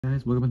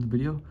Guys, welcome back to the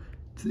video.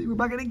 Today we're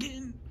back at it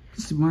again.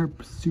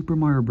 Super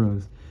Mario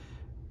Bros.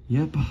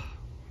 Yep,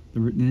 the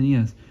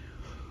NES.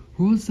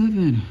 World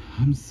 7.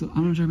 I'm not sure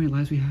how many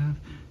lives we have,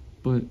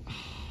 but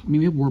I mean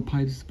we have warp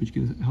pipes which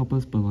can help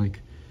us, but like,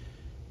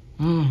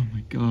 oh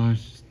my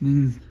gosh,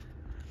 things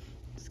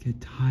just get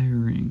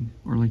tiring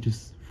or like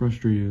just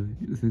frustrated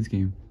with this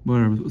game.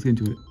 Whatever, let's get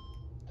into it.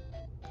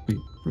 Wait,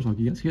 first off,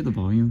 you guys hear the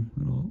volume?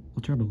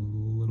 I'll turn up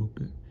a little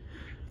bit,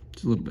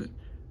 just a little bit.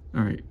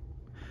 All right.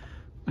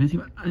 I need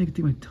to take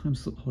my time.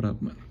 So hold up,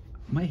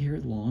 my hair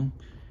is long,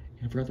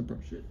 and I forgot to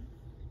brush it.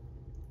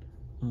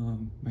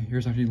 My hair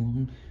is actually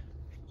long.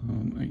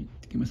 I need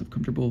to get myself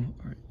comfortable.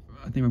 All right,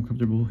 I think I'm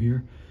comfortable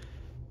here.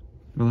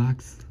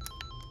 Relax.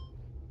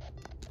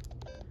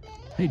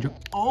 Hey, jump!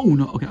 Oh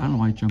no! Okay, I don't know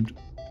why I jumped.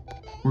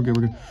 We're good.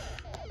 We're good.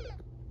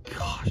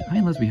 Gosh, how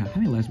many lives we have?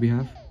 How many lives we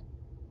have?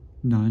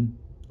 None.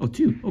 Oh,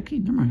 2. Okay,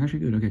 never mind. Actually,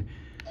 good. Okay.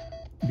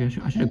 Okay,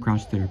 I should have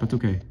crouched there, but it's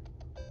okay.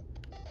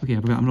 Okay,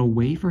 I'm gonna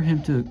wait for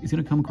him to. He's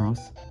gonna come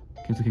across.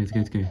 Okay, it's okay. It's okay.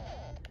 It's okay.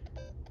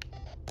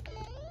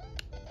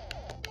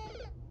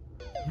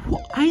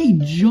 What? I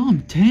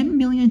jumped 10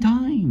 million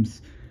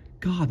times.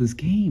 God, this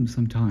game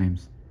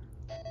sometimes.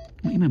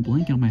 I'm eating my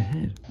blanket on my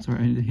head.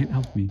 Sorry, it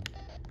helped me.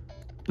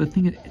 But the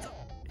thing is,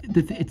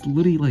 it's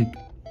literally like.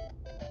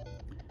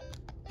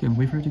 Okay, I'm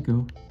wait for it to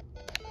go.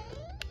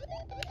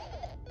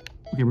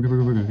 Okay, we're good.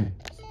 We're good. Okay,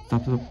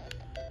 stop.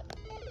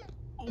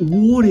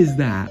 What is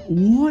that?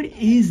 What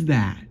is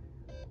that?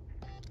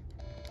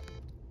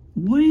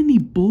 What in the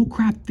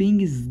bullcrap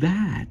thing is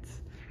that?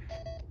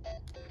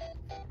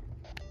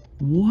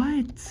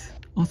 What?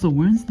 Also,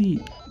 when's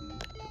the...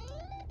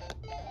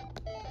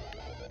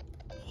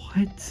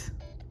 What?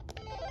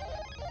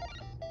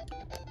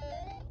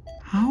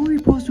 How are we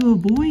supposed to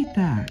avoid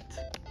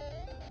that?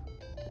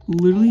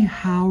 Literally,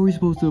 how are we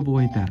supposed to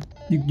avoid that?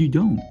 You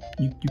don't.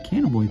 You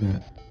can't avoid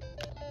that.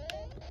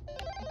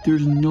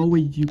 There's no way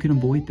you can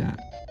avoid that.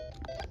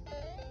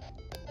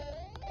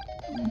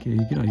 Okay,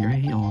 get out of here. I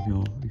hate all of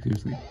y'all. Like,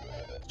 seriously.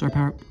 Star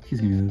power.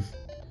 He's gonna do this.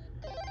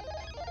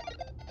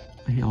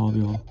 I hate all of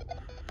y'all.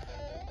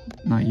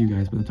 Not you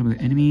guys, but some of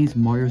the enemies.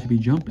 Mario should be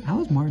jumping. How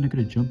is Mario not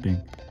good at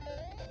jumping?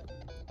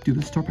 Dude,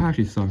 this star power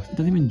actually sucks. It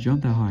doesn't even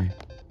jump that high.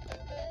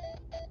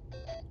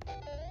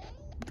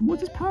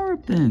 What's his power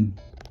up then?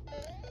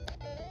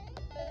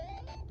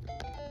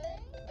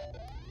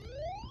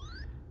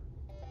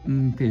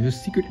 Okay, there's a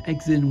secret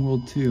exit in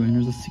World 2, and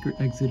there's a secret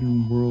exit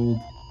in World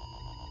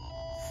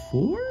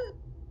 4?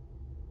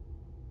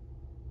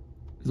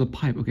 There's a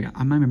pipe. Okay,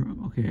 I might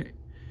remember. Okay.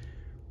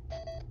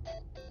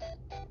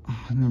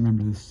 Oh, I'm gonna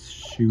remember this.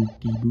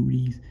 Shooty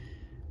booties.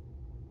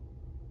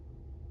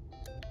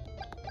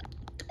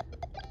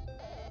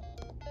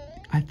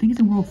 I think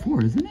it's in World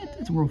 4, isn't it?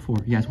 It's World 4.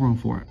 Yeah, it's World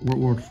 4.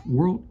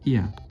 World,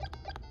 yeah.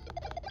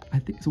 I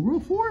think it's a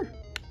World 4?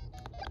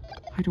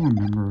 I don't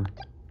remember.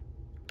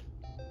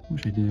 I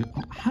wish I did.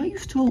 Oh, how are you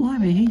still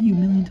alive? I hate you a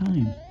million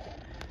times.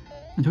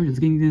 I told you, it's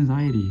getting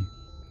anxiety.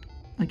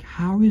 Like,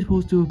 how are we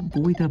supposed to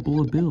avoid that bowl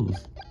of bills?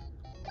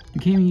 You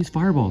can't even use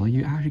fireball. Like,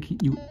 you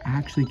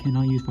actually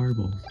cannot use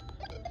fireballs.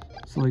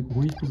 So, like,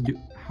 what are you supposed to do?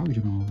 How are we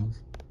doing all those?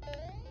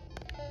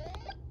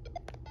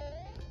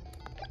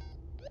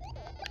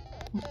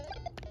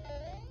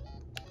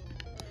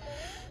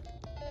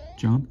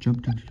 Jump.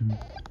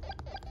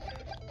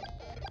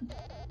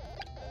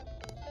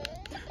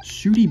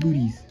 Shooty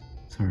booties.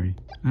 Sorry,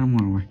 I don't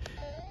want to worry.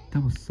 That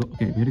was so.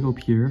 Okay, we had to go up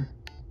here.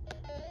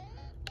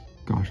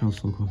 Gosh, that was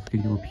so close. Okay,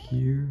 go up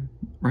here.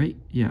 Right?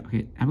 Yeah,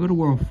 okay. I'm going to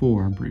World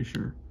 4, I'm pretty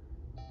sure.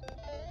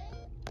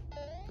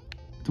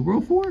 It's a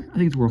World 4? I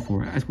think it's World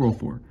 4. It's World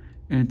 4.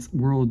 And it's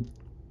World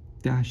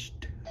Dash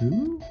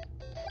 2?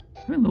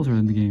 How many levels are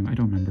in the game? I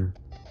don't remember.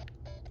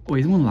 Oh,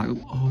 he's one like.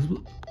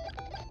 Oh,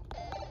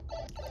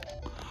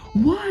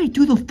 why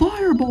do the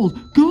fireballs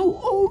go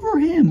over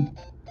him?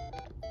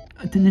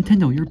 The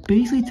Nintendo, you're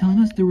basically telling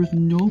us there was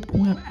no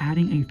point of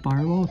adding a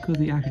fireball because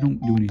they actually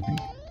don't do anything.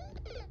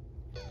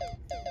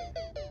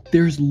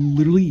 There's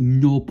literally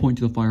no point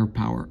to the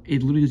firepower.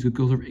 It literally just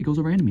goes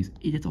over enemies.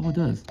 That's all it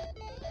does.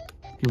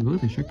 Okay, we'll go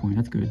to the checkpoint.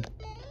 That's good.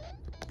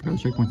 I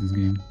forgot the checkpoints in this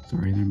game.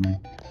 Sorry, never mind.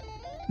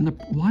 And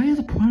why is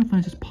the piranha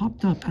plant just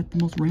popped up at the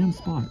most random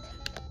spots?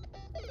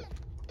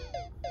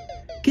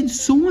 Can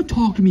someone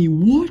talk to me?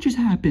 What just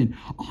happened?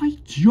 I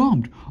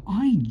jumped.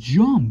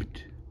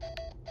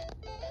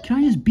 Can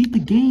I just beat the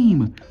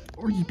game?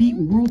 Or just beat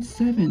World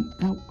 7?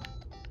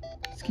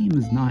 This game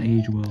does not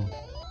age well.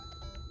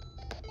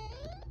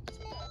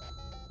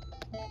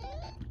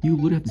 You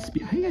literally have to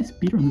speed. How do you guys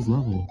speed on this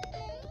level?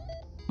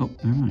 Oh,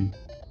 never mind.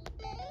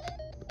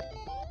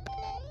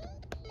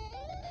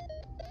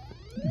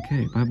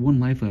 Okay, but I have 1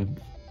 life left.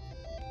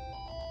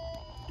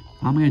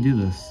 How am I gonna do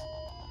this?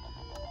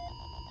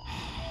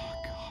 Oh,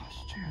 gosh,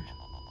 dude.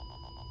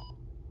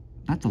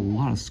 That's a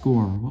lot of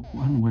score. I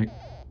don't know why.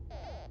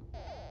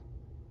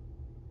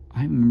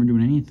 I don't remember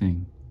doing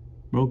anything.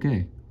 But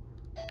okay.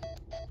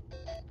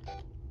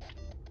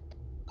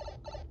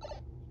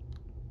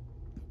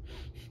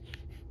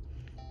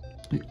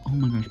 Like, oh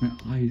my gosh, my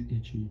eye is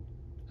itchy.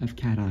 I have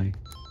cat eye.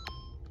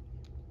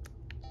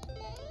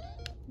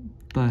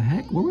 The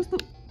heck? Where was the...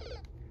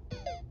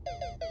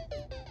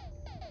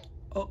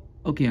 Oh,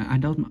 okay,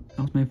 that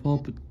was my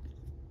fault, but...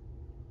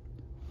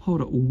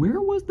 Hold up,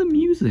 where was the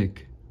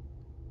music?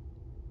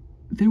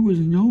 There was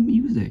no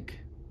music.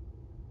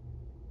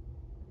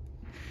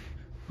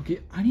 Okay,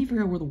 I need to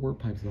figure out where the warp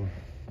pipes are.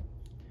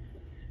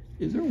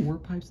 Is there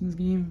warp pipes in this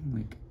game?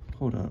 Like,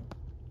 hold up.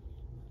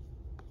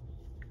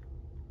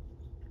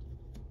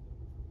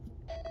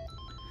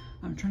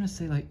 I'm trying to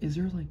say, like, is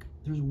there, like,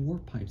 there's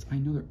warp pipes. I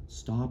know there...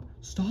 Stop.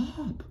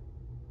 Stop!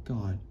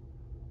 God.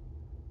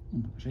 Oh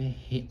my gosh,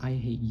 I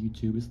hate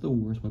YouTube. It's the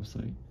worst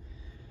website.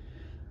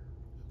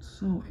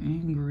 So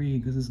angry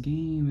because this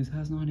game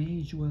has not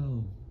aged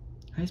well.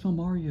 How do you spell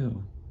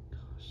Mario?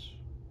 Gosh.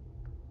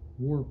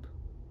 Warp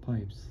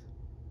pipes.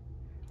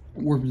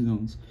 Warp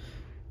zones.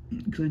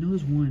 Because I know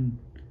there's one.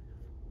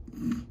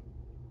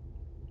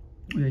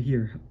 Yeah,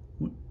 here.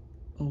 What?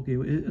 Okay,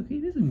 okay,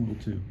 it is in World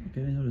 2.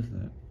 Okay, I noticed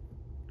that.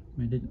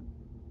 I did.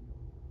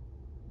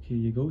 Okay,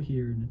 you go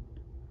here and.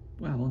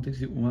 Wow, it takes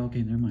you. Well,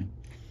 okay, never mind.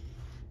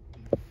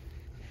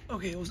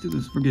 Okay, let's do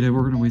this. Forget it.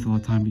 We're gonna waste a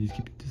lot of time. We just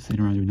keep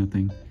sitting around doing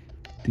nothing.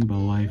 Think about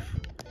life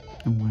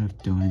and what I've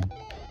done.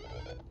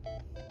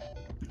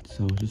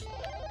 So just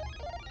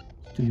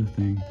do your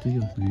thing. Do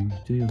your thing.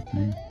 Do your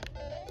thing.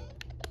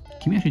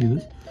 Can we actually do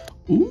this?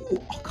 Ooh!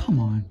 Oh, come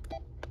on.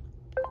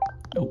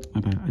 Oh,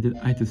 my bad.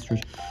 I had to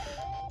stretch.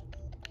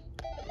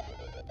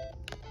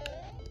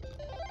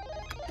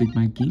 Did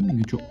my gaming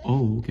control?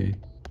 Oh, okay.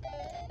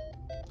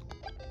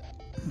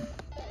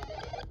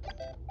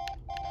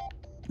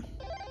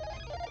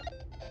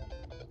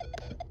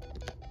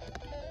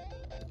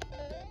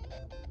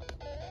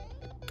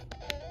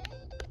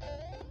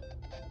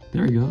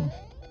 There we go.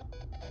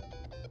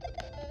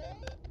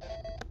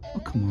 Oh,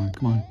 come on,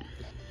 come on.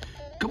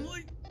 Come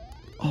on!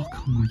 Oh,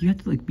 come on. You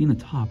have to, like, be in the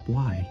top.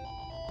 Why?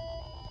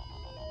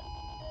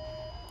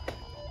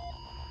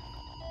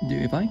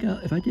 Dude, if I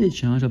did a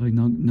challenge of, like,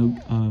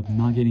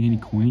 not getting any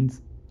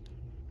coins,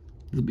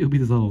 it'll be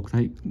this level,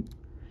 because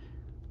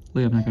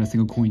I've not got a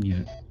single coin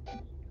yet.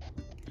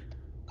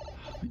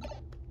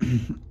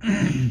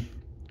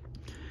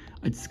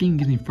 This game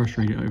gets me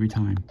frustrated every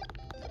time.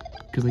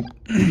 Because, like,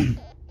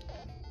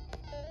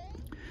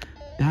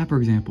 that, for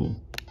example.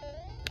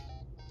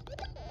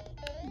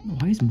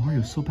 Why is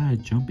Mario so bad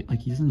at jumping? Like,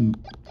 he doesn't...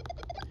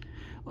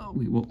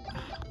 Well,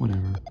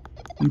 whatever.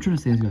 I'm trying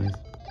to say this, guys.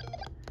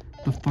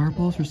 The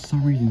fireballs, for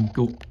some reason,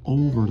 go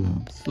over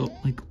them. So,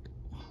 like...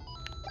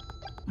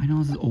 I know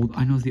it's old.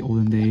 I know it's the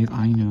olden days.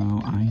 I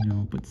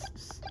know. But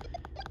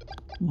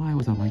why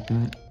was I like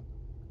that?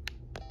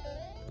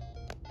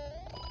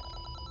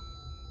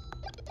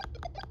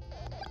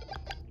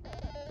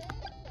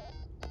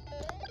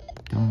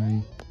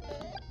 Die.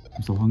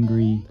 I'm so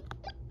hungry.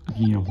 I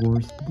can eat a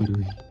horse,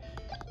 literally.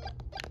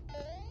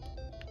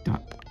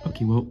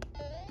 Okay, well.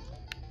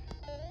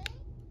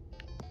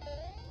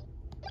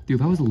 Dude,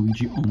 if I was a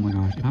Luigi, oh my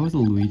gosh. If I was a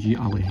Luigi,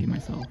 I would hate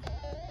myself.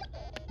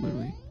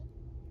 Literally.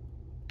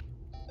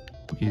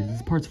 Okay,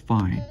 this part's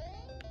fine.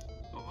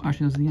 Oh,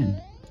 actually, this is the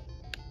end.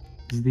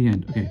 This is the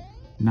end. Okay,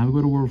 now we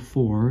go to World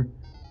 4.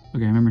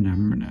 Okay, I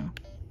remember now.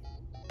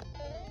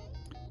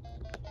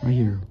 Right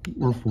here,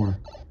 World 4.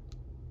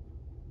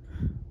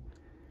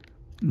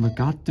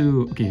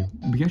 Legato. Okay,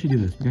 we can actually do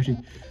this.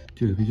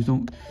 We just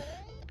don't.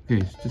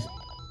 Okay, it's just.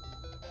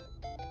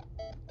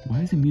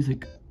 Why is the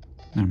music?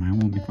 Never mind, I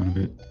won't make fun of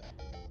it.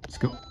 Let's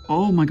go.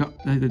 Oh my god,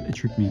 it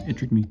tricked me.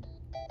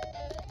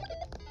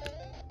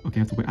 Okay, I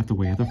have to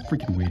wait. I have to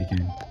freaking wait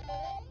again.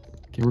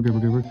 Okay, we're good.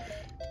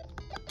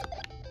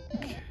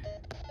 Okay.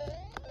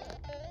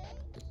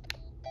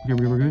 Okay,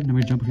 we're good. Now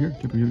we jump up here.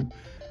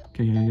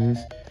 Okay, yeah,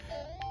 guys.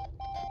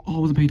 Oh, I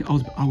wasn't paying.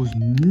 I was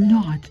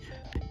not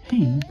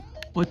paying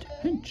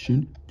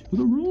attention to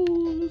the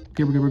rules.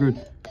 Okay, we're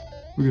good.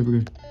 We're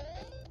good.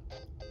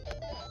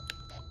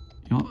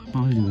 You know, I'm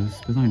gonna do this,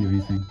 but it's not gonna do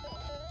anything.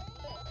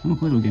 How much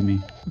coins will give me?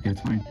 Okay,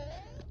 it's fine.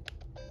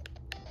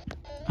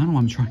 I don't know why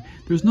I'm trying.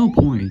 There's no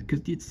point,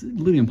 because it's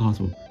literally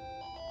impossible.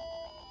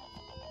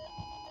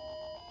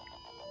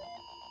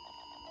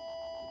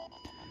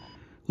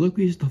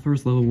 Luckily, it's the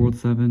first level, World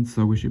 7,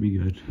 so we should be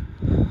good.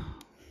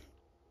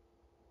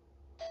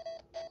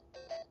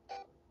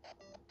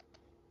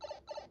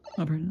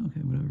 Oh, Brandon,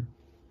 okay, whatever.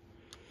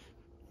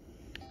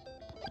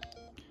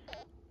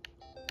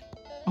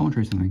 I want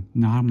to try something.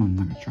 No, I'm not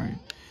gonna try it.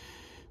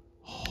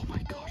 Oh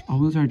my gosh. I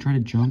was gonna try to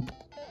jump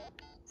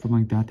from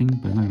like that thing,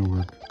 but it's not gonna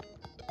work.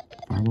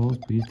 Fireballs,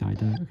 please die.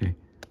 Okay.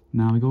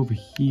 Now we go over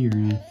here,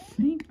 and I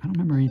think I don't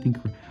remember anything.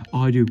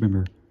 Oh, I do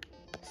remember.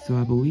 So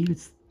I believe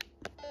it's.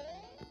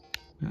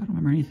 I don't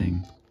remember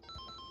anything.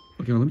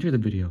 Okay, well, let me try the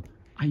video.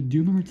 I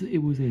do remember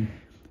it was a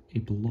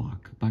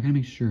block, but I gotta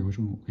make sure which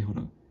one. Okay, hold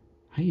up.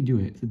 How do you do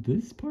it? Is it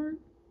this part?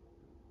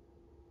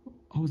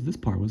 Oh, it was this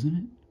part, wasn't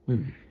it? Wait.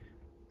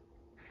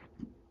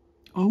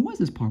 Oh, it was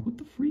this part. What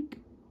the freak?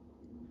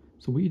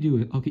 So what you do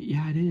is, okay,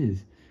 yeah, it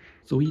is.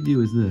 So what you do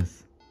is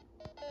this.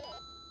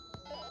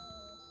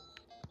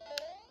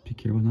 Be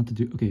careful not to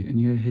do, okay, and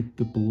you gotta hit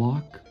the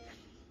block.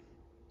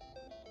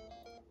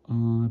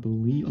 I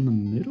believe on the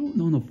middle?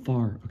 No, no,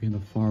 far. Okay, the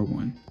far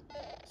one.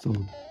 So,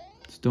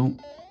 just don't.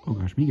 Oh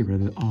gosh, let me get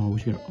rid of it. Oh, we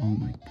should get. Oh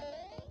my.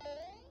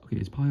 Okay,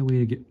 it's probably a way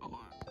to get.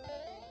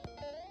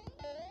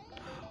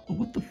 Oh,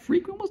 what the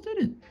freak? We almost did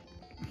it.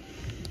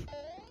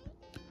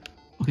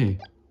 Okay,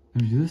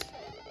 let me do this.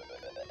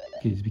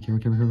 Okay, just be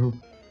careful, careful, careful.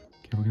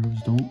 Careful, careful,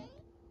 just don't.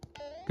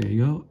 There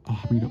you go. Oh,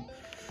 here we go.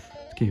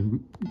 Okay,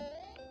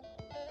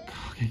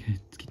 okay,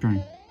 let's keep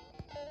trying.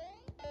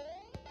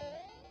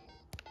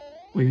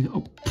 Wait,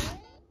 oh,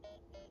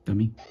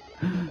 dummy.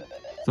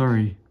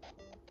 Sorry.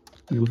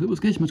 Okay, let's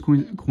get as much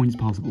coin as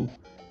possible.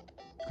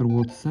 Let's go to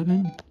World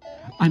 7.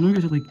 I know you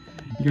guys are like,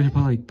 you guys are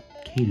probably like,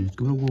 Caden, let's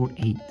go to World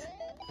 8.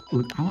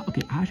 Look,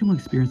 okay, I actually want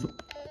to experience,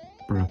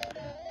 bruh,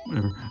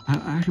 whatever. I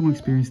actually want to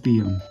experience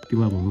the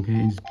levels, okay,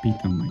 and just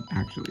beat them, like,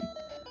 actually.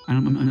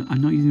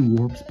 I'm not using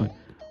warps, but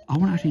I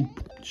want to actually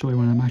show you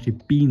when I'm actually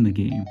beating the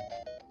game.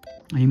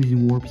 I am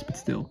using warps, but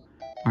still.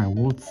 Alright,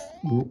 World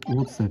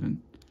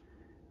 7.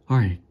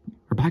 Alright,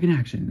 we're back in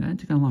action. That didn't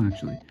take that long,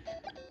 actually.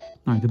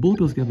 Alright, the bullet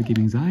bill's gonna give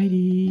me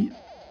anxiety.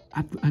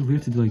 I literally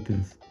have to do like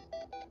this.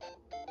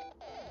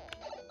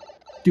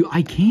 Dude,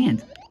 I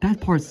can't.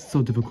 That part's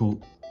so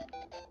difficult.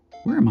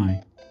 Where am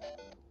I?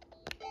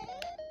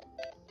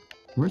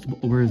 Where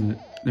is it?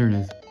 There it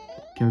is.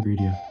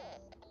 Cavagridia.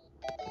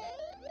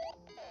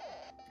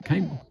 I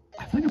feel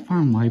like I'm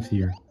farming lives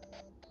here.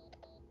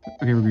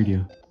 Okay,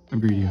 Cavagridia.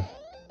 Cavagridia.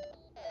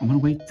 I'm gonna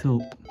wait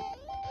till...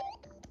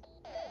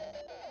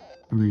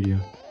 Cavagridia.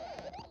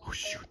 Oh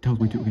shoot, that was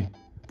way too... Okay,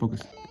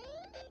 focus.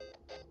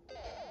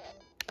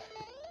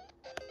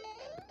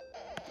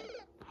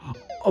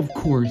 Of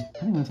course.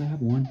 I don't know if I have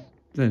one.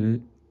 Is that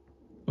it?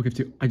 Okay,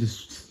 two. I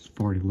just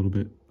farted a little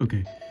bit.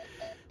 Okay.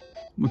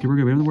 Okay, we're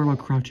good. We don't have to worry about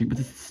crouching, but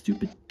this is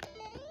stupid.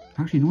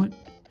 Actually, you know what?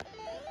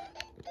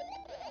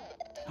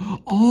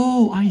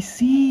 Oh, I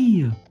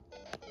see.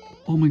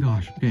 Oh my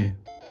gosh. Okay.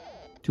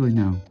 Too late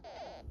now.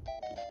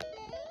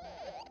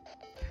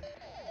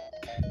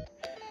 Okay.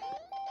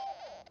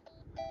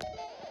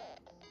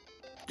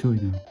 Too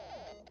late now.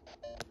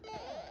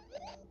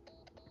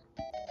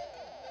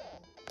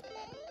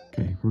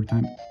 Okay, work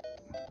time.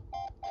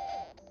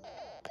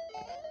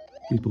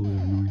 These bullets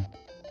are annoying.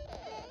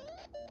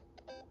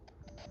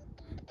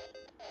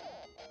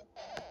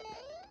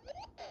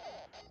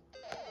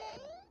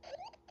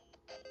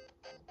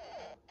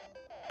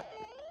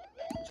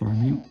 Sorry,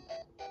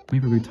 we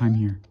have a good time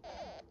here.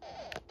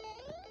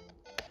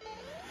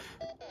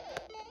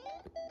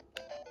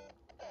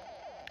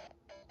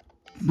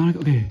 Not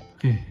okay,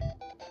 okay.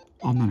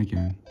 Oh, not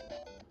again.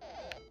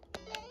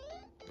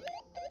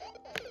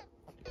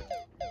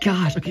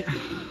 Gosh, okay.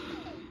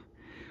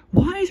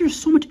 Why is there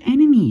so much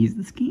enemies?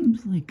 This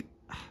game's like...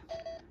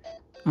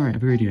 Alright, I have a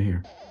good idea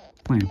here.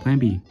 Plan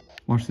B.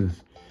 Watch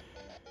this.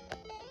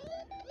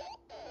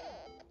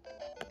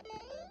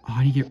 Oh,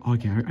 I need to get...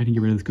 Okay, I need to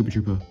get rid of this Koopa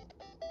Troopa.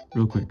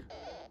 Real quick.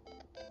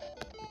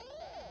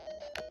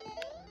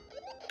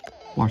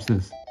 Watch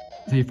this.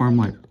 That's how you farm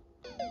life.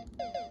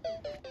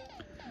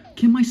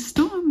 Get my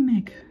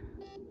stomach!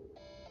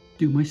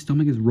 Dude, my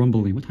stomach is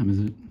rumbling. What time is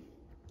it?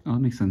 Oh, that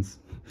makes sense.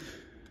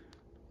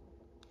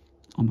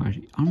 Oh my gosh,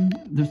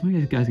 there's no way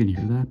you guys can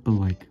hear that, but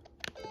like,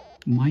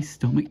 my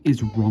stomach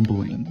is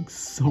rumbling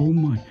so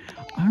much.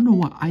 I don't know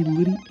why. I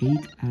literally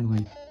ate at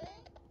like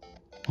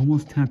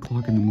almost 10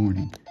 o'clock in the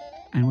morning.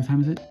 And what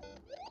time is it?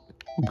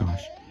 Oh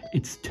gosh,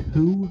 it's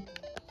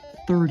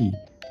 2:30.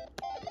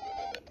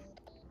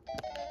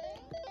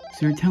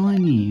 So you're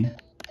telling me,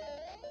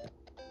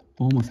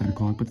 almost 10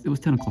 o'clock, but it was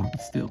 10 o'clock,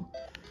 but still.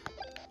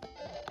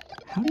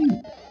 How do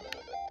you...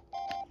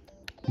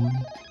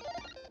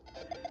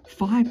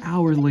 5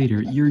 hours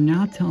later, you're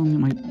now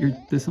telling me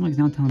the stomach's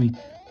now telling me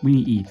we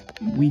need to eat.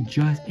 We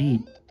just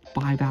ate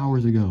 5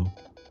 hours ago.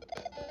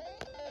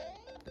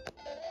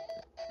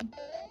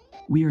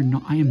 We are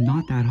not. I am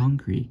not that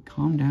hungry.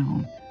 Calm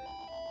down.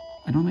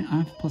 I don't. I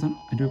have, plus,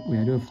 I do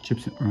have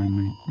chips around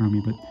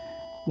me, but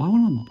why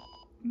would I?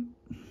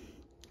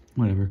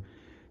 Whatever.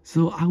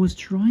 So I was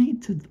trying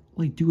to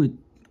like do it.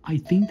 I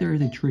think there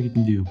is a trick you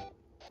can do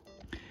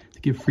to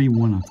get free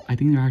 1-ups. I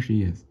think there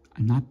actually is.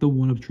 Not the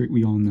 1-up trick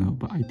we all know,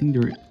 but I think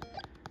there's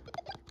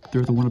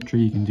a 1-up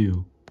trick you can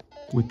do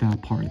with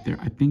that part there.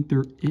 I think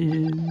there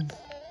is...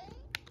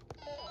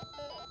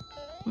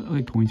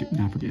 Like coins...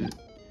 Nah, forget it.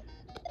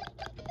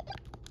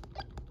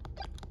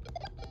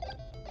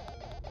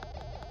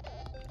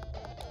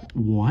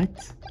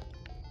 What?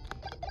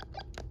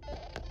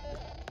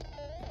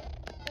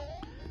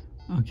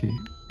 Okay,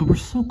 but we're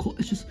so close.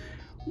 It's just...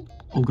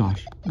 Oh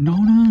gosh. No.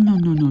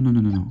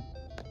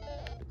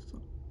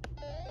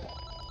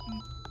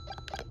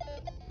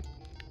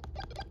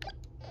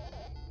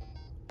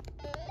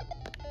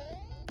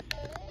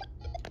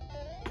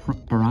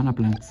 Piranha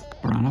plants?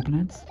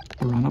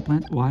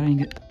 Why didn't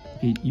I get...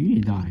 Okay, you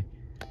need to die.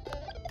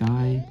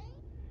 Die.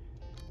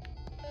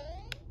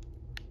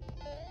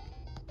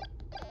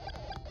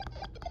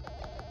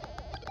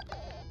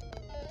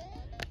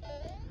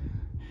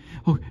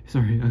 Oh,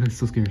 sorry, I got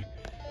so scared.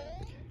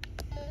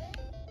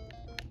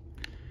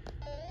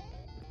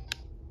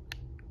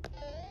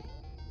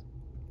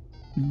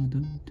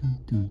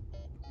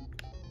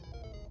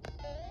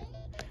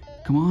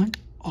 Come on.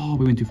 Oh,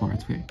 we went too far.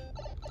 It's okay.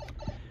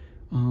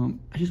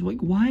 I just like,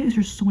 why is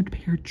there so much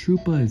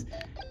paratroopas?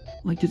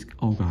 Like, just,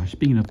 oh gosh,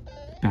 speaking of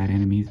bad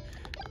enemies,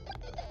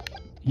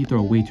 he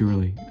threw it way too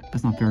early.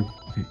 That's not fair.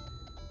 Okay,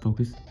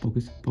 focus.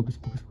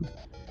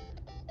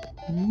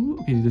 Ooh,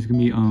 okay, there's gonna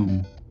be,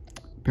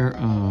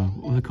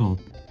 what's it called?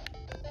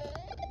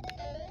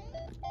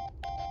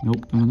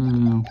 Nope,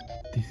 no.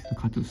 The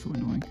Kato is so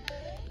annoying.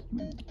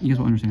 You guys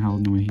will understand how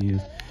annoying he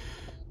is.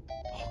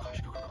 Oh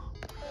gosh, go.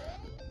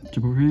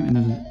 Jump over him, and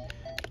there's a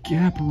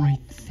gap right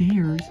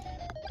there.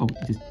 Oh,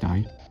 he just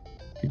died.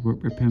 Okay,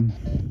 rip him.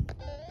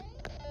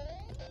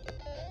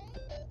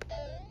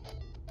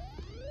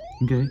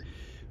 Okay.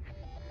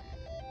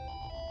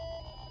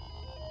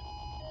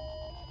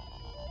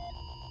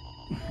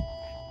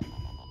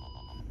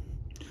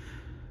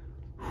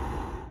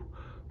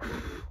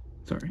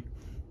 Sorry.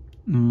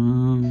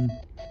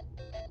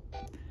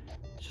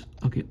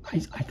 Okay. I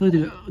feel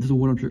like there's a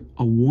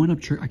one-up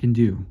trick I can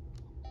do.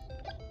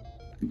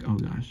 Oh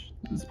gosh,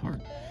 this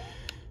part.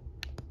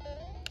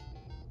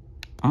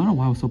 I don't know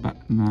why I was so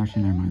bad. No,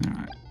 actually, never mind.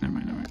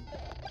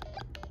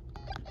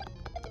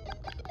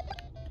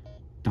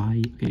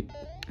 Die. Okay,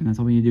 and that's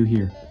all we need to do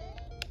here,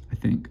 I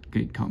think.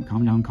 Okay, calm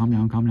down.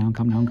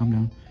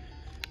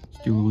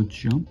 Let's do a little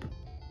jump.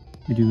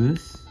 We do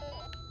this.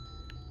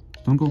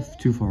 Don't go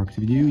too far, because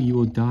if you do, you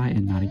will die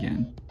and not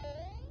again.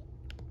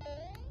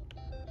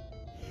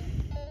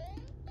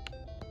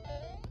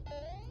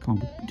 Come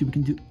on, dude, we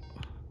can do.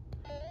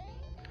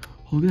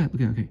 Oh, look at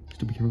that. Okay.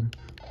 Still be careful.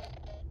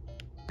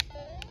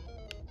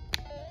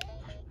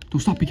 Don't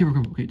stop. Be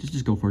careful. Okay,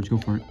 just go for it.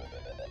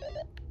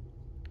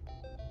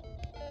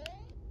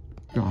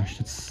 Gosh,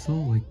 it's so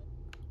like.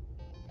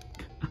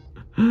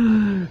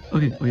 Okay. Oh,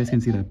 you guys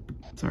can see that.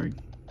 Sorry.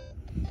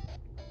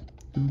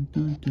 I'm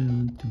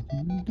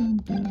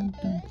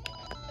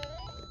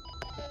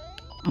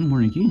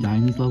wondering, can you die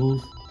in these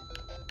levels?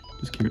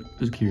 Just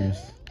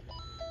curious.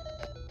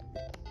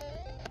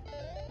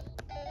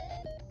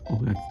 Oh,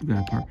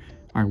 that part.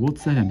 Alright, World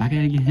 7. Back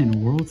at it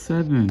again. World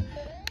 7.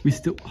 We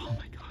still. Oh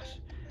my gosh.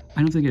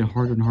 I know it's gonna get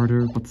harder and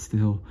harder, but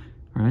still.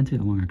 Alright, I didn't take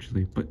that long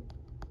actually, but.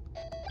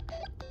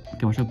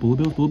 Okay, watch out.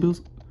 Bullet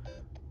bills.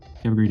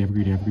 Have a great day.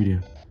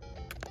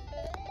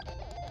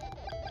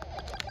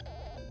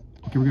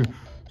 Okay, we're good.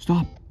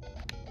 Stop.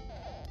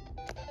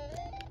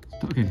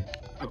 Okay.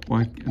 Well,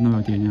 I have no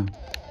idea now.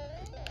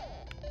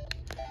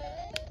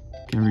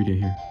 Okay, have a great day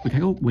here. Wait, can I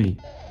go? Wait.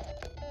 I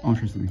want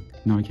to try something.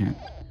 No, I can't.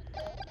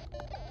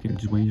 Okay,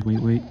 just wait.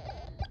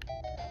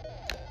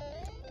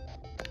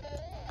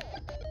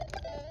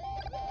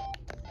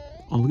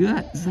 Oh, look at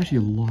that. This is actually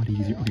a lot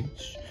easier. Okay.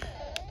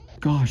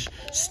 Gosh.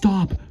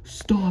 Stop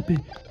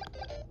it.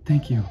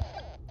 Thank you.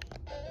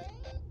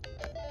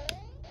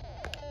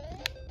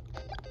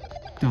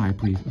 Die,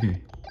 please.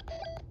 Okay.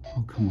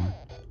 Oh, come on.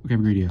 Okay, I have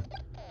a great idea.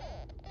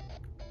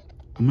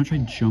 I'm gonna try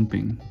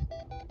jumping.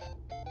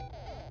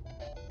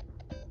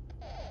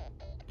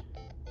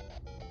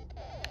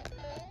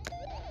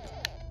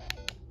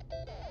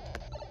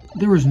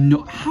 There was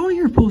no. How are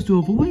you supposed to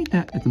avoid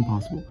that? It's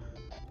impossible.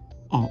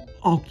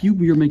 Oh,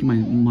 you're making my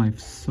life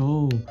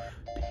so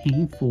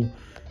painful.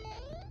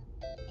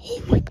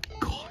 Oh my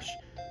gosh.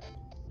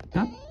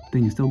 That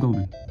thing is still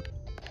going.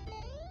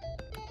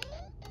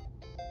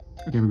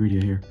 Okay, we're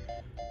good here.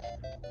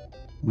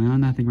 Land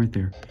on that thing right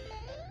there.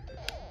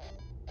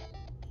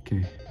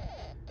 Okay.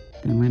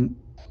 Then land.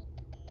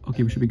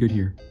 Okay, we should be good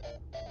here.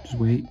 Just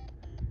wait.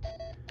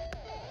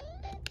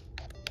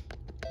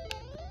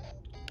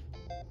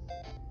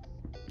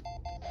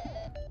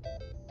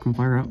 Come on,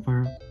 fire out.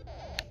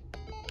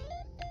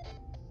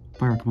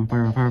 Come on,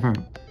 fire out.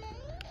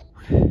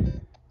 Okay.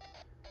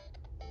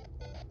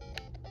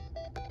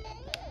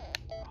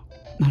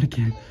 Not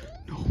again.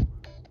 No.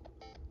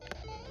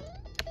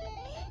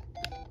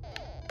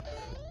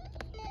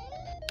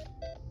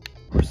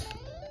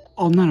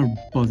 Oh, not a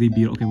buzzy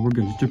beetle. Okay, we're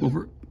good. Just jump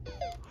over.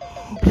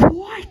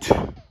 What?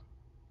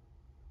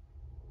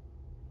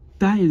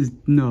 That is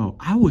no.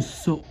 I was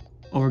so.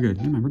 Oh, we're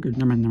good.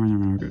 Never mind.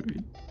 We're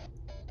good.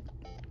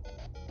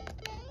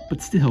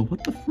 But still,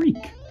 what the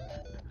freak?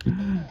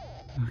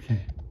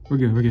 Okay, we're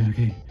good.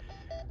 Okay.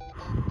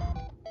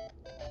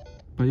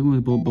 But I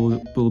want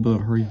to build a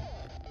hurry up.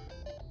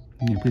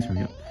 Yeah, please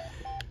hurry up.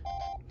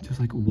 Just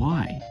like,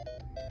 why?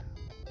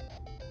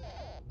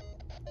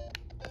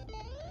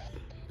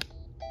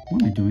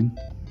 What am I doing?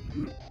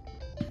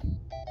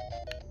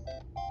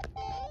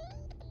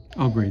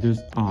 Oh, great.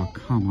 Oh,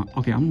 come on.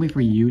 Okay, I'm gonna wait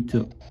for you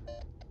to.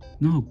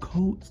 No,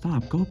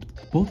 stop. Go up.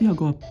 Both of y'all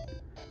go up.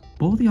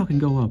 Both of y'all can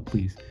go up,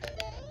 please.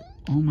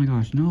 Oh my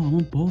gosh, no, I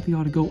want both of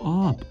y'all to go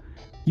up.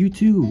 You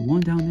too,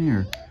 one down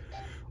there.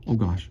 Oh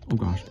gosh.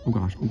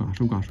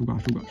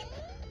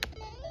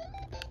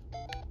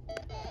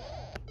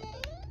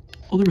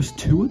 Oh, there was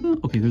two of them?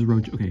 Okay, there's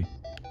road. Okay,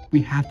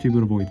 we have to be able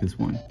to avoid this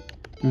one.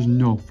 There's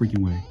no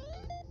freaking way.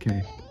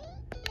 Okay.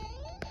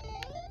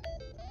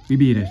 We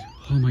beat it.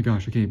 Oh my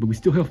gosh, okay, but we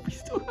still have.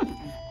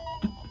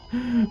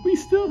 We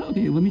still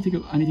okay. Let me take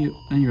a. I need to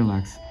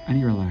relax. I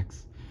need to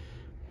relax.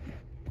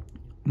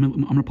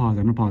 I'm gonna pause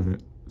it. I'm gonna pause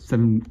it.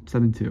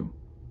 7-2.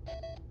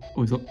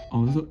 Oh, is it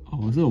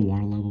a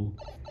water level?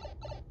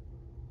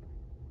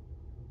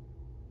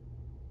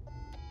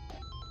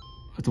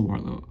 It's a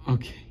water level.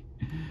 Okay.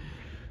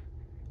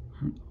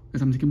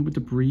 As I'm taking a moment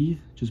to breathe,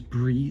 just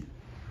breathe.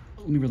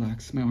 Let me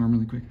relax my arm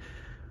really quick.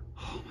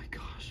 Oh my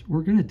gosh,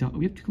 we're gonna die.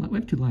 We have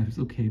two lives.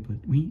 Okay, but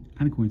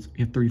how many coins?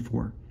 We have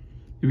 34.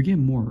 If we get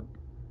more.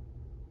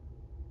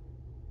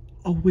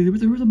 Oh wait,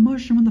 there was a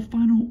mushroom in the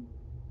final.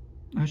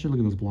 I should look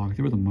at those blocks.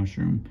 There was a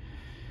mushroom.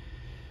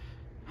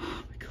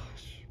 Oh my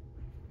gosh.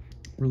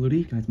 We're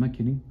literally, guys, am I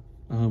kidding?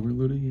 We're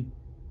literally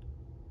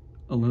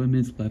 11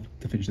 minutes left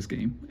to finish this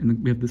game. And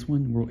then we have this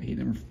one, World 8,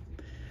 and we're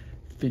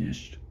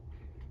finished.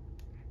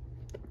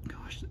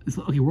 Gosh.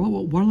 Okay,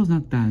 Waterloo's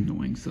not that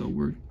annoying, so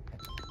we're...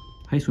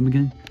 How you swim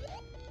again?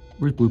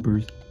 Where's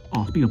bloopers?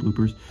 Oh, speaking of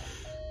bloopers.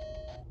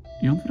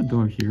 You know, I'm gonna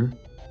go out here.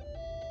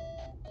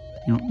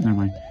 You know, never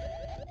mind.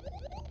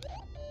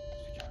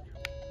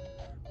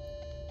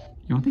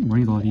 You know, I think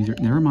running's a lot easier.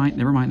 Never mind.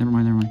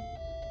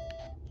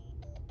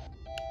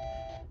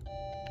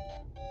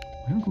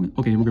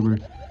 Okay, we're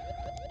good.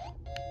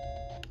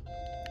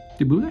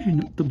 Did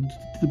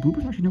the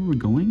bloopers actually know where we're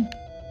going?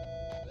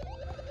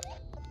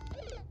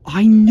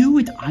 I knew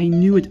it!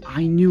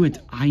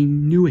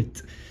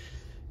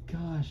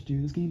 Gosh,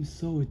 dude, this game's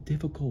so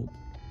difficult.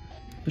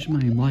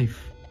 Especially my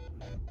life.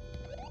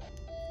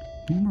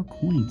 We need more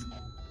coins.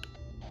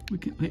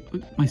 Wait,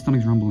 my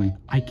stomach's rumbling.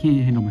 I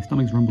can't handle my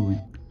stomach's rumbling.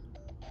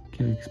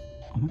 Okay,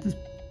 I want this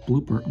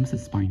blooper. I'm gonna say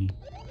spiny.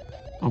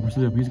 Oh, we're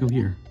still up. We need to go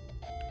here.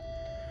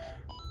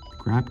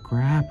 Grab.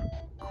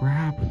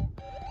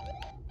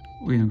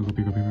 Wait, no, go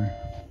paper.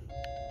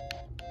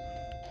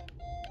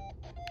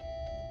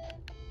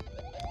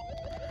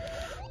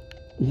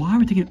 Why are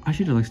we taking... I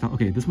should have, like, stopped.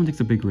 Okay, this one takes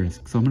a big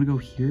risk. So I'm gonna go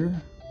here.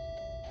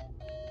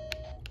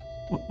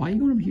 Why are you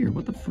going over here?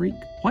 What the freak?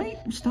 Why?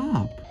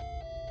 Stop.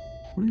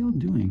 What are y'all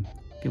doing?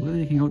 Okay,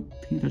 literally, can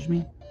you touch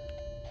me?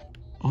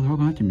 Oh, they're all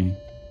going after me.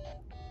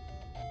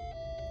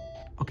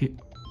 Okay,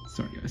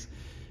 sorry, guys.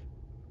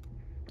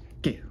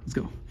 Okay, let's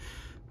go.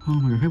 Oh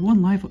my god, I have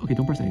one life. Okay,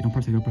 don't press A.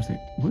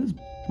 What is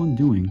one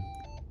doing?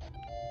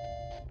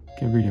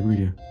 Okay, read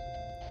it.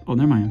 Oh,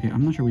 never mind. Okay,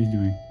 I'm not sure what he's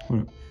doing.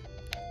 Hold up.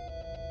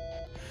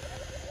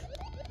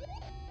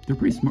 They're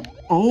pretty smart.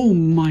 Oh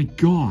my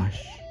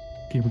gosh.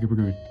 Okay, we're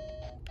good.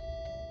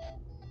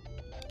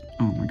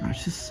 Oh my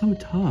gosh, this is so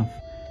tough.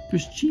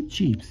 There's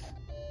cheeps.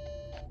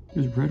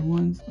 There's red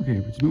ones.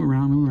 Okay, just move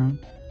around.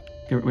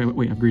 Okay,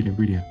 wait, I've greeted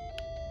you.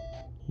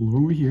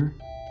 Lure over here.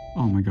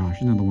 Oh my gosh,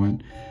 another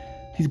one.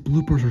 These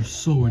bloopers are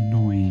so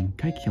annoying.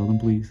 Can I kill them,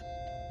 please?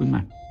 With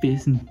my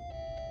fist and...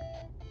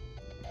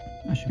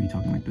 I shouldn't be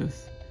talking like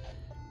this.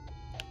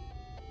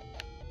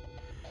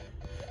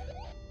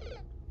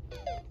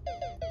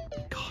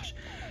 Gosh.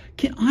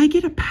 Can I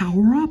get a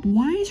power-up?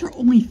 Why is there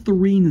only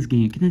 3 in this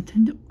game? Can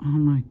Nintendo... Oh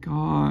my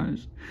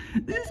gosh.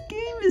 This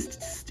game is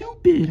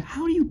stupid.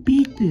 How do you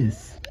beat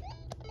this?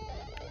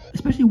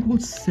 Especially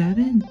World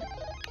 7?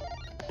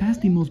 That's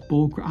the most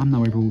bullcrap. I'm not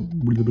ready for...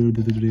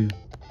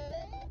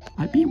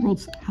 I beat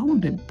Worlds. How long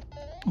did...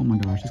 Oh my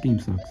gosh, this game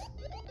sucks.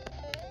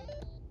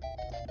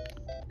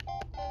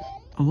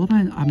 I love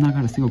that I've not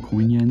got a single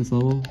coin yet in this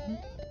level.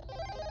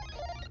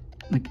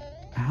 Like,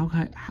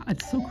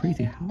 it's so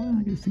crazy. How did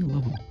I get a single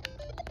level?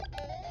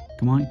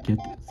 Come on, get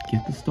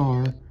the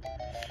star.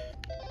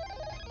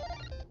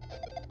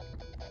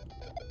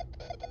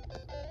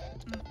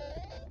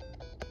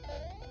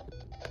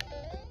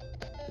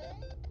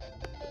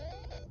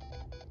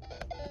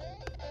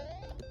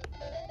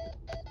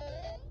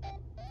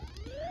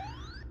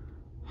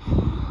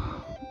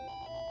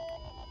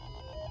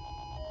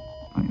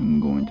 I'm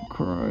going to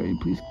cry,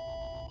 please.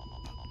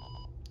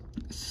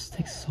 This just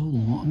takes so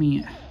long. I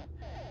mean,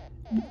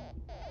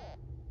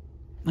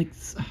 like,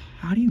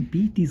 how do you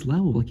beat these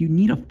levels? Like, you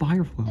need a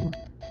fire flower.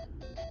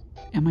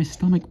 And my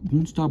stomach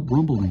won't stop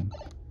rumbling.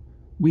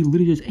 We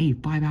literally just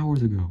ate 5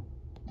 hours ago.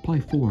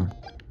 Probably 4.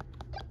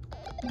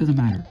 It doesn't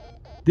matter.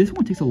 This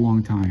one takes a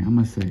long time, I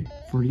must say.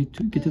 For you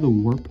to get to the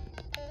warp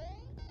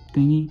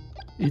thingy,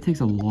 it takes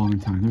a long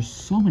time. There's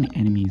so many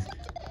enemies.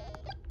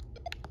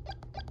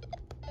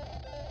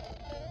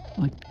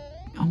 Like,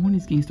 I want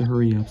these games to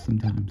hurry up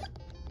sometimes.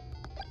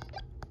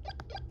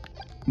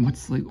 I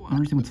don't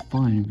understand what's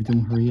fun if it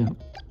don't hurry up.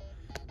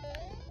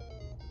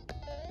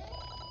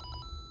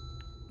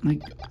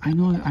 Like, I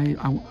know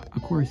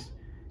of course,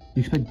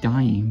 you expect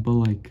dying, but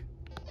like,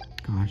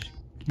 gosh,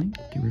 can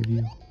I get rid of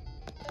you?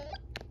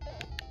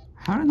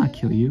 How did I not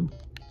kill you?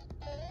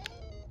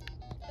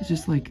 It's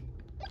just like,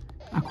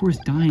 of course,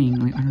 dying,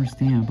 like, I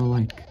understand, but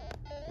like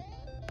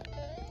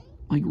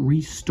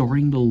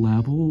restarting the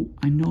level,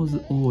 I know it's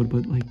old,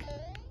 but like,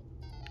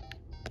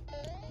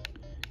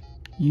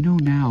 you know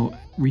now,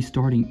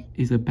 restarting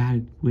is a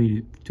bad way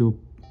to do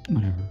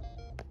whatever.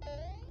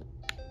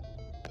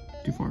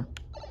 Too far.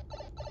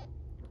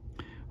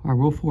 Alright,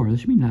 World 4.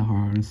 This should be not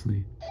hard,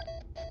 honestly.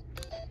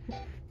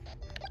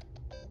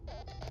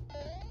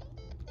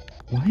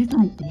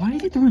 Why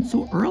is it throwing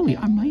so early?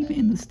 I'm not even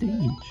in the stage.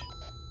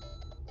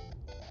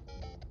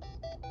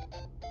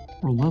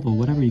 Or level,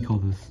 whatever you call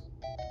this.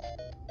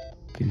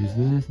 Okay, there's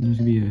this, and there's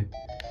gonna be a...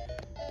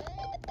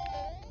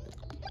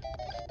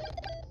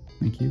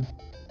 Thank you.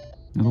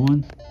 Another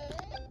one.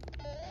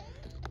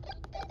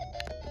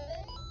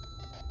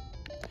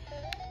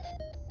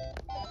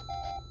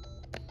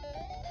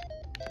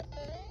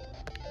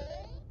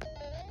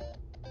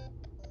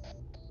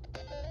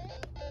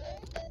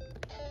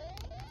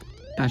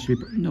 That should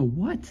be... No,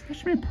 what? That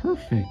should be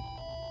perfect.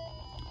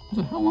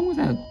 So how long was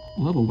that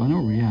level? I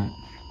know where we're at.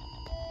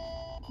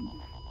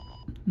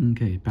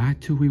 Okay, back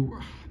to we were...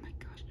 Oh my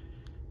gosh.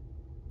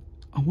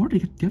 I wanted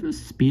to get... Do you have a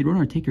speed run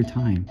or take your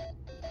time?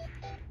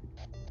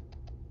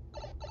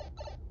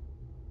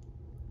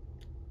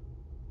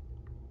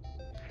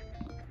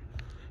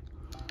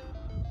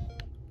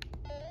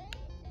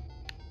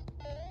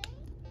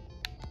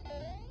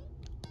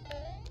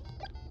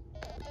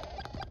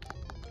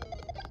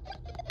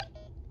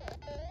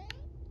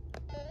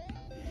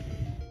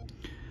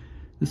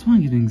 This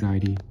one gives me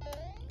anxiety.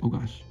 Oh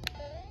gosh.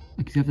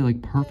 Like you have to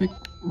like perfect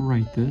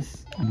write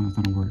this. I know that's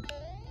not a word.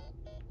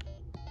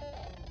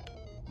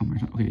 Oh my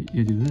god. Okay,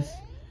 you gotta do this.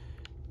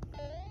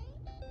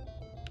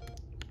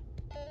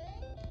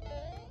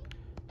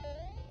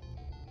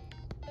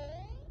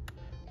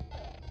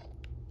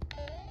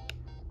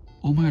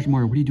 Oh my gosh,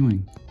 Mario, what are you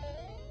doing?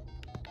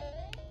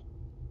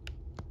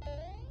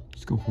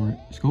 Just go for it.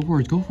 Just go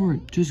for it. Just go for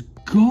it. Just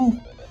go.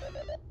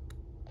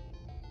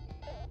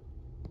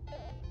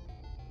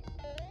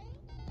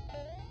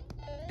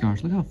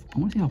 Gosh, look how... I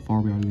want to see how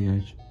far we are to the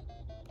edge.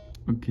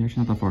 Okay,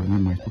 actually not that far. Never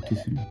mind, I spoke too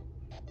soon.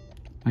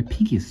 My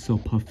pinky is so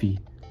puffy.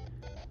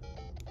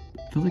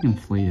 It feels like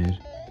inflated.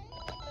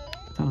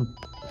 That's how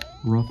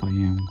rough I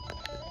am.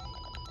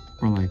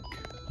 Or like,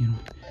 you know...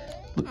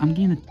 Look, I'm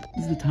getting...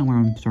 This is the time where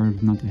I'm starting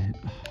not to hit...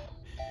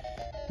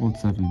 World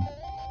 7.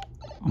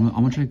 I'm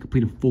gonna try to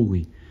complete it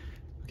fully.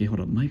 Okay,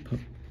 hold on. My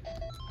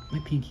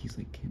pinky's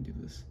like, can't do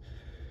this.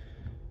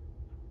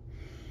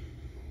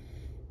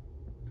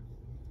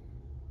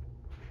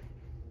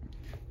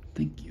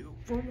 Thank you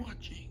for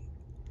watching.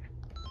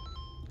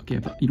 Okay,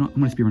 but you know what?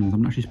 I'm gonna speedrun this.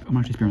 I'm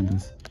actually speedrun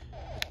this.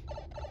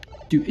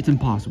 Dude, it's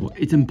impossible.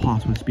 It's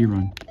impossible to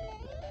speedrun.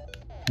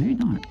 Maybe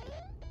not.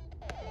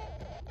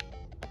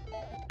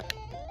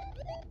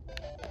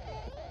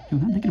 Yo,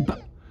 not thinking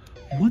about...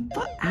 What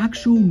the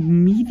actual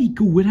meaty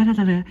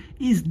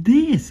is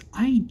this?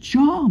 I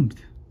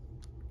jumped.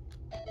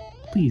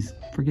 Please,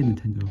 forget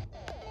Nintendo.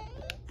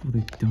 Before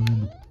they've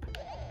done...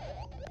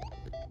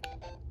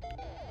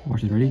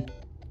 Watch this, ready?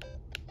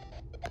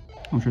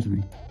 I'm try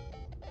something.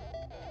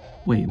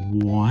 Wait,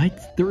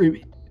 what? They're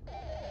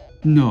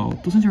no,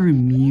 those things are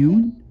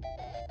immune?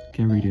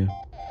 Okay, radio.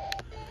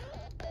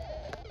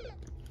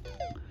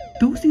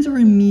 Those things are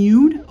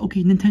immune?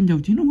 Okay,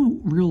 Nintendo, do you know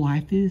what real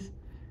life is?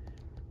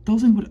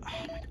 Those things would...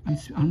 Oh my god,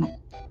 I don't know.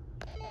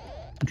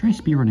 I'm trying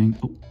speedrunning.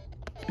 Oh,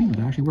 speedrun,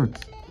 that actually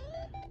works.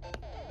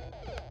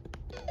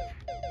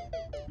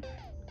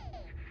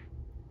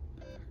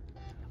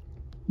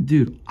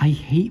 Dude, I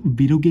hate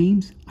video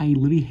games. I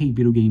literally hate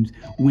video games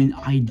when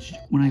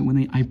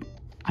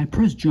I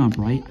press jump,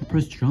 right? I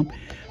press jump,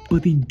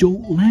 but they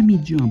don't let me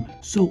jump.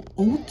 So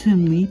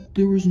ultimately,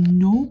 there was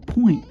no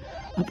point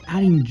of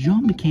adding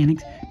jump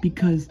mechanics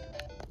because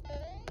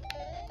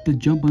the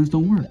jump buttons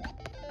don't work.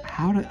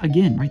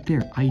 Again, right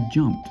there, I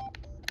jumped.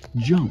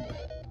 Jump.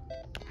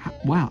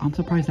 Wow, I'm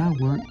surprised that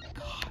worked.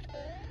 God,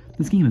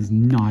 this game is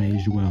not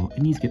aged well.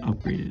 It needs to get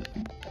upgraded.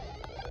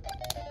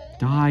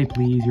 Die,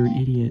 please, you're an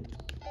idiot.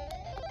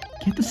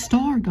 Get the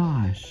star,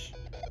 gosh.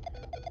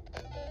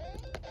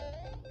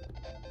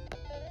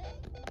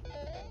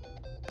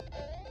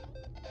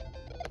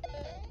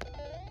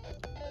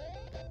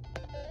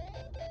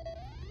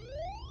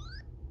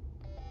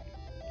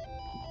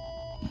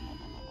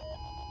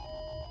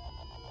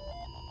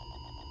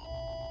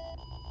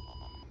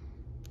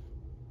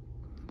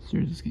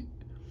 Seriously,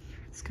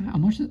 this guy,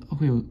 I'm watching.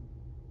 Okay,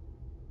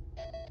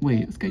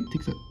 wait, this guy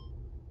takes a.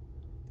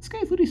 This guy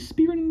is literally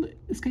speedrunning.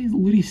 This guy is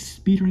literally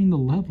speedrunning the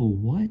level.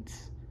 What?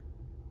 It's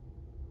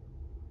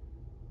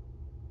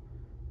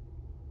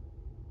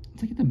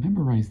like you have to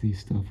memorize these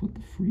stuff. What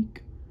the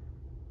freak?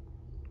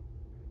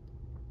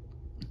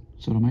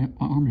 So my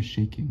arm is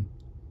shaking.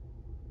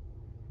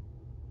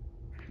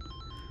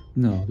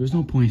 No, there's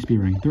no point in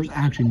speedrunning. There's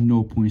actually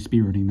no point in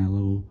speedrunning that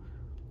level.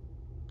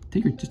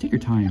 Just take your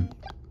time.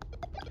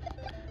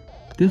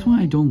 This one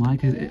I don't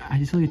like because I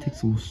just feel like it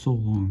takes so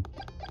long.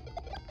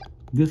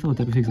 This level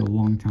definitely takes a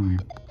long time.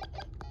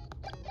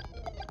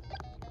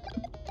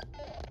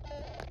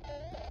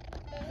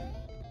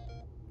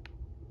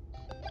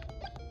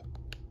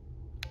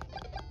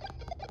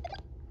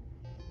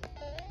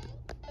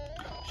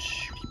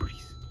 Shooty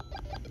birdies.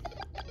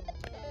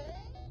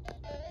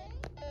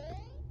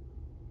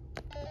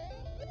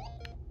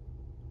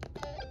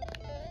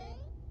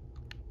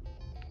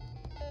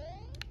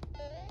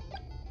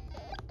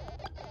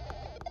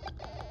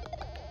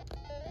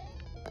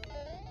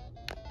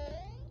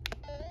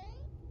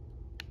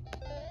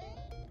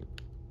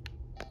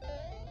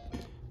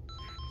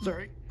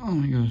 Sorry. Oh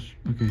my gosh.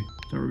 Okay,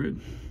 so we're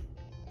good.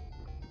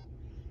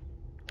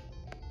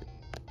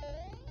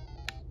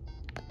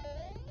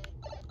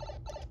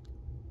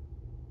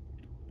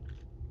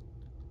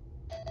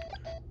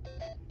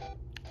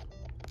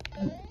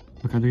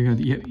 Look how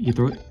you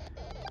throw it.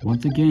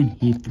 Once again,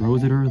 he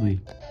throws it early.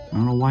 I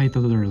don't know why he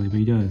throws it early, but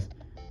he does.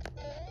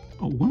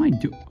 Oh, what am I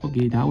doing?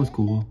 Okay, that was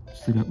cool.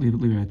 Just leave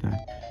it at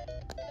that.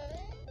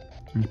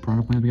 There's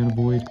Piranha Plant we gotta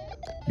avoid.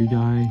 You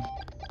die.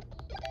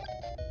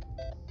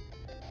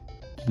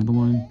 There's another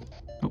one.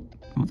 Oh,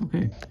 no, it's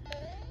okay.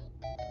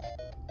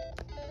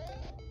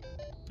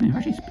 Man, we're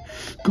actually...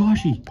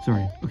 Goshy!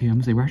 Sorry. Okay, I'm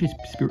gonna say we're actually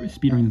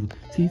speedrunning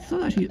this. See, this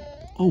is actually...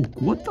 Oh,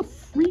 what the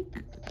freak?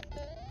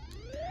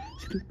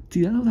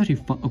 See, that was actually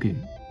fun. Okay,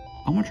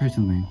 I wanna try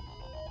something.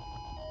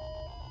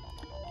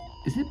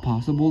 Is it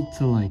possible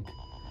to, like...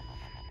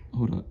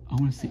 Hold up. I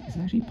wanna see. Is it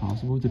actually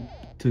possible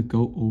to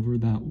go over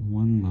that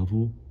one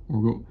level?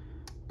 Or go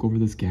over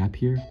this gap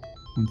here?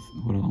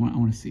 Hold on, I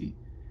wanna see.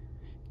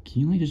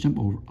 Can you like just jump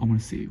over? I wanna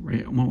see,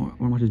 right? I wanna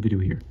watch this video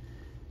here.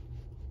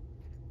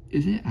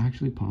 Is it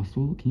actually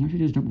possible? Can you actually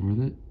just jump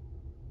over it?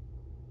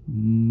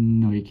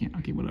 No, you can't.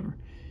 Okay, whatever.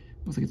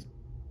 Looks like it's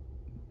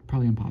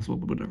probably impossible,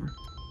 but whatever.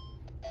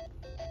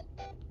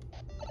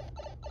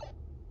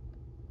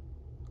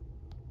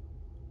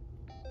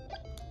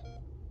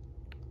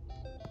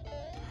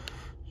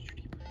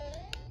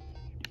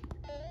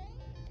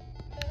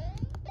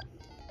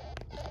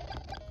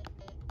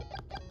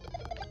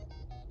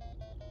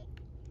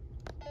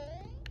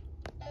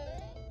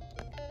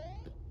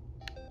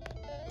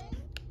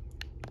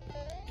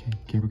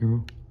 Okay,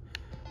 careful.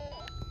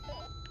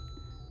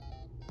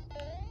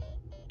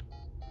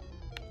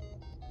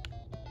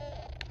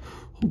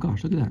 Oh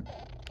gosh, look at that.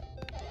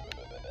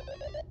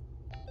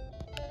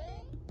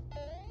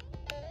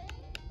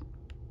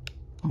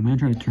 Oh man, I'm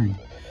trying to turn.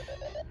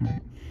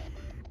 Alright.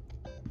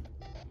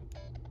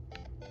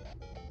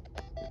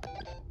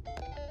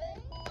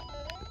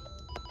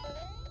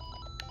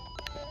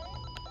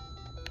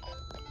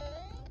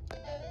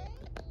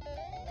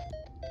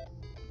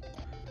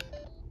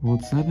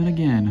 World 7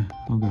 again.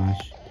 Oh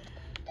gosh.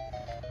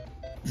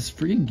 This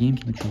freaking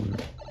GameCube controller.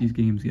 These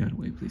games get out of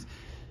the way, please.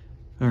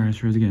 Alright, let's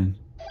try this again.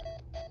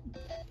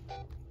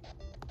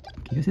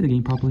 Can you guys see the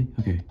game properly?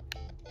 Okay.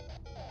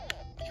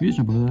 Can we just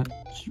jump over that?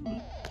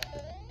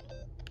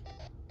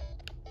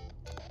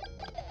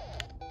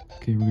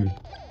 Okay, we're good.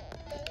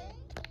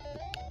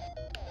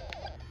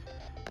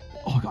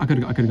 Oh, I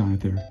could've gone right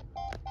there.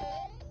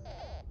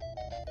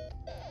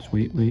 Just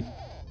wait.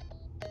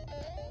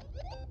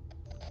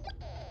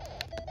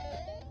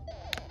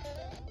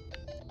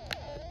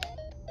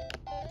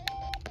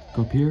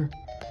 Go up here.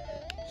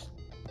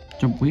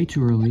 Jump way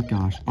too early.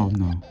 Gosh. Oh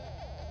no. Can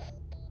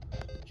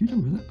you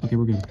jump over that? Okay,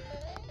 we're good.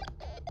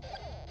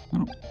 I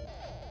don't.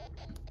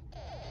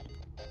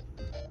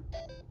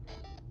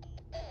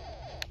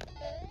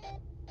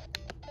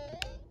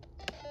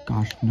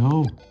 Gosh,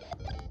 no.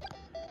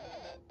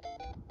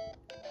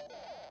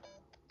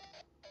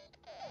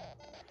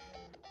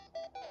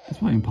 It's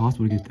probably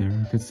impossible to get there.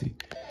 Let's see.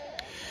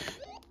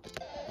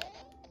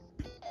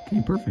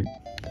 Okay, perfect.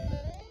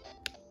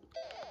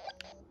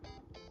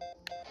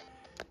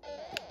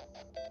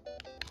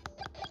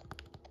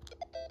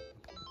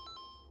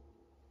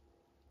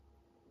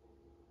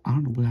 I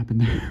don't know what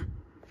happened there.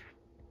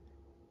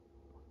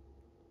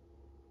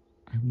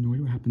 I have no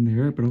idea what happened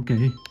there, but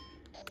okay.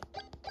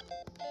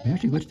 They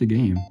actually glitched the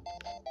game.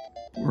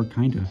 Or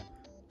kinda.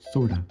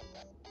 Sorta.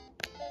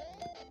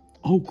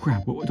 Oh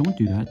crap, don't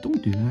do that.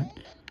 Don't do that.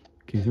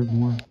 Okay, is there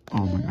more?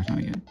 Oh my gosh, not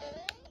again.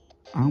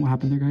 I don't know what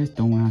happened there, guys.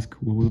 Don't ask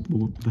what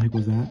the heck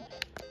was that.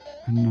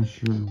 I'm not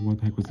sure what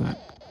the heck was that.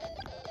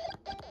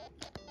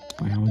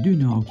 But I do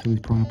know I'll kill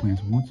these Piranha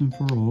Plants once and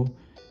for all.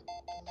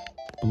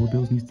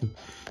 Bullet needs to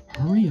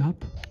hurry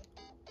up.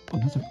 Oh,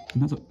 no,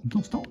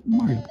 stop,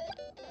 Mario.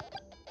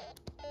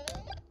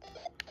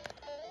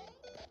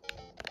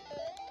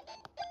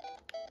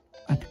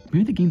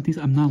 Maybe the game thinks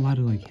I'm not allowed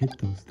to like hit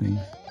those things.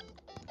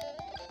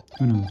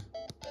 Who knows?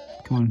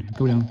 Come on,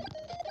 go down.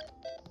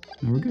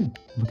 Now we're good.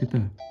 Look at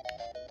that.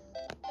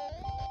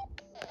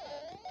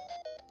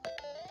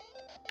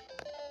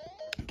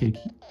 Okay.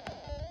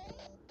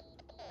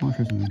 I want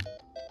to try something.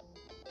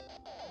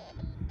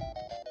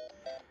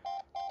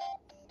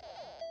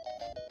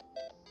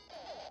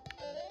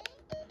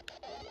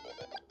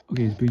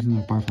 Okay, it's breathing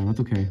the firefly. That's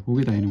okay. We'll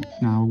get that anyway.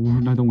 Nah,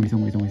 don't waste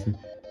it.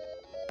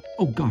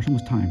 Oh gosh,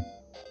 almost time.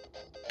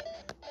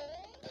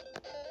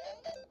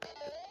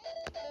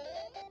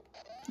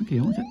 Okay,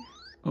 almost time.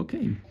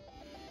 Okay.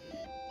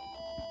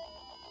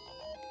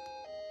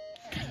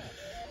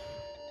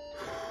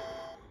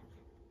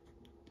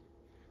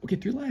 Okay,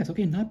 3 lives.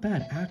 Okay, not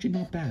bad. Actually,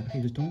 not bad.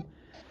 Okay, just don't.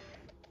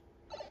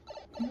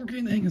 We're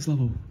getting the hang of this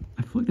level.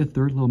 I feel like the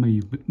 3rd level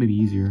may be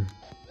easier.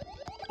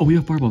 Oh, we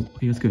have fireballs.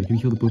 Okay, that's good. Can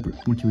we kill the blooper?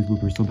 I want to kill these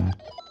bloopers so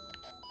bad.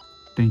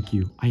 Thank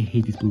you. I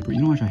hate these bloopers. You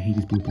know how much I hate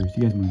these bloopers.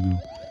 You guys want to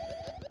know.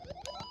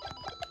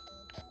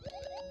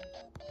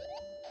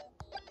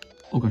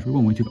 Oh gosh, we're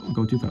going way too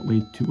fast.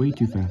 Way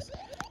too fast.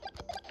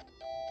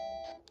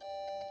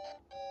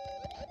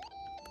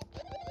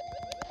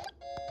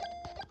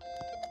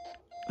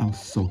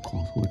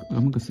 Holy,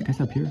 I'm gonna go. Guys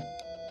up here.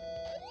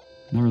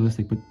 Not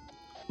realistic, but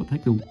what the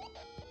heck? Is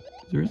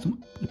there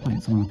some? There's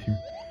probably someone up here.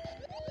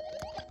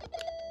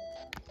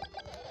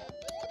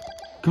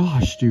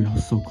 Gosh, dude, I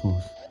was so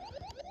close.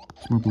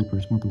 More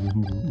bloopers, more bloopers,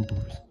 more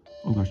bloopers.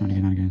 Oh gosh, not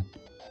again, not again.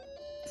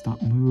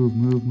 Stop, move,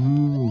 move,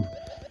 move.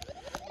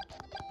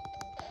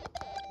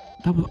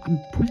 That was, I'm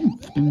putting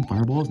spinning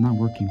fireballs, not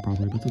working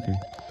probably, but it's okay.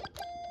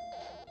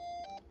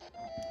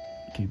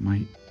 Okay,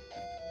 my...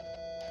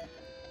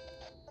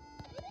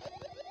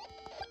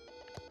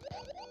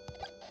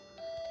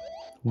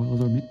 What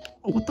was our mid?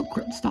 Oh, what the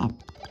crap? Stop!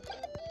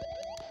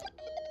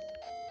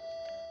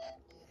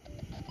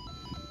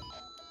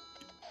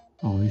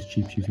 Oh, these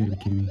cheap cheats, you gotta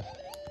be kidding me.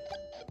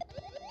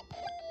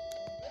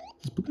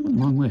 This blooper went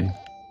the wrong way.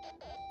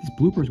 These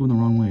bloopers went the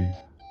wrong way.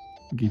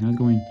 Okay, now it's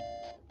going...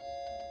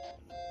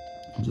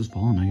 I'm just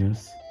falling, I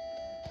guess.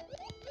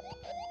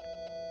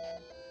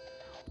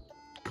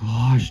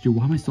 Gosh, dude,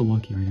 why am I so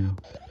lucky right now?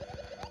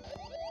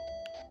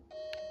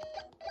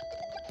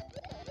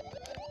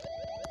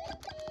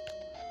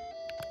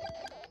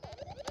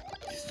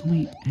 There's so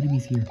many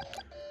enemies here.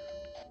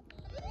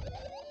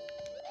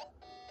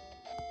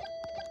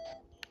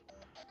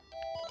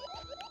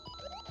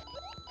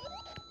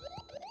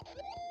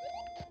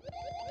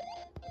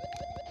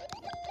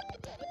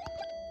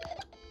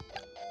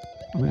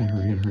 Oh, wait,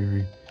 hurry, hurry,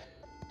 hurry.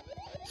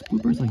 This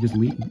blooper's like just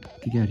leave.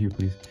 Get out of here,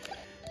 please.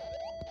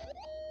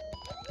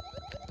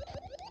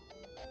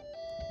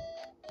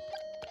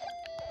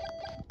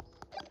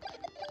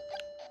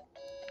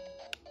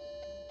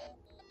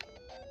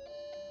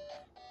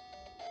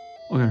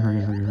 Oh, gotta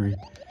hurry, hurry, hurry.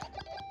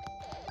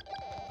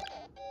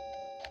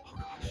 Oh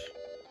gosh.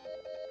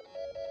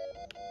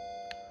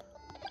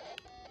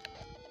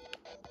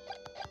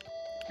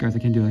 Guys, I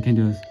can't do it. I can't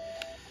do this.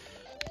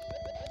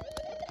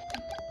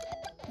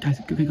 Guys,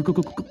 go, go, go,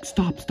 go, go,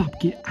 stop, stop,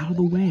 get out of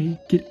the way,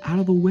 get out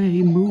of the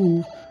way,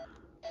 move.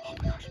 Oh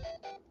my gosh.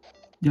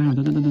 Yeah,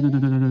 no,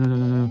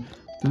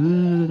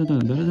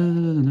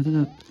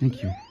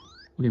 thank you.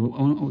 Okay, well,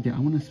 I want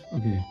to,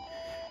 okay,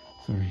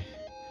 sorry.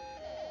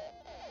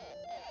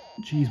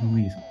 Jeez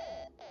Louise.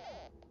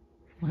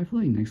 Well, I feel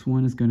like next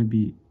one is gonna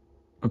be,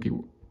 okay,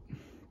 well,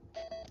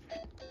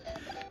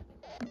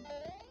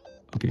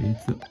 okay,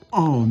 it's the,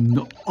 oh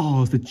no,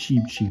 oh, it's the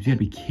cheap cheeps. You gotta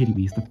be kidding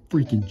me. It's the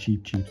freaking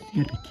cheap cheeps.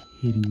 You gotta be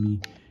kidding me.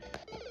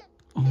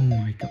 Oh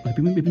my god.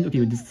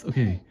 Okay, this,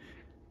 okay.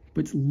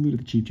 But it's literally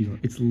the cheap cheap.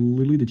 It's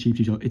literally the cheap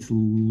cheap. It's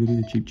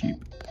literally the cheap cheap.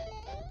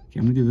 Okay,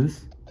 I'm gonna do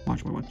this.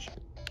 Watch, watch, watch.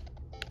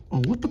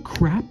 Oh, what the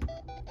crap?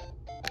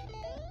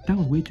 That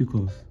was way too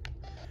close.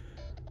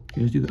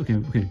 Okay, let's do that. Okay,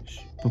 okay.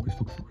 Shh. Focus,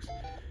 focus, focus.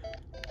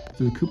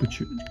 So the Koopa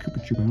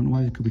Troopa. I don't know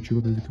why it's a Koopa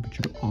Troopa, but it's a Koopa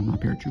Troopa. Oh, not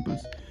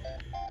Paratroopas.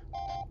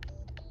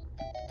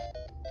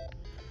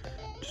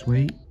 Just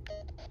wait.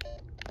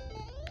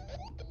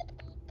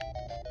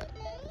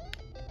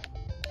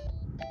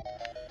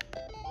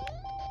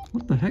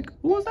 What the heck?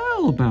 What was that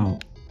all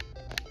about?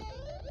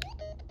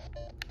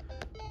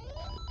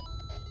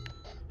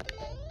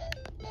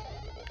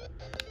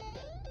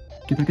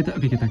 Get that, get that.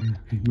 Okay, get that, get that.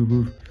 Okay, move,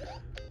 move.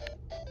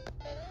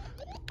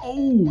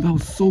 Oh, that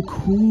was so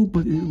cool,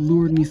 but it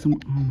lured me some.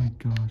 Oh my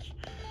gosh.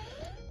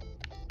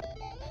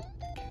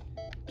 Okay.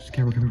 Just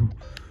careful, careful.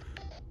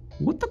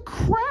 What the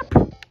crap?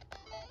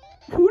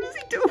 What is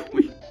he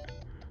doing?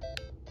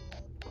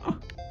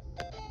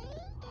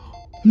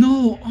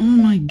 No, oh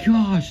my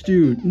gosh,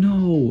 dude,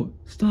 no,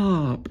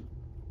 stop.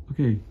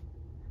 Okay,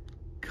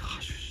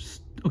 gosh,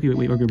 okay,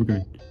 wait, we're good, we're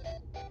good.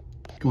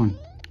 Come on.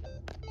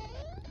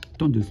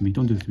 Don't do this to me,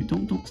 don't do this to me,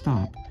 don't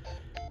stop.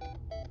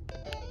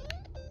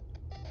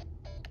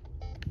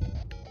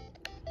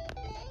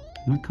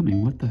 Not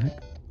coming, what the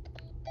heck?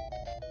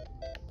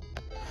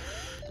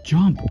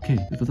 Jump, okay,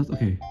 that's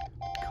okay.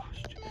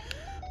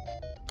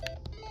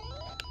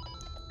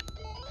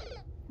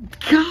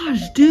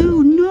 Gosh,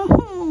 dude, no!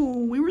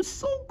 We were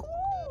so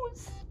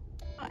close!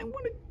 I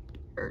want to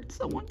hurt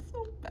someone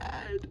so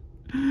bad.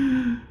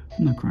 I'm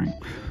not crying.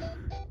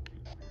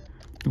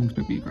 Don't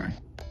expect me to cry.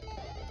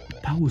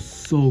 That was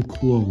so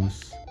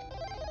close.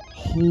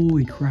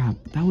 Holy crap.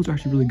 That was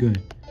actually really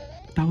good.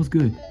 That was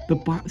good.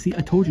 See,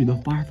 I told you, the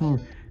fire flower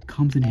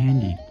comes in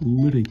handy.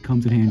 Literally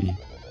comes in handy.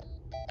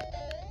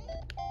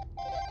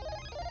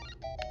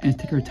 And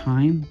take our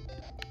time,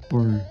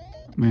 or,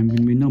 man,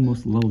 we know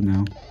most low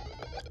now.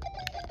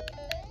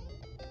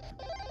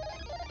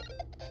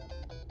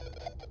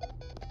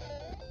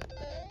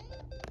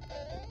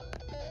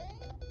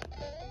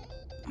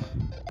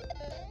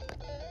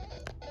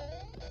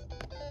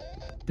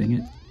 Dang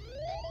it.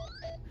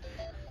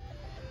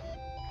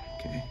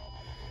 Okay.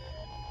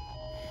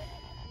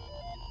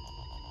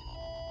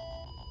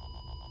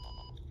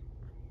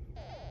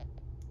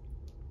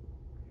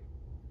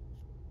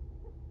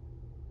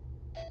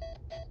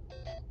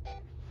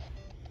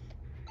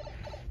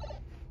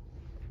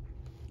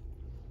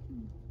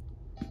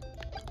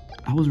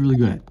 That was really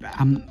good.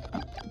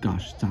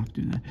 Gosh, stop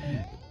doing that.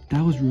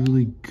 That was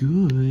really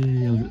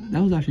good.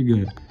 That was actually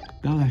good.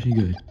 That was actually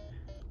good.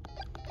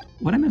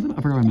 What I messed up?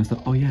 I forgot what I messed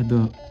up. Oh yeah,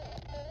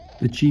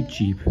 The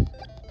cheap.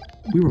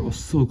 We were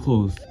so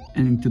close.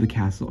 And to the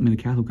castle. I mean,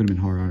 the castle could have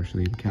been hard,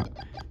 actually. The castle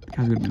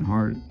could have been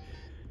hard.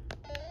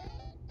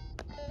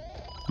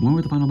 I wonder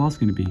what the final boss is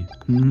going to be.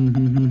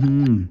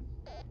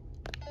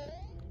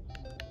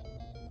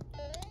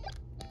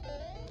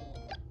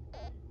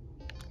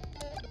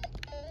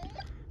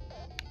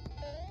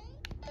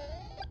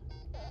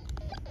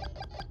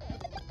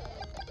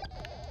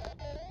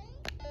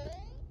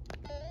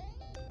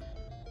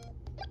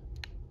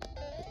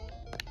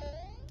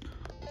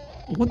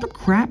 What the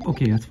crap?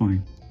 Okay, that's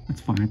fine.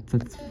 That's fine.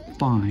 That's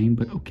fine,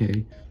 but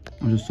okay.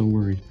 I'm just so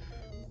worried.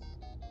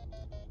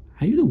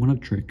 How do you do the one-up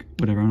trick?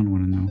 Whatever, I don't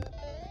want to know.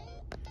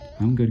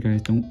 I'm good,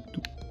 guys. Don't.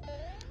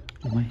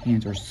 My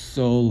hands are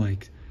so,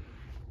 like,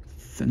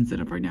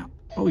 sensitive right now.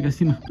 Oh, you guys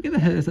see my... Look at the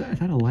head. Is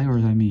that a lie or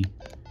is that me?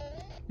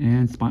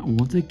 And spine.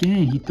 Once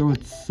again, he threw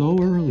it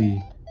so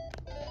early.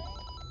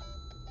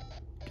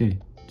 Okay,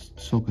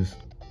 just focus.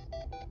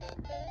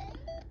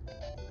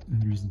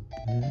 And there's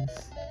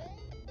this.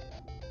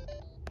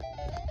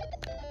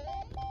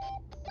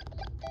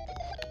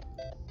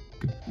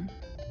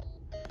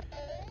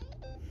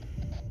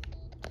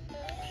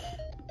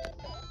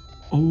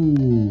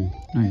 Oh,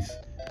 nice.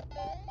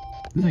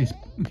 This is nice.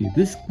 Okay,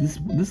 this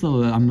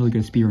level I'm really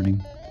good at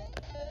speedrunning.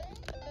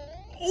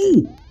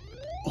 Oh!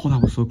 Oh,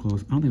 that was so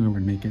close. I don't think we're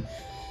gonna make it.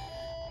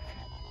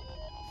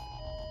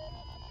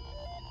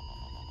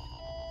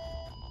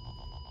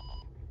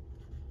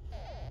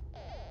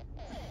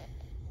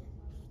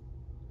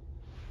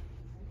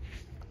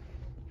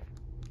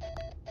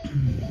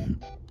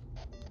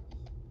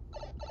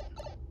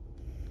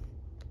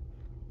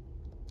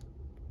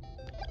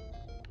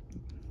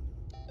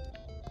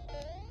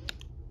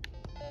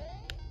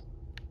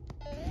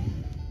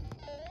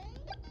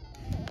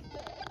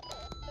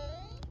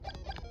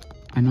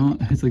 I know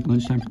it's like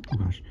lunchtime. Oh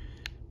gosh.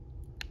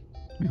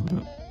 Wait, hold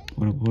up.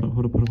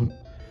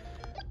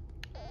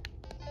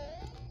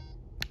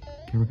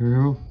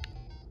 Careful.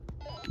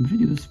 Can we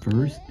do this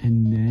first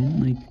and then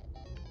like...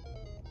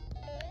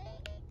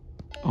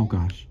 Oh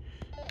gosh.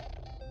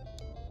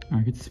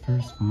 Alright, get this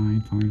first.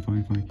 Fine.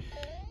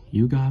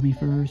 You got me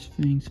first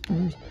things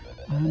first.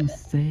 I'ma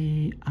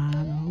say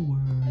the word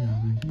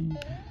I think.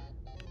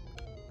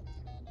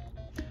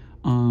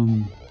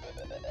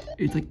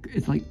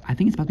 It's like I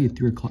think it's about to be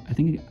 3 o'clock.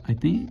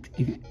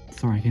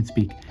 Sorry, I can't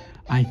speak.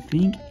 I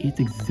think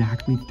it's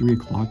exactly 3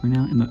 o'clock right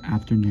now in the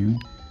afternoon.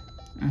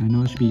 And I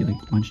know it should be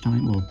like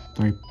lunchtime. Well,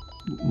 sorry,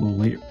 a little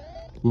late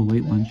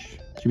lunch.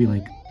 Should be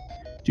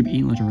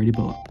eating lunch already,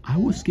 but I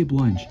will skip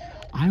lunch.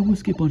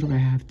 If I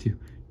have to,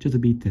 just to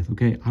beat this,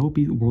 okay? I will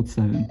beat World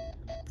 7.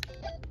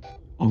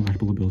 Oh gosh,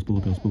 bullet bills.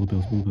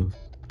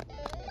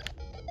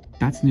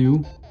 That's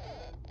new.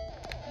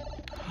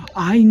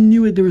 I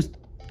knew it, there was...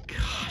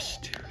 Gosh,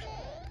 dude.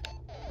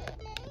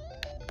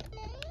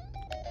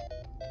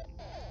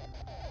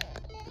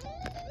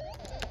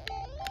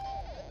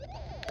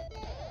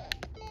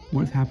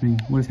 What is happening?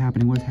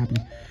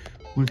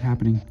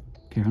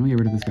 Okay, I'm gonna get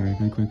rid of this guy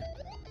really quick.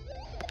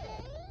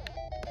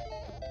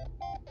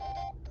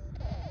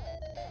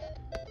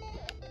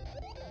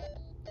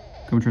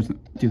 Come on, trust.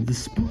 Dude,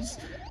 this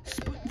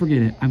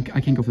forget it.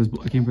 I can't go for this.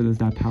 I can't for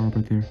that power up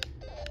right there.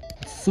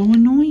 It's so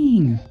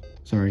annoying.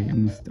 Sorry, I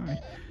almost died.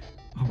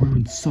 Oh, we're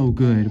doing so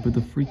good, but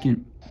the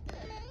freaking...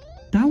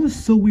 That was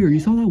so weird. You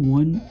saw that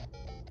one?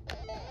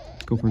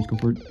 Go for it.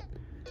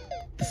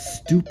 The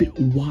stupid...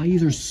 Why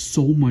is there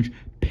so much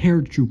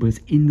paratroopers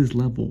in this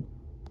level?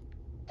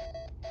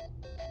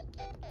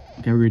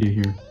 Okay, we're ready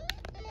here.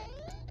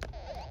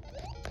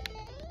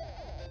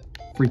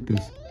 Freak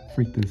this.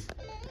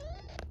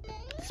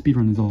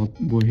 Speedrun is all...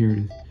 Boy, here it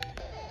is.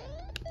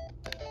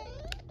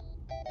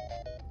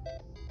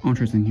 Oh,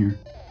 interesting here.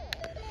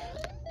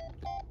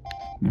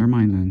 Never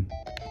mind then.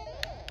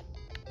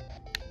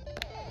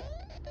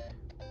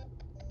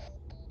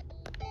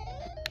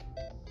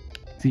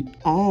 See,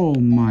 oh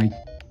my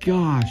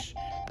gosh.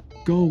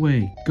 Go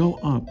away. Go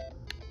up.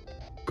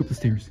 Go up the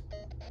stairs.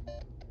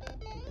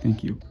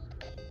 Thank you.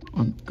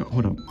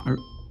 Hold up.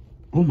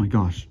 Oh my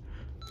gosh.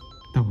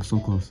 That was so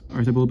close.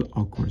 Alright, is it a little bit?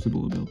 Oh, of course, a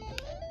little bit.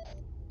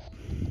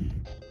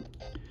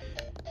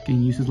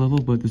 Getting used to this level,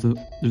 but there's a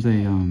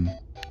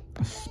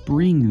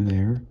spring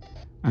there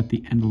at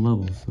the end of the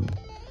level, so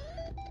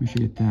we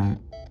should get that.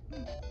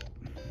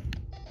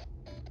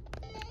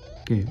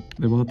 Okay,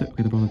 they're both up there.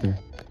 Okay, they're both up there.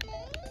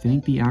 I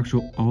think the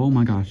actual... Oh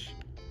my gosh.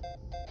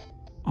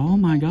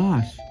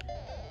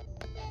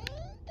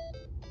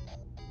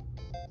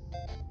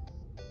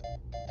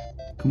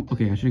 Come,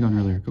 okay, I should have gone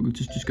earlier.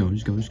 Just go.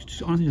 Just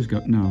honestly, just go.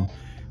 No.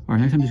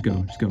 Alright, next time, just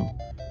go.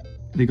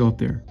 They go up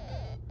there.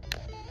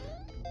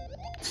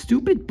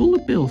 Stupid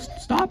bullet bills.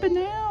 Stop it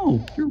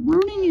now. You're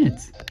ruining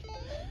it.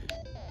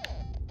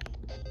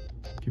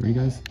 Okay, ready,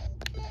 guys?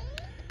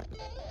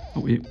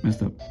 Oh, wait,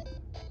 messed up.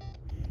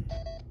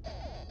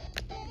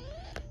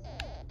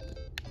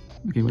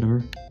 Okay,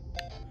 whatever.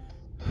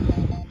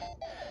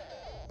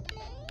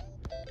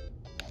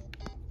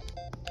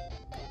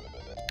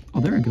 Oh,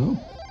 there we go.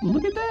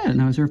 Look at that.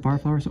 Now, is there a fire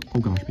flower? Oh,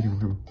 gosh, be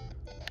careful.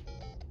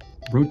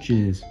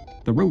 roaches.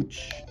 The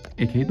roach,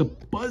 aka the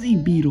Buzzy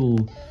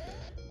Beetle.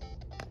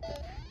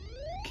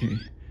 Okay.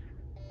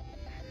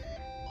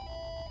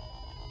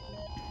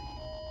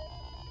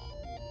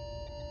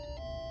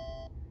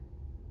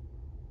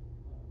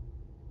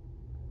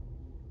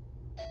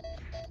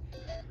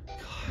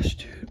 Gosh,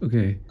 dude.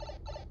 Okay.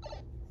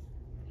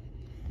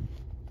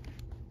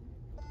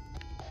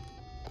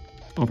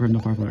 Oh, for no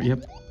firefly.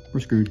 Yep,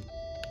 we're screwed.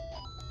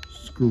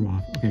 Screw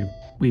off. Okay,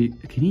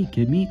 wait. Can he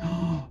get me?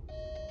 Oh,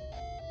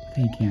 I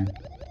think he can.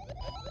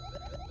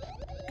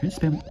 Can I just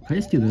spam? Can I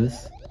just do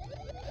this?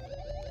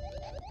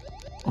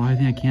 Oh, I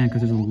think I can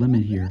because there's a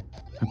limit here.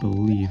 I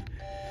believe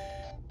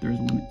there's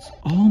limits.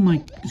 Oh my!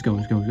 Just go.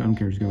 Just go. I don't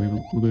care. Just go. We have a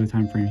little bit of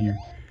time frame here.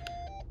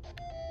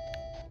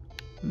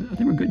 I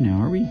think we're good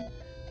now. Are we?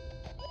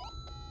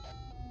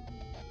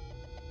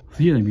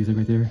 See that music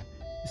right there?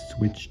 It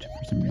switched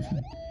for some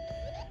reason.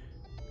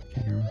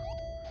 Okay, here.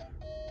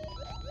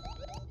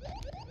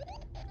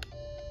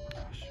 Oh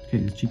gosh. Okay,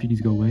 this GP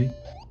needs to go away,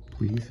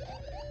 please.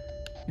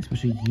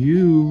 Especially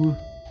you.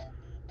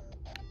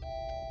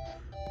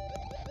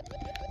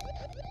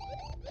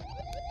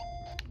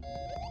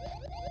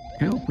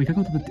 Okay, we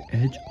gotta go to the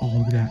edge. Oh,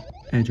 look at that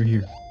edge right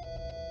here.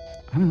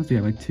 How many lives do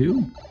we have? Like 2?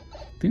 I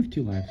think we have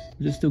 2 lives,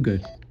 which is still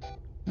good.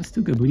 That's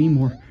still good, but we need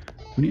more.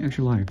 We need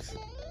extra lives.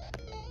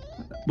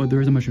 But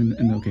there is a mushroom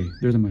in the, okay,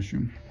 there's a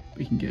mushroom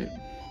we can get.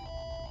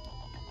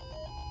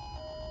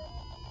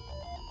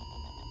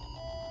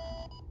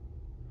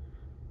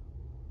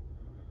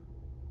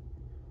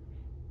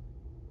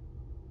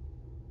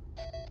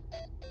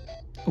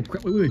 Oh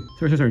crap, wait.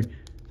 Sorry.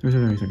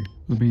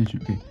 I'm paying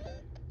attention. Okay.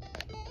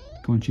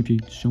 Come on, Chief,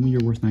 show me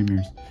your worst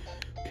nightmares.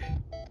 Okay.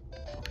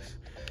 Focus.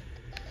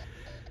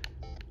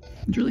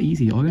 It's really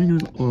easy. All I gotta do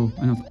is, oh,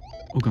 I know.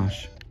 Oh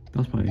gosh. That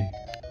was probably...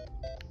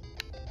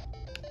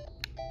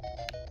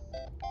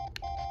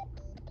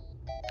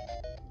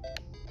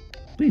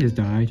 Please just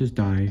die. Just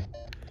die.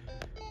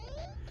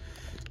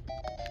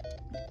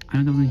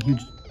 I know that was a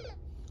huge...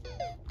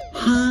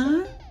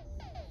 Huh?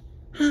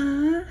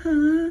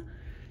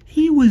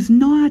 He was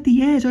not at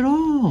the edge at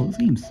all. This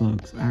game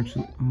sucks,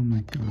 actually. Oh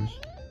my gosh.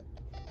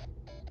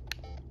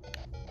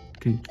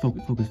 Okay,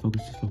 focus,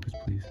 just focus,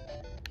 please.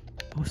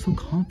 I was so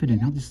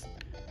confident. Now just...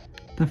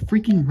 The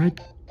freaking red...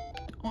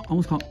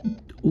 Almost called...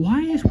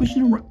 Why is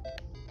switching around?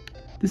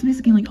 This makes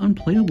the game, like,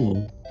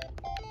 unplayable.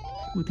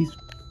 With these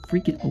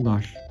freaking... Oh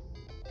gosh.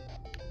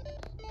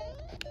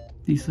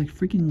 These, like,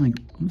 freaking, like...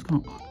 Almost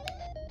called...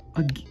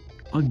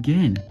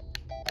 Again.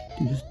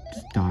 Dude, just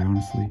die,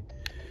 honestly.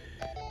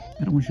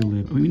 I don't want you to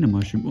live. I mean, we need a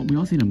mushroom. Well, we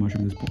also need a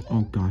mushroom at this point.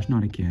 Oh gosh,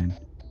 not again.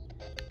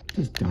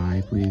 Just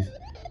die, please.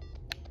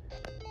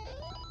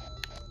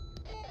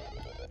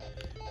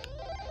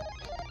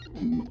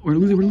 We're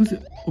gonna lose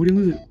it. Oh, we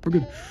didn't lose it. We're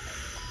good.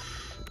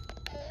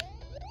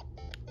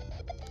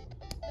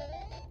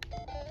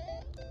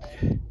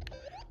 Okay.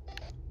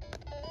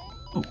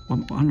 Oh, I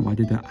don't know why I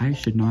did that. I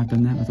should not have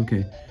done that. That's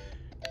okay.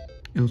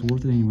 It was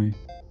worth it anyway.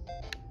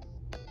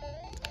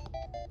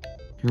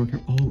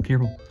 Careful. Oh,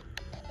 careful.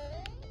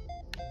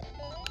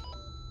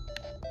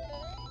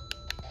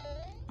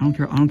 I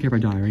don't care if I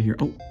die right here.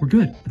 Oh, we're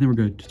good. I think we're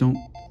good. Just don't...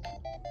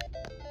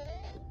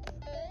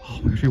 Oh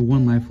my gosh, I have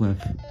 1 life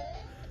left.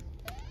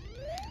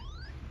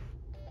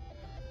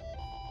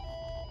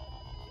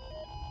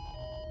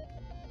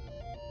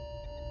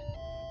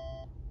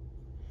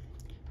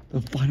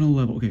 The final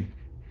level. Okay.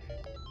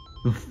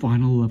 The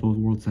final level of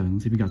World 7.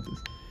 Let's see if we got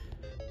this.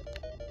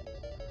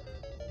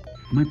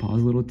 I might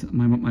pause a little.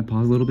 Might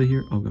pause a little bit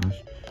here. Oh gosh.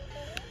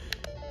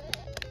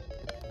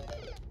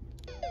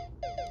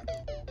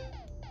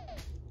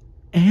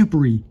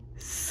 Every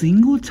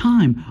single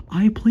time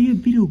I play a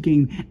video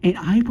game and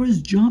I press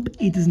jump,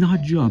 it does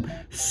not jump.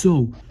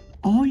 So,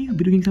 all you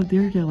video games out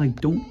there that like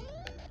don't...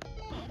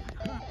 Oh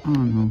my god, I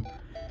don't know.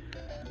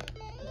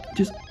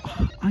 Just,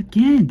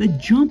 again, the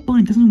jump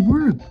button doesn't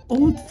work.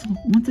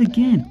 Once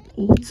again,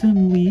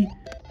 ultimately,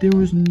 there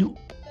was no...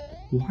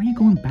 Why are you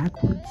going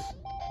backwards?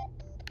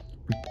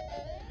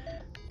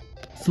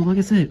 So like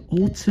I said,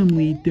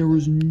 ultimately, there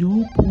was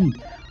no point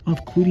of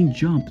including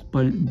jump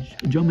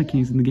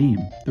mechanics in the game.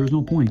 There was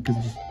no point,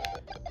 because just...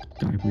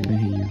 Die, please, I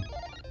hate you.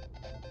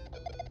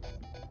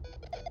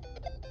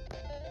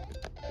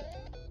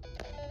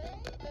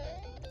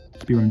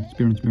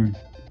 Speedrun.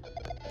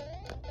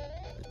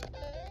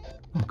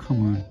 Oh, come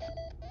on.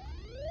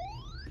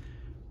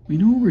 We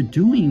know what we're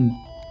doing.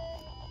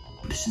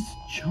 This is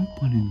jump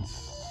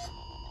buttons.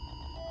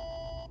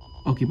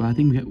 Okay, but I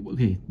think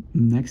okay,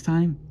 next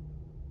time,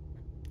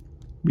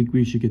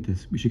 we should get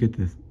this.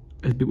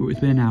 It's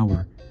been an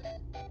hour.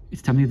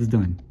 It's time to get this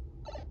done.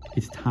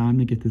 It's time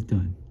to get this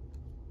done.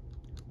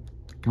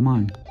 Come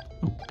on.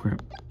 Oh,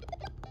 crap.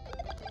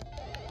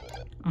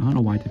 I don't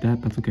know why I did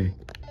that. That's okay.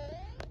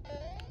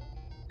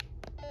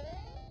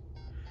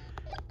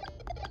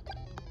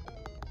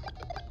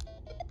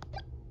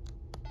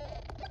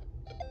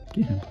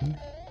 Get him, please.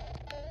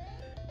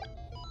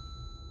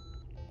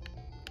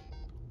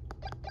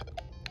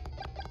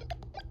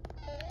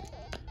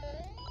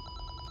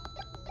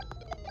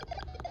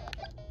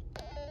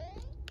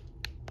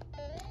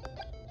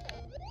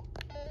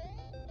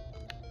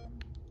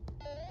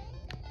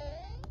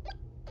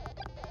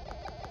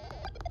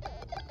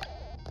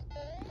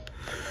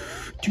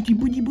 Tutti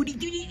booty booty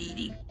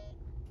dooty.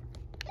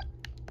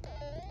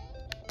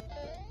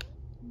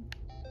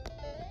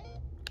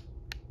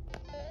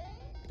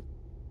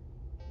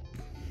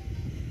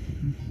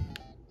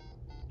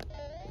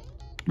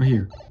 Right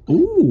here.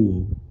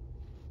 Ooh.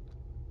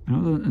 I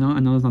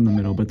know it's not in the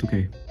middle, but it's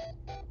okay. You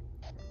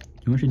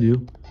know what I should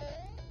do?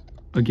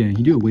 Again,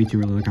 you do it way too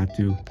early like I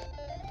do.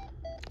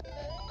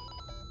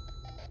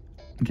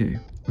 Okay,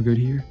 we're good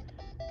here.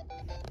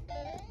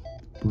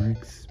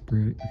 Bricks,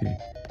 okay.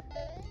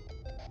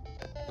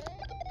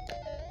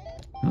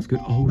 That's good.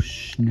 Oh,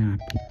 snap.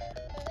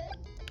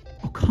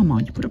 Oh, come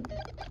on, you put up.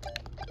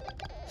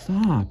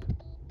 Stop.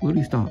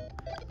 Literally stop.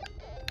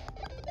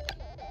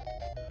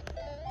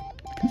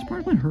 Can this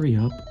part hurry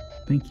up?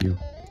 Thank you.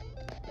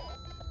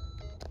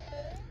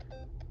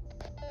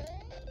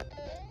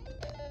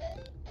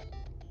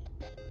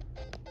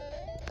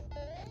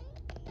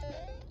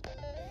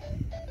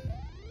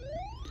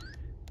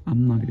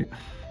 I'm not gonna.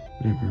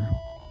 Whatever.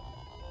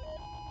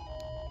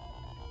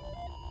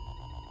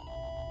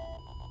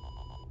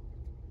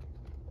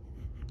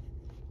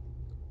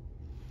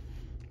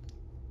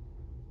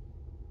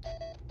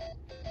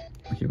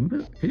 Okay, what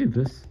about, can I do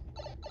this?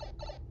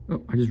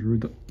 Oh, I just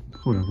ruined the.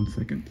 Hold on 1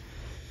 second.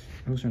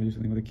 I was trying to do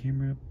something with the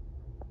camera.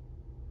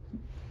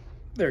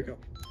 There we go.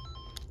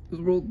 This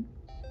is World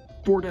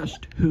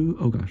DoorDash 2.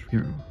 Oh gosh,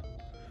 here we go.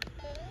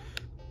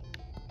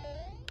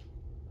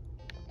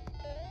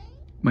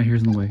 My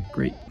hair's in the way.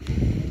 Great.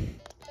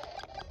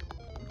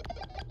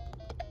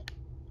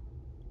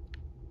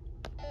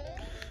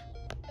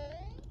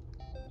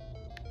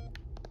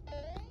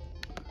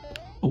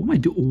 Oh,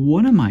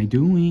 what am I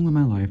doing with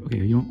my life? Okay,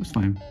 you know, it's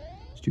fine.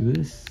 Let's do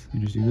this.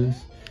 And just do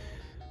this.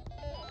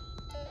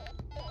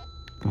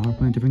 Thought we're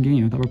playing a different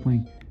game. I thought we were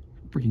playing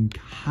freaking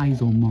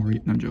Kaizo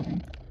Mario. No, I'm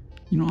joking.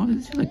 You know,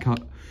 this is like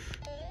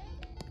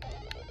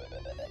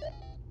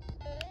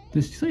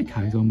this is like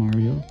Kaizo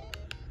Mario.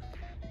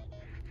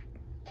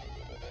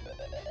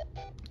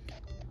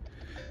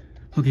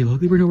 Okay,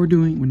 luckily we know what we're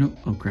doing.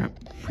 Oh crap.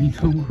 We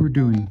know what we're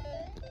doing.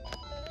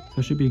 So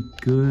that should be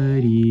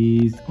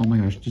goodies. Oh my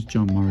gosh, just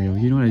jump, Mario.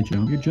 You know what I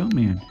jump? You're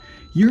Jumpman.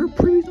 You're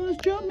pretty known as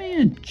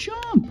Jumpman.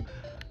 Jump!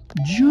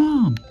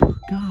 Jump!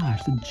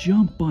 Gosh, the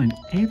jump button.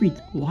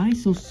 Why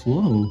so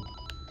slow?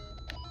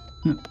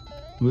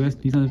 Well,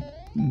 he's not.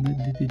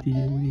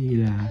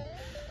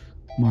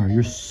 Mario,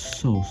 you're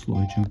so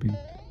slow at jumping.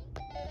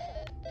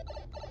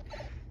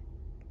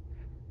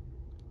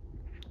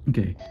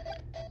 Okay.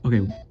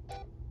 Okay.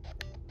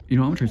 You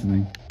know what? I'm gonna try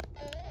something.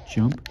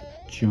 Jump.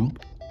 Jump.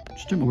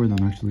 Just jump over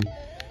them, actually.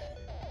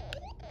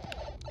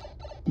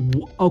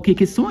 Okay,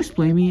 can someone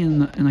explain me in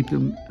like a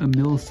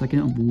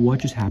millisecond of what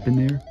just happened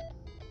there?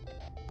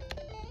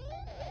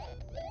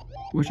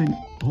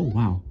 Oh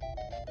wow,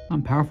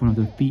 I'm powerful enough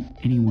to defeat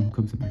anyone who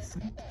comes to my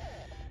sight.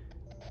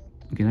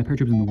 Okay, that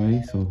paratroop's in the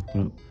way, so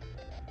what up?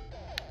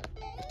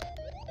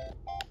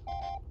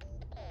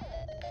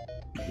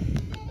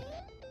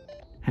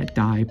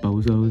 Die,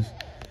 bozos.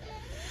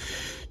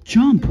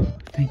 Jump!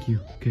 Thank you.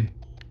 Okay.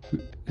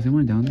 Is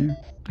anyone down there?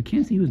 I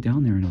can't see who's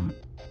down there or not.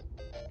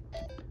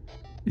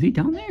 Is he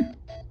down there?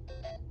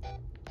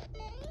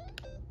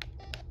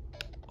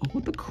 Oh,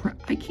 what the crap?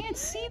 I can't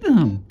see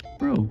them!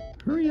 Bro,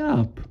 hurry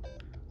up.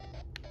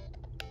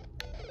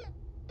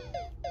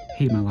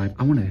 Hate my life.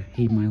 I want to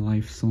hate my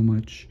life so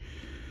much.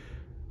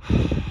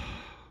 I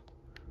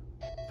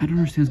don't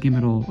understand this game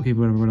at all. Okay,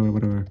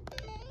 whatever.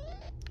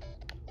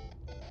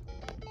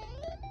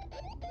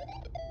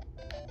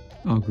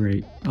 Oh,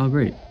 great. Oh,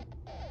 great.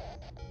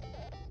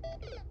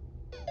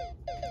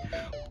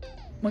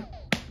 What?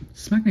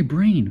 Smack my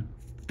brain.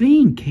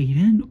 Think,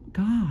 Caden.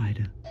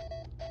 God.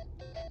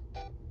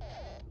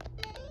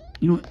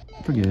 You know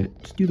what? Forget it.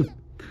 Just do the...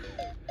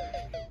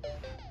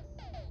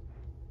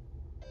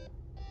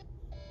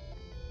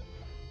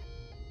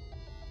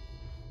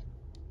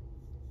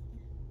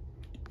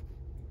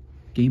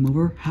 Game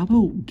over? How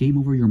about game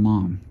over your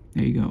mom?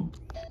 There you go.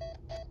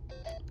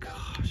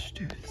 Gosh,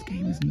 dude, this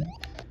game isn't...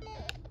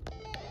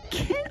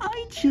 Can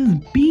I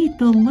just beat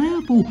the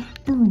level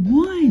for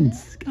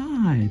once?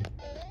 God,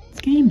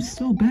 this game's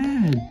so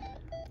bad.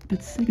 But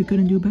Sega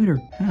couldn't do better.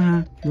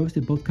 Haha,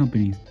 roasted both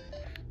companies.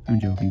 I'm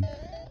joking.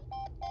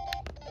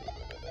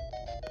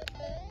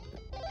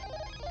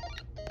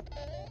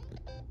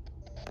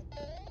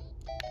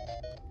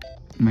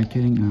 Am I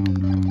kidding? I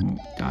don't know.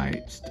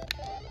 Guys,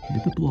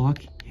 hit the block.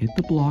 Hit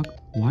the block.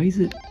 Why is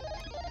it...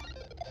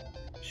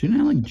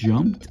 Shouldn't I like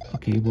jumped?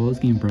 Okay, well this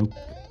game broke.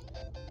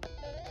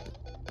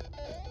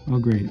 Oh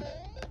great.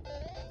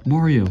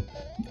 Mario,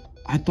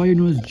 I thought you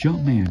were known as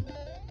Jumpman.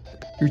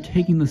 You're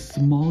taking the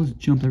smallest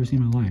jump I've ever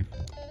seen in my life.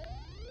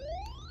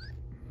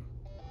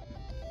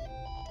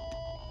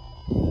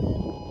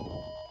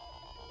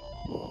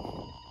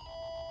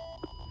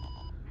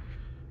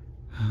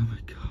 Oh my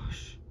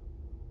gosh.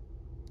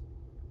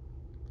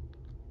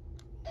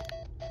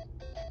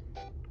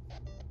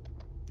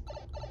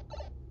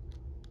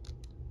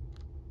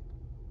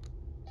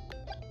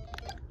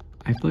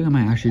 I feel like I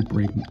might actually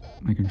break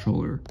my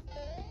controller.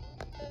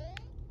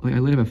 Like, I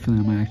literally have a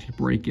feeling I might actually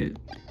break it.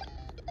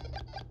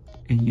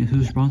 And you know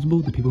who's responsible?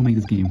 The people who make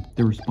this game.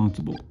 They're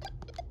responsible.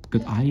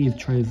 Because I've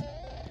tried...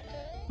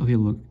 Okay,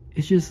 look.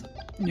 It's just...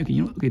 Okay,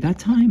 you know... Okay, that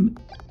time...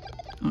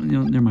 Oh, you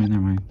know, never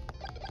mind.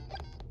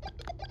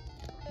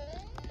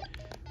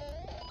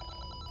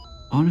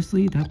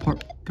 Honestly, that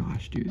part...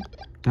 Gosh, dude.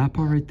 That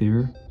part right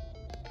there...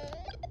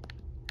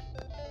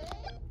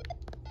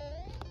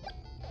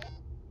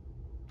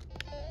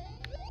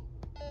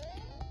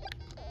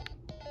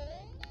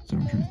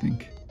 Sorry, I'm trying to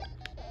think.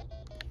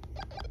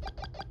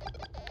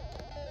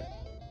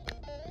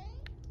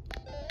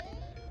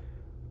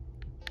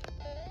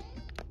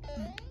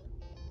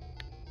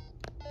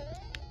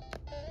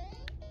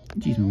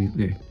 Jeez,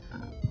 okay.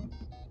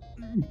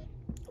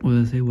 What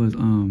I say was,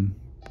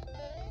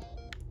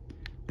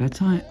 that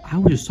time, I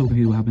was just so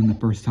confused what happened the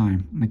first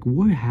time. Like,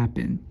 what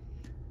happened?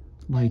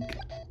 Like,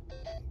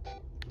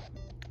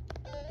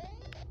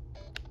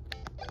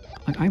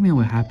 I mean,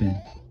 what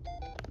happened?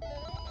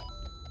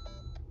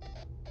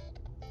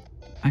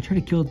 I tried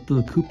to kill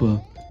the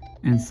Koopa,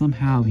 and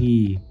somehow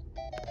he,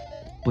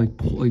 like,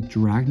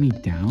 dragged me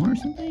down or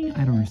something?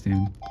 I don't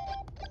understand.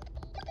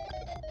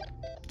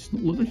 Just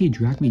looked like he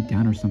dragged me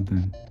down or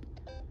something.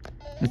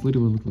 That's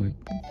literally what it looked like.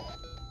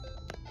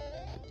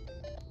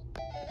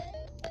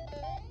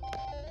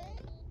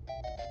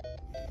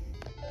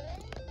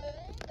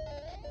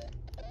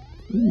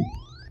 Ooh.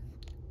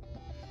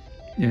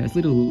 Yeah, it's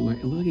literally like,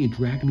 it looked like it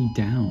dragged me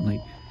down.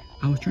 Like,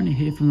 I was trying to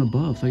hit it from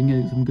above so I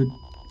can get some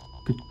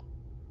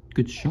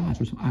good shots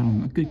or something. I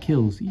don't know, good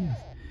kills. Yes.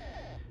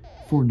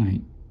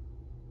 Fortnite.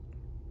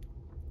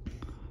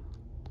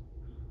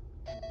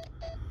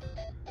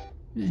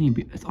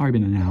 It's already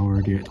been an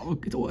hour, dude.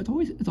 It's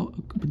always.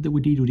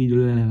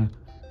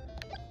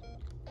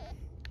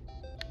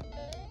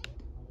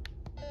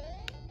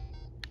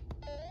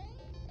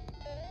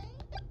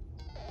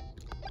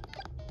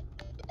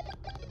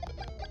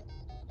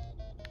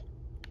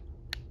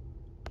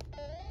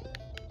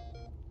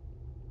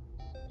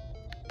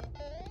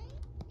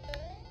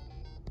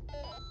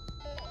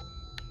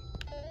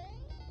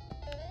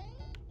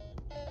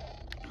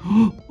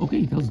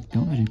 Okay, that was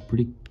actually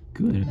pretty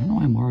good. I don't know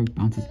why Mario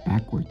bounces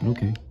backwards, but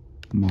okay.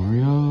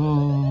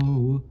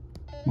 Mario,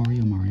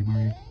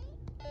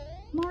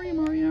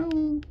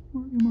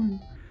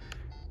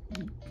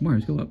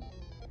 let's go up.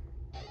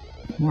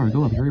 Mario,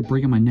 go up. You're already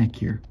breaking my neck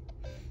here.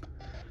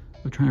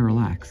 I'm trying to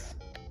relax,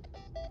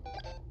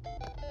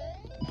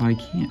 but I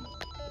can't.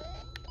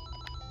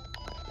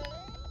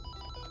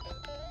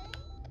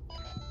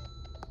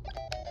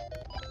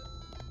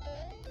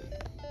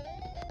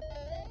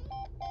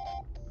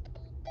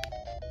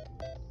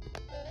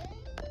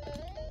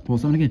 Well,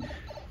 something again.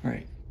 All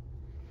right.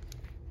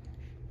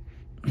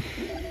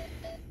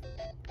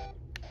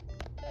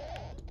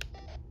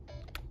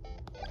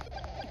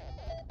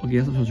 Okay,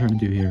 that's what I was trying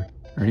to do here.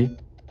 Ready?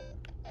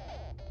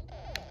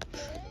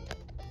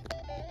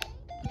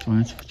 It's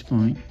fine. It's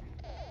fine.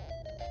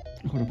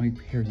 Hold up, my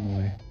hair's in the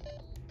way.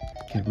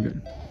 Okay, we're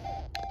good.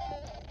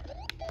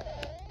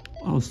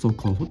 Oh, I was so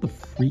close. What the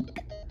freak?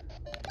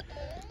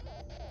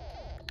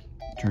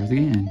 Try this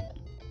again.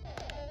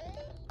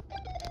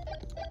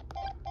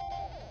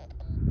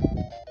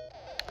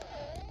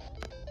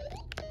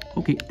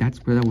 Okay, that's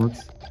where that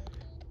works.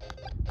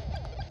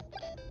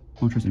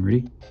 Oh, interesting.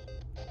 Ready?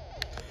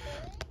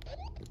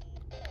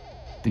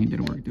 Dang, it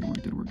didn't work.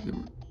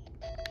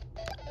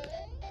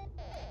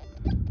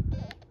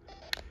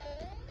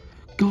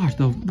 Gosh,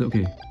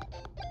 okay.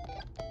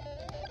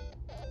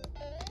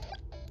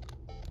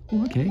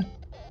 Oh, okay.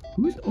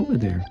 Who's over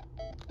there?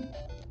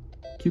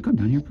 Can you come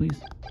down here,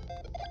 please?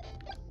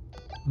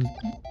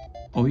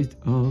 Oh,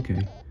 oh,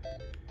 okay.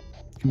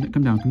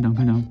 Come down.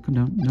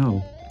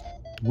 No.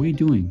 What are you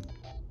doing?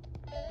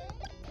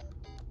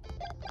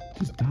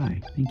 Just die.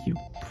 Thank you.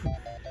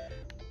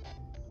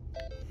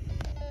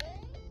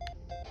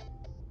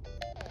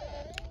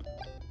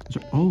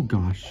 Oh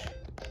gosh.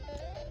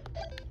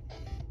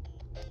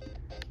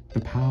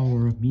 The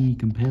power of me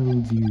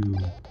compels you,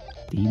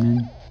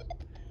 demon.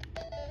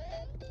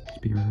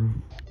 Spear.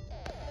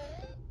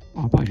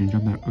 Oh, I probably shouldn't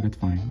jump that. Okay, it's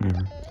fine.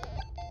 Whatever.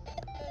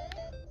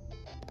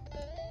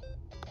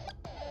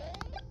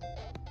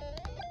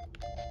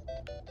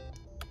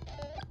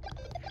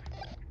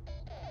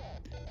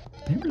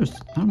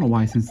 I don't know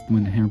why since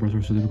when the Hammer Bros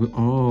are so difficult.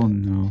 Oh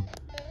no.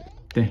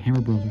 The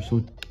Hammer Bros are so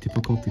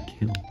difficult to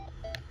kill.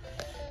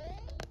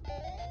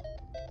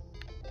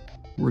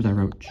 Where's that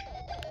roach?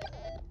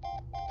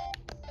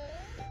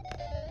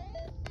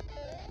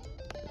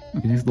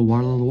 Okay, next to the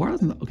water. The water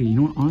doesn't. Okay, you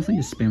know what? Honestly,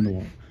 just spam the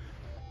wall.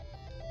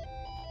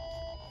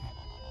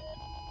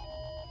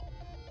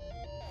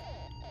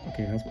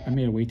 Okay, I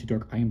made it way too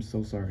dark. I am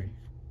so sorry.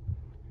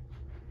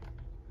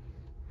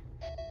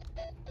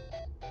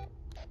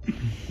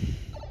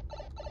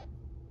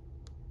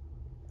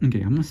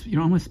 Okay, I'm gonna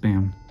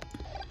spam.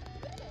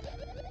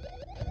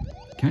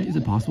 Is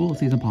it possible? Let's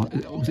see if it's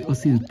impossible.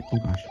 Let's see. Oh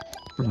gosh.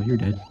 First of all, you're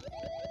dead.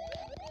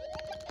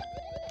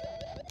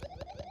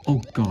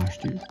 Oh gosh,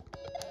 dude.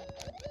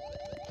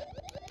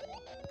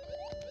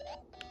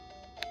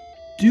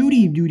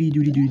 Duty. Okay,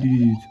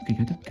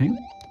 can you?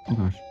 Oh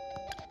gosh.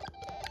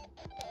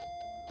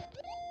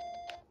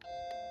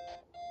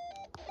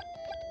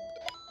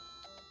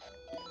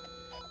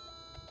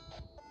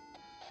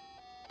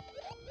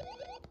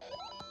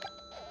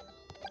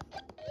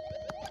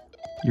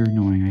 You're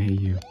annoying, I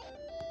hate you.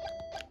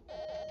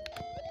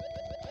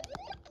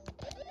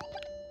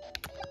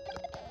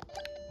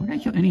 Why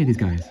can't I kill any of these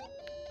guys?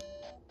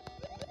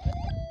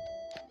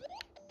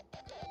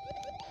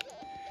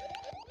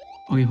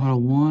 Okay, hold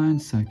on 1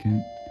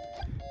 second.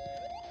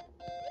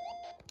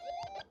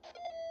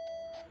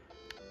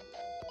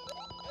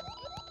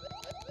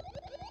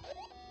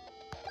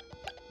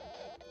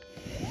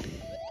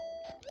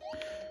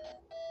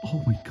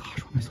 Oh my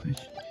gosh, why am I switching?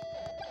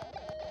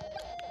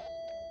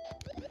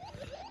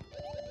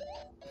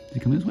 Is he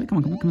coming this way? Come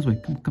on, come this way.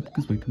 Come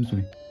this way, come this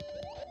way.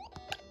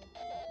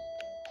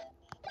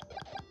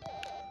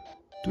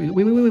 Wait,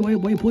 why are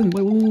you pulling me?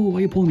 Why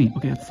are you pulling me?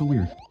 Okay, that's so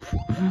weird.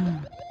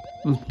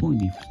 It was pulling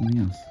me for something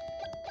else.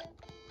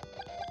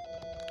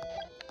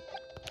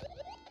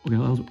 Okay,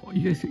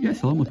 you guys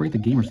saw him break the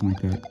game or something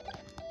like that.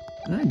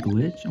 Is that a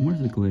glitch? I wonder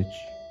if it's a glitch.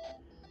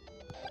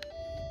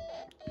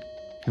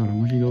 Okay, hold on, I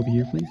want you to go over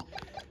here, please.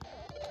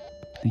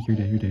 I think you're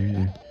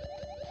dead.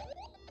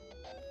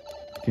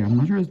 Okay, I'm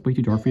not sure it's way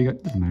too dark for you guys.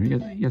 Doesn't matter, you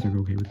guys are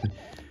okay with it.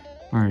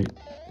 Alright.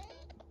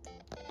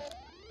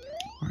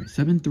 Alright,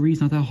 7-3 is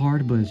not that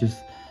hard, but it's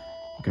just...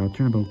 Okay, I'll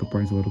turn up the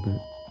brightness a little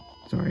bit.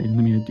 Sorry, I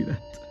didn't mean to do that.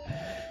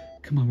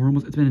 Come on,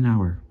 it's been an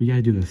hour. We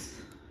gotta do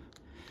this.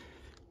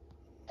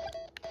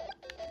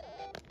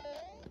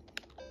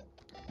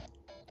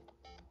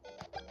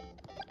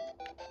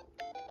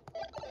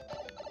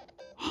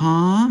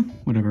 Huh?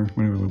 Whatever.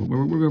 We're good.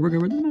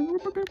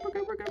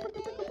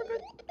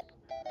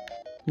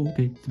 Oh,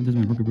 okay, it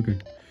doesn't matter. We're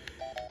good.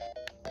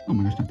 Oh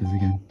my gosh, not this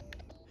again.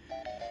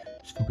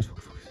 Just focus.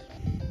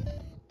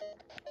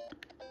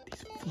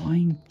 These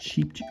flying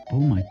cheap.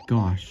 Oh my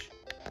gosh.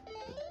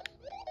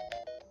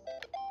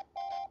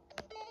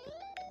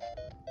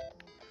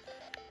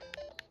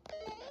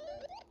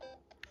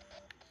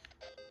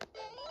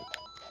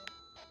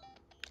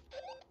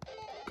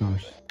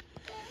 Gosh.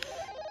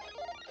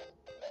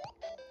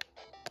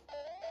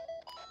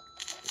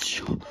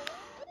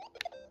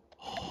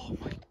 Oh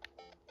my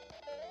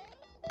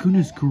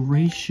goodness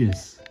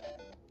gracious.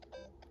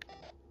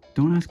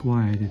 Don't ask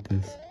why I did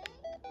this.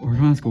 Or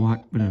don't ask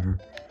why, whatever.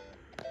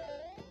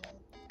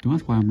 Don't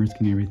ask why I'm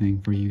risking everything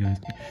for you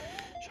guys.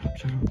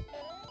 Shut up.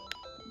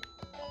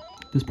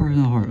 This part is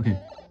not hard. Okay.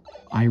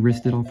 I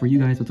risked it all for you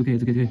guys. It's okay.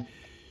 But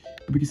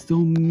we can still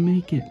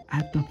make it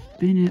at the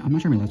finish. I'm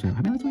not sure how many lives we have.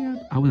 How many lives we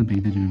have? I wasn't paying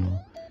attention at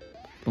all.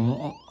 But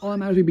all that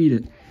matters, we beat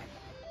it.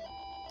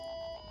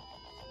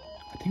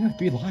 I think I have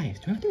 3 lives.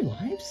 Do I have 3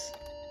 lives?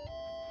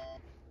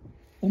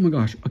 Oh my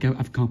gosh. Okay,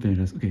 I'm confident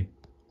in this. Okay.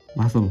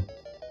 Last level.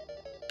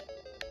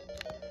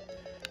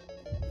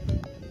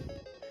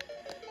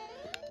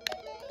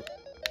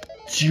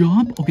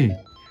 Jump? Okay.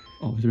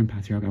 Oh, is there a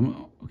path here?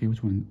 Okay,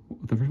 which one?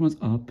 The first one's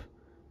up.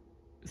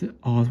 Is it?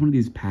 Oh, it's one of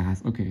these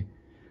paths. Okay.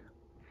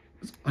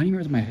 I don't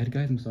remember in my head,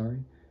 guys. I'm sorry.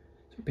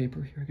 Is there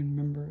paper here I can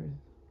remember?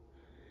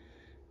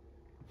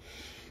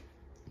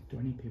 Do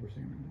I need paper so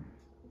I can remember?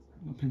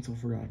 No pencil,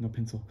 forgot. No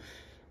pencil.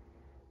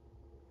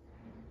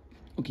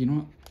 Okay, you know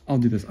what? I'll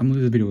do this. I'm gonna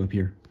do the video up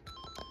here.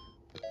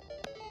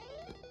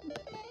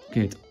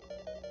 Okay,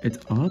 it's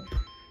up.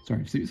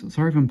 Sorry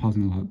if I'm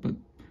pausing a lot, but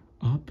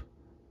up,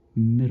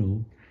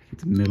 middle.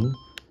 It's middle.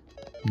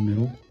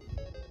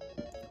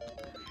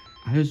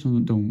 I just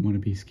don't want to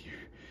be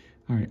scared.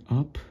 All right,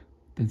 up.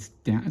 That's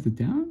down. Is it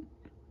down?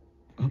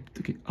 Up.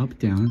 Okay, up,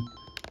 down.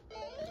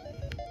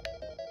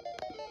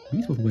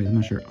 Maybe both ways. I'm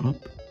not sure. Up.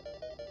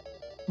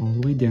 All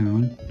the way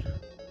down.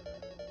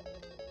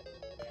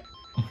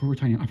 Oh, I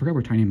forgot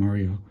we're Tiny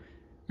Mario.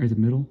 Or is it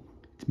middle?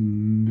 It's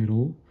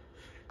middle.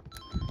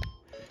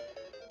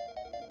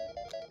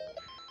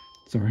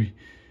 Sorry.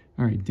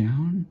 All right,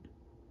 down.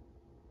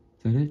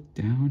 Is that it?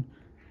 Down.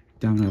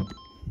 Down, up.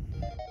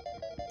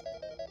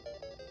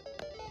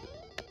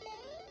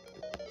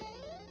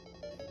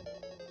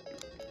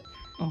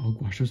 Oh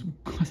gosh, I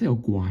say oh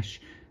gosh.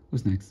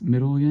 What's next?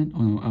 Middle again?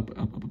 Oh no, up.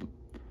 I'm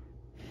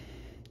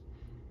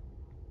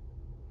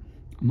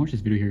watching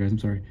this video here, guys. I'm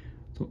sorry.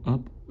 So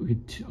up, okay,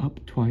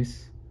 up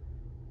twice.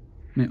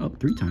 Man, up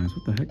 3 times.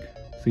 What the heck?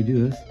 So you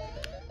do this.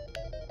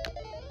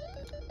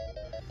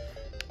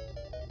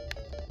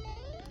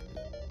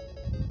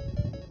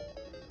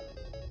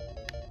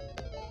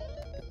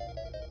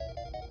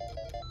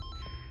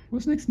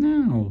 What's next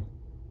now?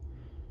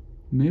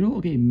 Middle?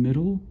 Okay,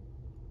 middle,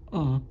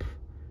 up.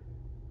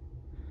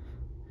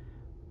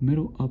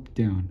 Middle, up,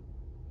 down.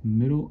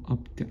 Middle,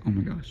 up, down. Oh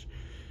my gosh.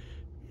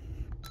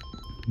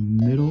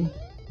 Middle,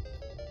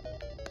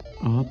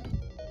 up,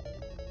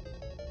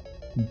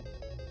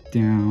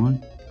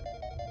 down.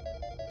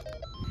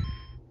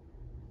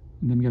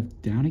 And then we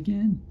have down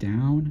again.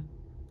 Down,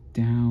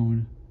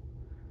 down,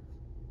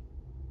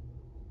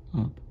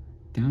 up.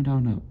 Down,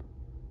 down, up.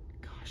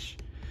 Gosh.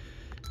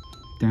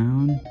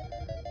 Down,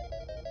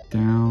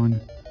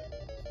 down,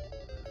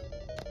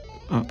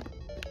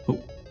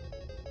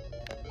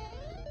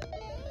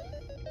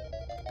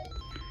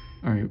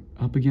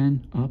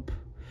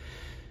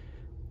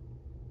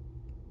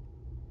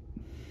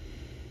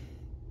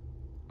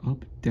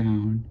 Up,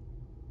 down.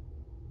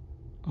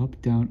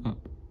 Up, down,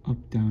 up.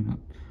 Up, down, up.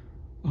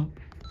 Up.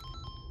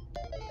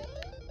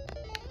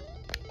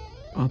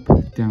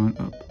 Up, down,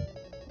 up.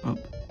 Up.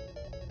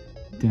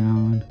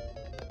 Down,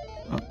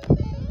 up.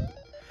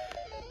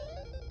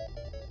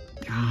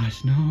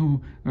 Gosh,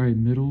 no. All right,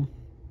 middle,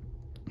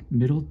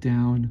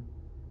 down,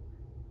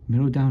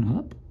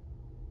 up.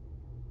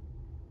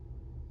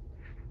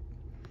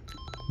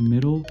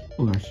 Middle,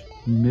 oh gosh,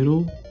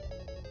 middle,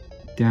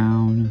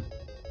 down,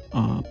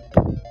 up.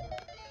 I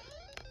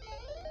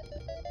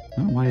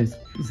don't know why it's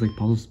like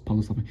puzzle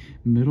stopping.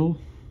 Middle,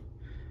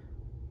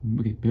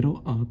 okay,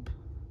 middle, up.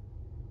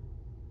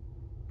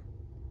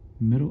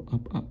 Middle,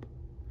 up, up.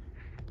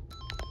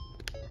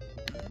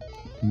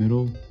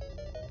 Middle,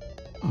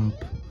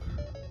 up.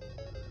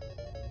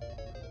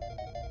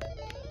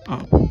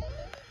 Up.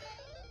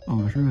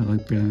 Oh, I sure I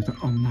like better.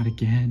 Oh, not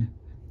again.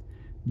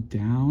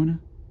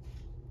 Down.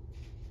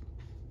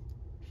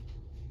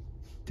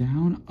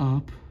 Down,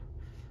 up.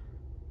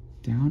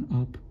 Down,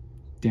 up.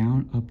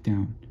 Down, up,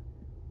 down.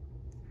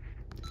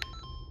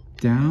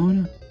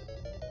 Down.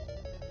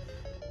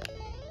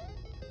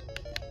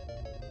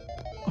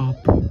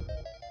 Up.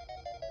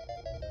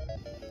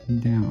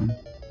 Down.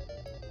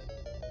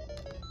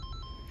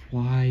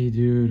 Why,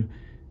 dude?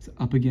 It's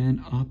up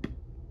again. Up.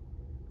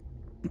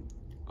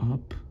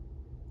 Up.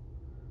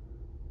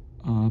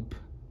 Up.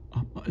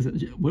 Up. Is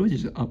it, what was it?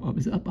 Just up, up.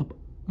 Is it up, up?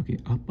 Okay,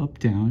 up, up,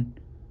 down.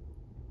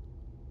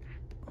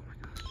 Oh my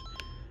gosh.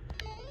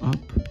 Up.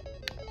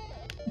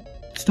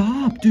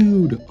 Stop,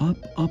 dude. Up,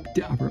 up,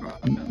 down.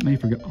 I may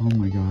forget. Oh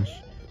my gosh.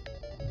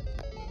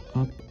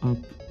 Up, up.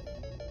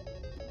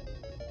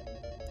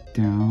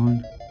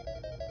 Down.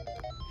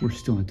 We're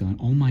still not done.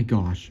 Oh my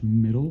gosh.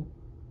 Middle.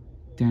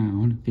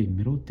 Down. Okay,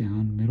 middle,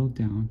 down, middle,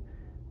 down.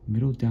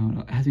 Middle, down.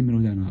 It has to be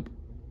middle, down, up.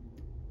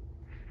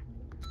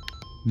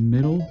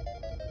 Middle,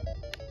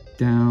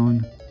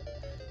 down,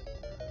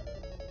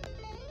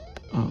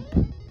 up.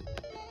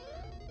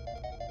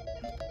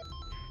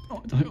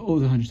 Oh,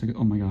 the 100 seconds.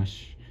 Oh my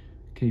gosh.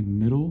 Okay,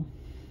 middle,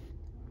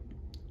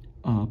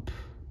 up.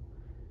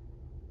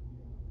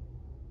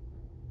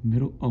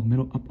 Middle, oh,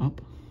 middle, up,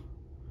 up.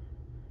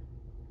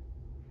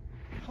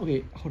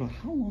 Okay, hold on.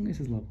 How long is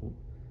this level?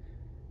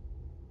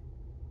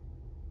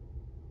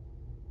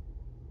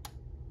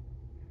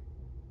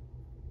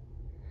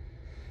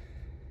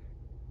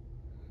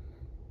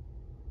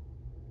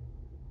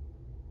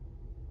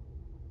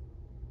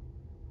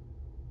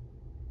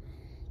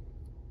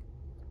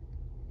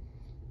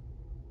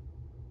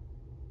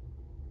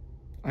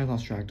 I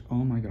lost track. Oh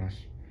my gosh.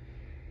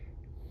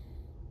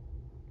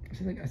 I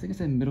think I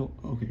said middle.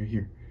 Okay, right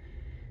here.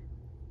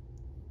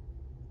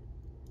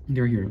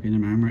 They're here. Okay,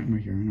 never mind. I'm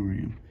right here. I know where I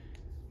am.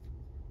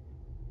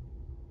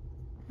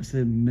 I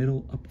said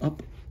middle, up,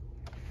 up.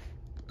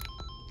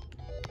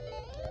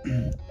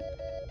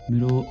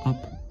 Middle,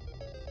 up.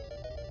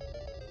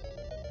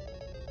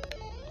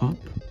 Up.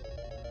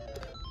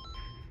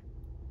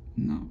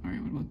 No. All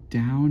right. What about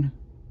down?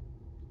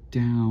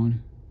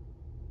 Down.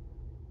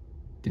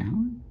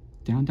 Down?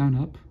 Down, down,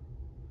 up.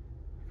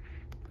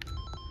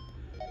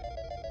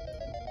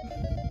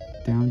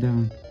 Down,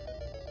 down,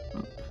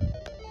 up.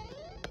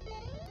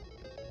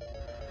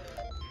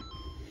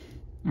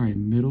 All right,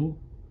 middle.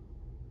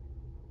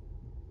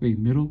 Wait,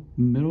 middle,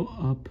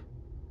 up,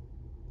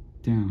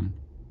 down.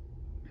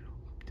 Middle,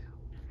 up,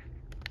 down.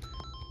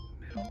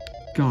 Middle.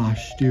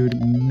 Gosh, dude,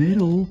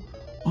 middle,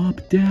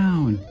 up,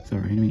 down.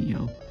 Sorry, I didn't mean to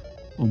yell.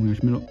 Oh my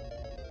gosh, middle.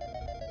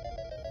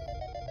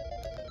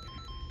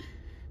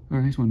 All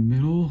right, next one,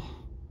 middle,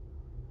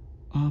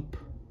 up,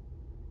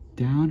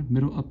 down,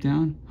 middle, up,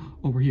 down.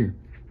 Oh, we're here.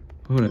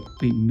 Hold up,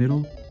 wait,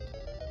 middle,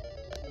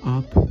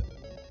 up.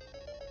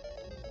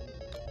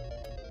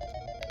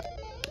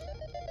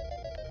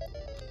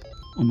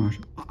 Oh my gosh,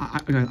 I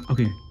got it,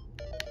 okay.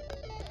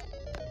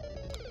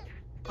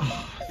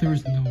 Oh, there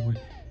was no way.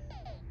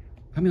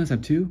 How many lines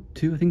have two?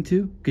 Two, I think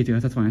two? Okay, two,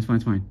 that's fine, it's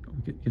fine.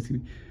 Okay,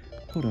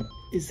 hold up,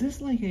 is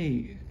this like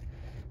a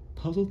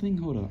puzzle thing?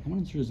 Hold up, I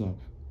want to search this up.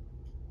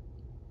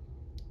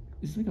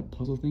 Is this like a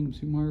puzzle thing?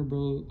 Super Mario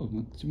Bros. Oh,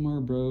 not Super Mario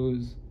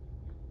Bros.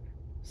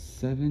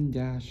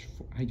 7-4.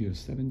 I do have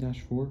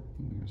 7-4. Oh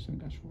my gosh,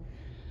 7-4.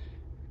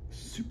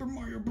 Super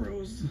Mario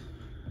Bros.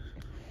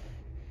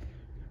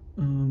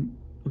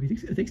 Okay,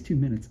 it takes 2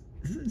 minutes.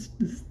 This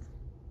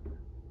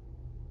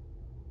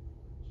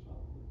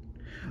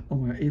oh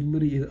my, it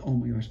literally is. Oh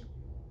my gosh.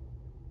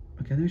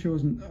 Okay, I think I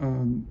wasn't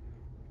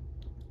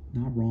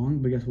not wrong,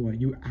 but guess what?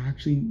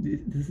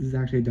 This is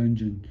actually a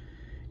dungeon.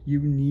 You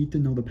need to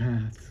know the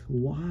paths.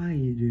 Why,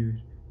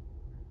 dude?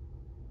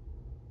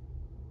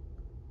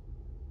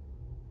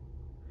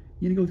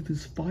 You gotta go through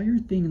this fire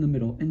thing in the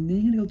middle, and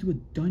then you gotta go to a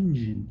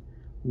dungeon.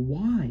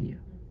 Why?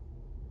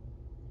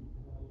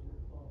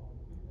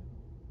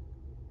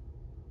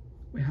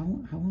 Wait, how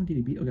long did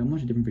it be? Okay, I'm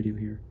watching a different video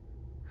here.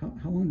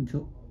 How long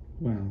until?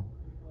 Wow.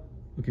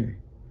 Okay.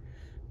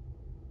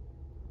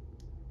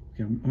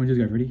 Okay, I'm gonna do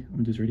this guy. Ready? I'm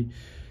gonna do this. Ready?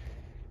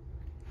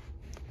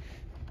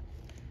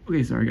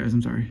 Okay, sorry guys.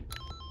 I'm sorry.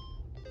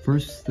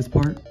 First, this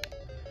part.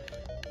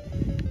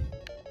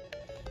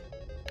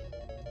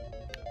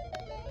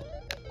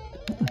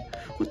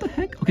 What the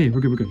heck? Okay, we're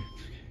good, we're good.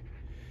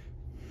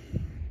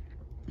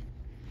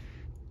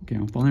 Okay,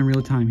 I'm following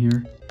real time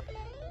here.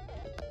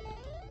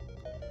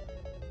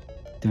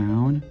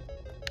 Down.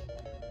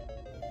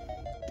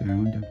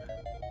 Down, down.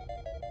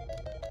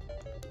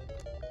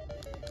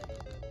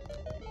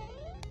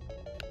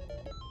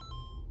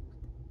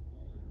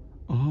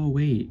 Oh,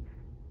 wait.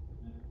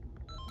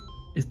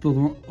 It's the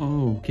long...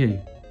 Oh, okay.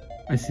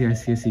 I see, I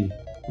see, I see.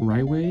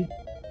 Right way?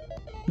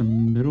 The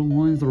middle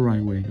one is the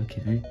right way.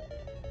 Okay.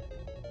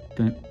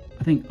 Then,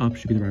 I think up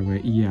should be the right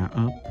way. Yeah,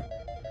 up.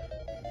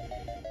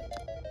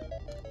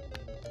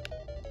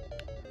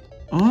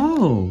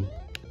 Oh!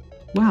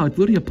 Wow, it's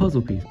literally a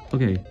puzzle piece.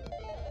 Okay.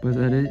 But is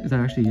that it? Is that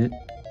actually it?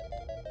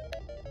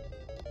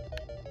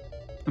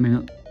 I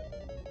mean...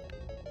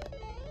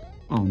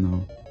 Oh,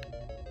 no.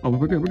 Oh,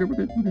 we're good, we're good, we're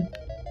good, we're good.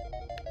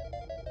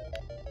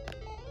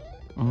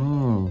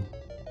 Oh.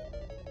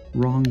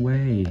 Wrong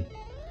way.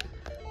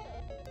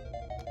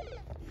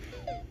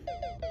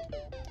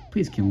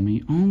 Please kill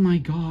me. Oh my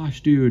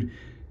gosh, dude.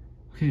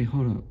 Okay,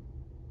 hold up.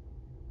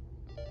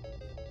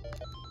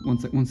 One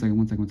second.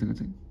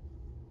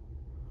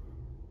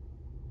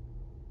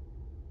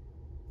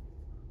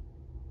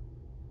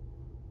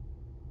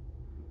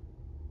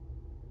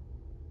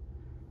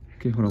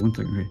 Okay, hold on 1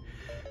 second. Okay.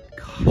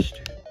 Gosh,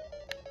 dude.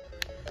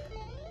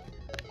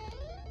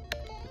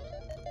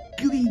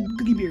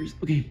 Googie bears.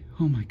 Okay.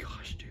 Oh my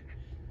gosh, dude.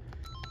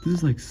 This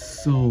is like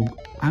so...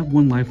 I have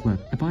 1 life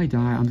left. If I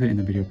die, I'm gonna end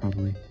the video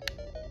probably.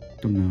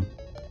 Don't know.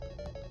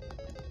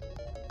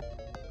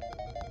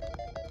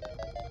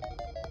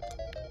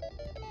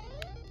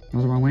 That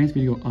was the wrong way. It's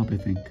me to go up, I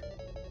think.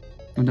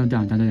 No,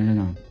 down. Down,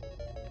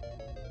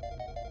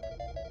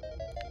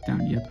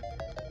 yep.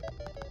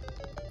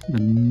 The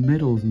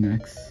middle's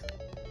next.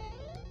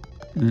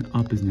 And then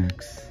up is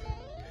next.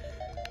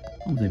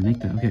 Oh, they make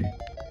that. Okay.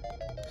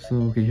 So,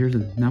 okay, here's the...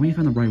 Now we need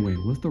to find the right way.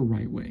 What's the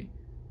right way?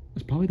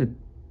 It's probably the...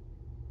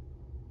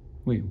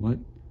 Wait, what?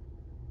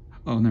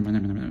 Oh, never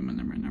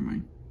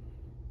mind.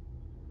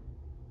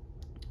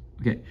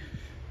 Okay.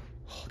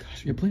 Oh,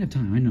 gosh, we have plenty of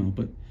time, I know,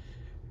 but...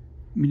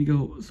 We need to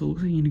go... So, it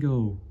looks like you need to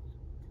go...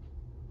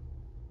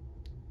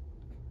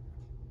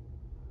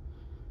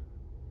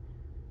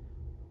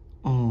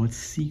 Oh, it's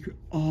secret...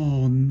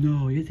 Oh,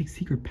 no. You have to take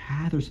secret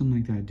path or something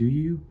like that, do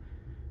you?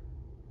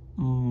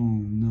 Oh,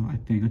 no, I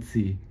think. Let's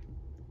see.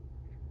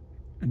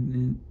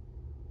 And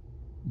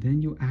then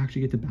you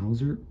actually get to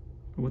Bowser.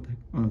 Oh, what the heck?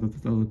 Oh, that's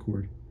the other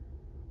cord.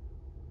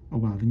 Oh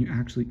wow, then you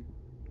actually...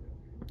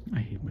 I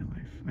hate my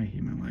life. I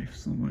hate my life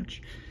so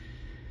much.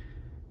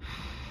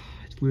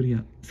 It's literally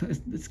a...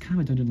 It's kind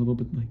of a dungeon level,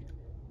 but like...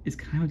 It's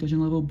kind of a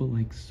dungeon level, but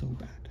like so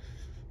bad.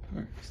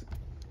 Alright.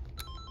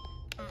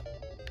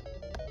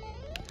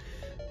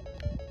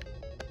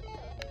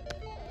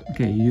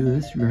 Okay, you do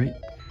this, right?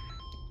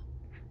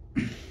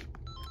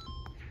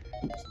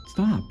 Oops,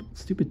 stop!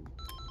 Stupid...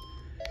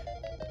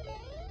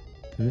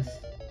 This,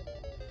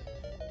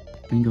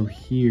 then go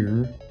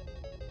here,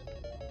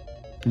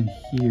 then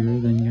here,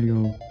 then you gotta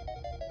go,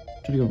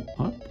 try to go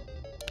up.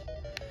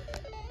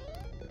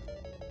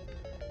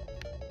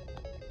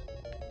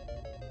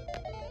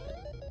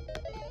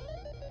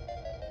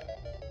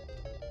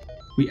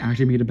 We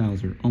actually made a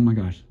Bowser. Oh my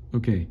gosh.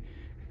 Okay,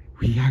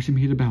 we actually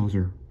made a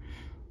Bowser.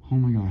 Oh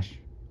my gosh.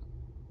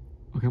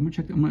 Okay, I'm gonna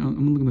check. I'm gonna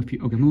look in the. Okay,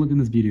 I'm gonna look in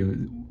this video.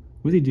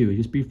 What does he do? He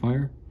just breathe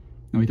fire?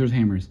 No, he throws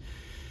hammers.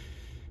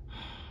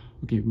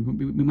 Okay,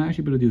 we might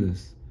actually be able to do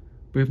this.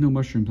 But we have no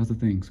mushrooms, that's the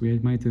thing. So we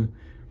might have to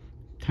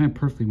time it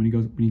perfectly when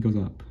he goes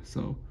up.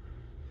 So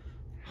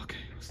okay,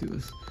 let's do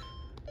this.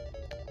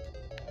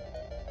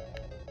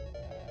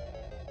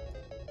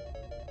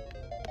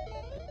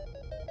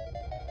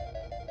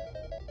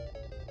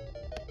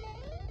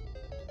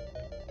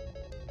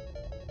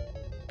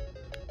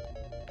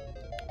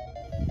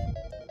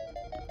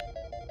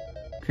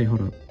 Okay,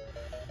 hold up.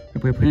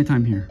 We have plenty of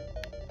time here.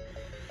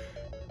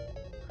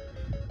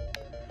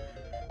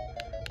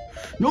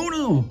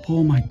 No!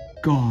 Oh my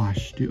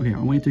gosh, dude. Okay,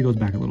 I'll wait till he goes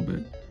back a little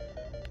bit.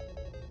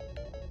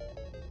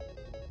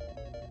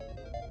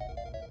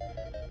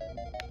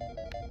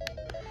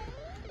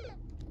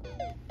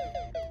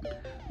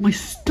 My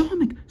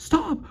stomach!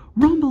 Stop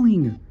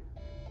rumbling!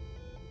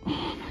 Oh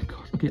my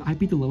gosh. Okay, I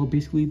beat the level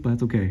basically, but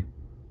that's okay.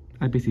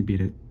 I basically beat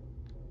it.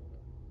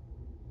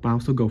 But I'll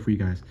still go for you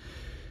guys.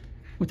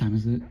 What time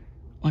is it?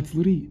 Oh, it's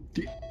literally...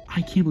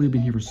 I can't believe I've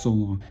been here for so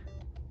long.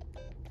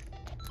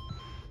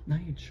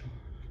 Night charge.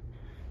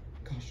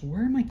 Gosh,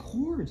 where are my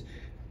cords?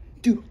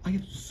 Dude, I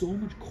have so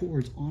much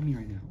cords on me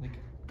right now. Like,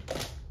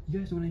 you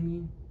guys know what I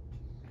mean?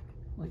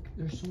 Like,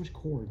 there's so much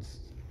cords.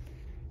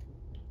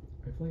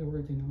 I feel like I work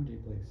at a technology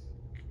place.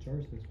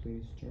 Charge this,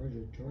 please. Charge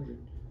it, charge it.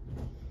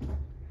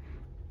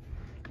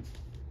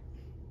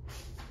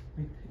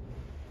 I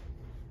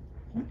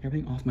want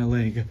everything off my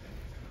leg.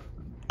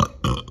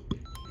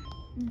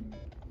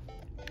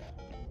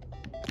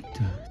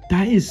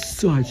 That is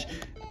such...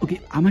 Okay,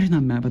 I'm actually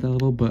not mad about that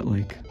level, but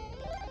like...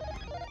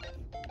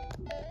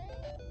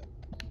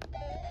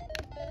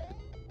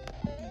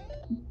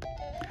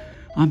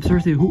 I'm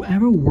sorry to say,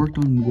 whoever worked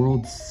on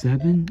World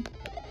 7,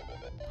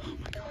 oh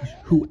my gosh,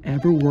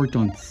 whoever worked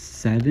on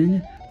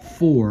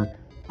 7-4,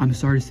 I'm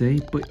sorry to say,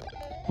 but,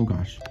 oh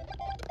gosh,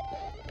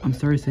 I'm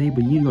sorry to say,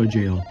 but you need to go to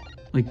jail.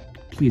 Like,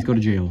 please go to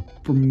jail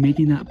for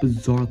making that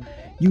bizarre.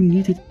 You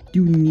need to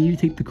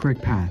take the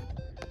correct path.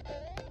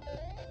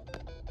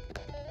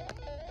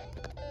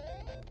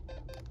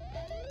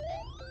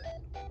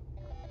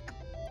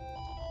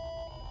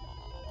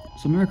 So,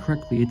 if I remember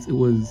correctly, it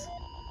was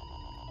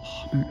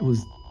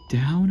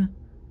down,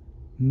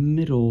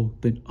 middle,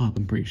 then up,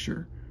 I'm pretty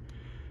sure.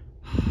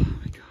 Oh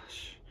my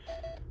gosh.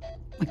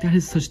 Like, that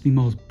is such the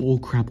most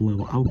bullcrap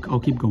level. I'll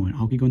keep going.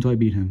 I'll keep going until I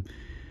beat him.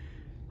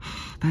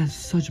 That is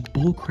such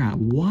bullcrap.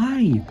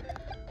 Why?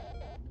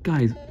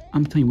 Guys,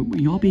 I'm telling you, when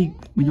y'all being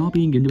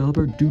a game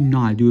developer, do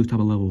not do those type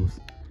of levels.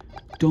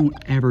 Don't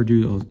ever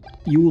do those.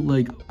 You'll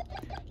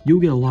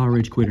get a lot of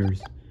rage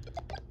quitters.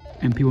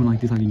 And people like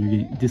disliking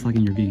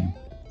your game.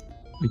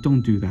 Like,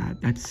 don't do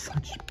that. That's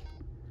such...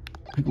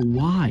 Like,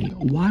 why?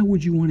 Why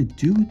would you want to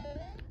do...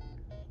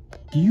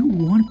 Do you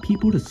want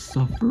people to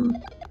suffer?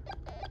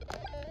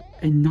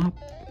 And not...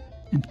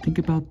 And think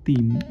about the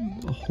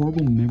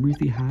horrible memories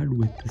they had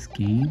with this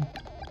game?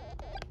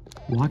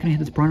 Why can't I hit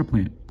this piranha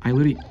plant? I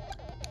literally...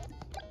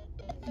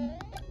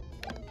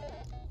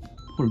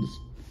 What is this?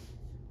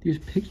 There's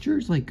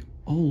pictures, like,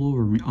 all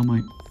over me on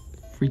my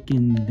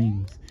freaking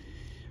things.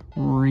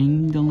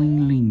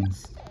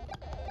 Ring-a-ling-lings.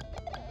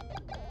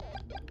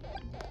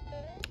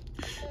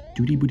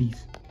 Duty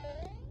booties.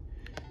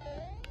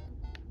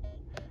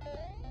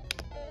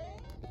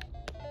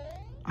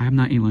 I have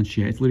not ate lunch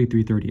yet. It's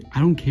literally 3:30. I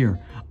don't care.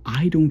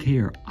 I don't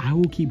care. I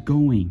will keep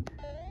going.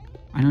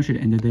 I know I should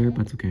have ended there,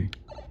 but it's okay.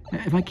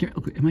 If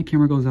my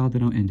camera goes out,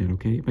 then I'll end it,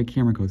 okay? If my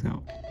camera goes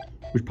out,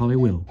 which probably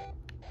will.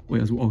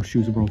 Wait, oh,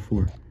 shoes are World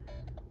 4.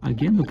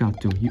 Again, look out,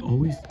 though. He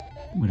always...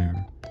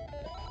 Whatever.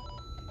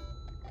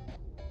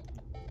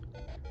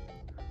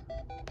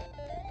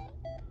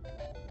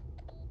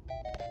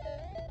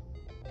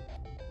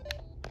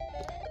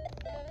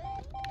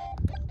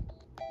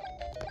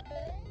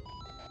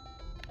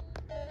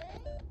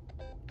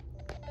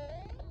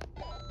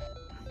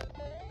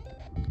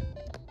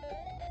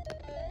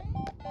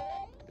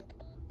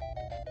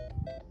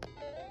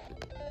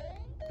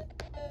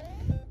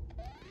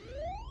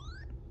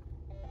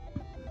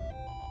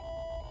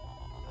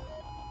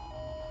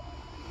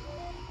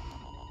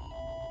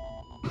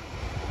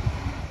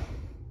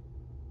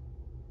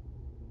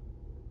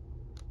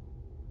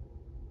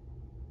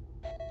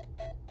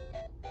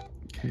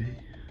 Okay.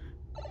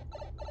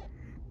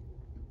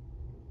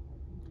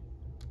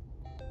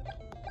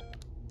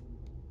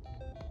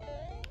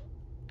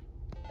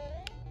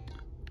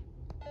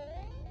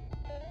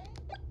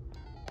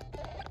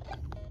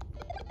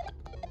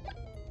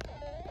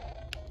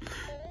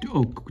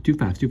 Oh, too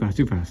fast. You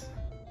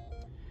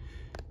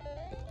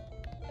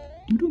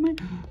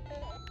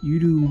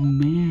do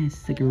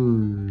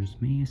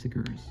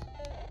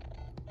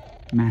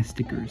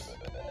massacres.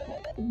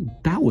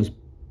 That was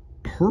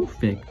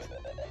perfect.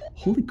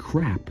 Holy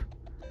crap.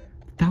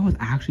 That was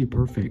actually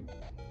perfect.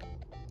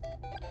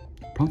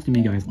 Prompts to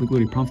me, guys. Look,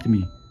 literally, prompts to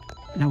me.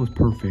 That was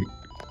perfect.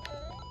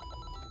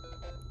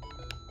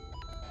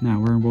 Now,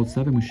 we're in World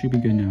 7. We should be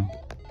good now.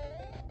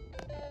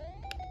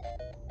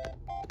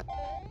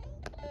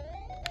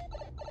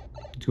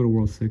 Let's go to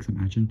World 6,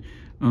 imagine.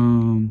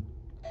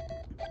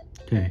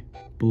 Okay.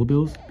 Bullet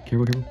bills.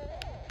 Careful.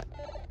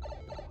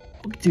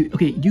 Dude,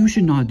 okay, you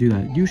should not do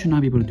that. You should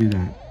not be able to do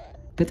that.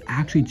 That's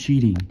actually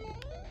cheating.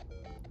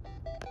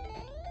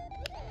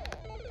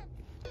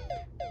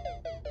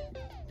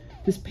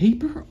 This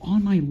paper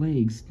on my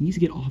legs needs to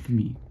get off of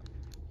me.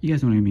 You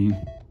guys know what I mean.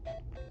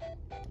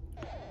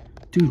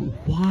 Dude,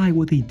 why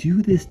would they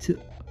do this to...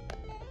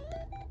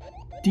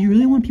 Do you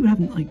really want people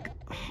to have, like...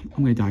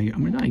 I'm gonna die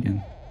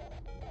again.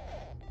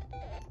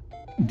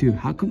 Dude,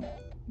 how come...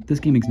 This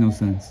game makes no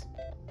sense.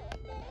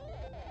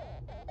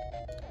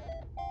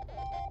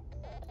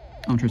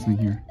 I'll try something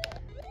here.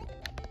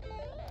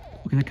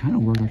 Okay, that kind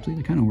of worked, actually.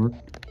 That kind of worked.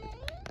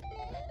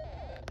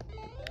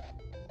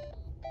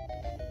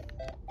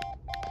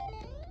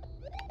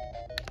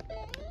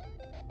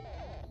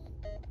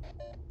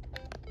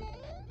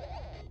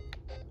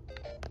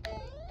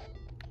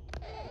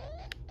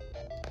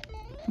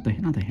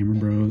 Not the Hammer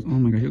Bros. Oh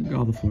my gosh, get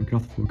off the floor,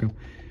 go.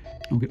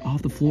 No, get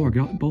off the floor,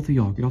 both of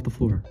y'all, get off the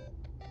floor.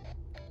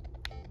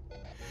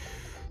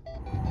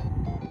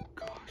 Oh,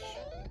 gosh.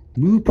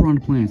 Move piranha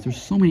plants, there's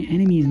so many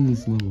enemies in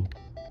this level.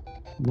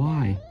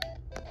 Why?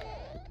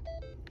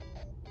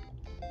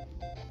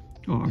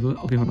 Oh,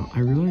 okay, hold on. I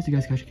realize you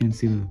guys actually can't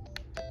see the...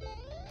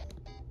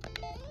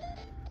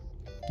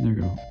 There we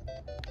go.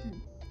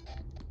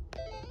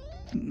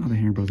 Not the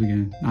Hammer Bros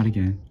again. Not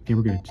again. Okay,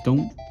 we're good. Just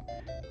don't...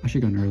 I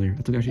should have gone earlier.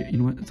 It's okay. Actually, you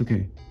know what? It's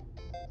okay.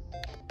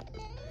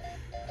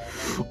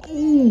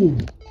 Oh,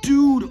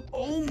 dude.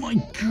 Oh my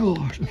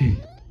gosh. Okay.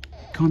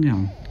 Calm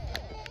down.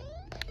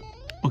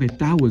 Okay,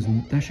 that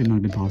should not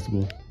have been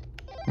possible.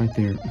 Right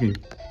there. Okay.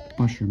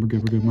 Mushroom. We're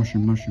good.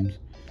 Mushrooms.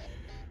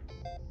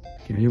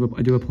 Okay, I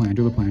do a plan.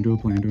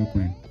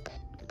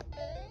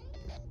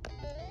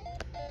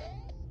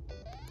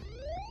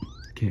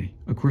 Okay,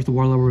 of course the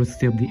water level will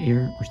stay up in the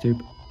air or stay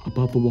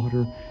above the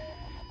water.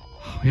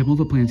 We have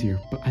multiple plans here,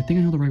 but I think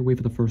I know the right way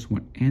for the first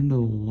one and the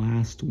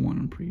last one,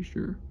 I'm pretty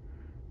sure.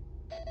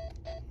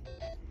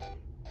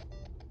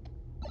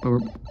 Or,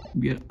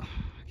 yeah, okay.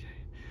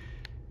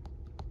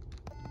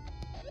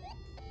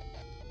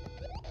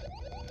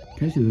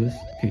 Can I do this?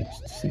 Okay,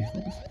 just save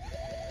this.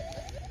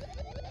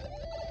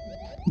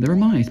 Never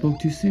mind, I spoke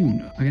too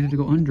soon. I have to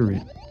go under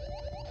it.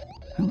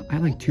 I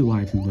have like 2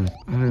 lives left.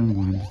 I don't know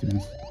why I'm just doing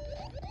this.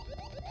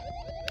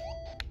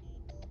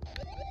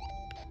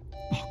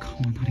 Oh,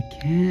 come on, not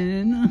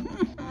again.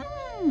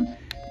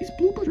 These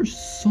bloopers are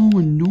so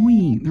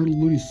annoying. They're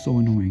literally so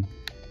annoying.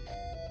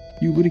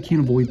 You literally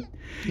can't avoid...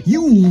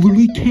 You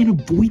literally can't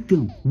avoid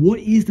them. What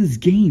is this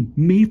game?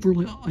 Made for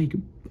like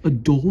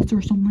adults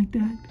or something like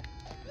that?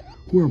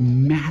 Who are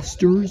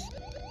masters?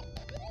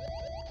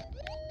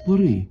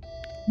 Literally.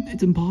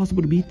 It's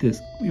impossible to beat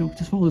this. You know,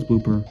 just follow this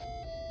blooper.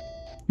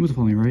 You must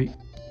follow me, right?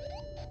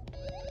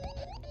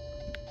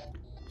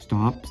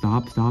 Stop.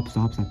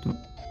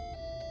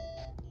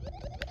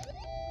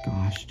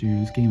 Gosh,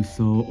 dude, this game is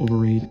so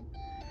overrated.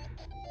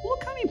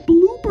 Look how many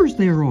bloopers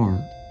there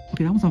are.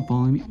 Okay, that one's not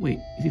following me. Wait,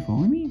 is he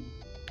following me?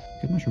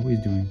 Okay, I'm not sure what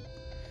he's doing.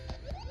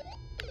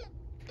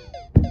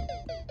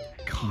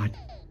 God.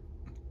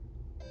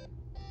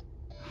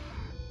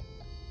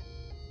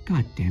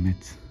 God damn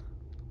it.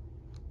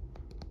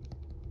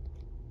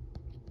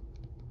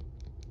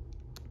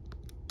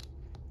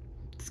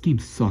 This game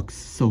sucks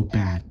so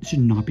bad. It should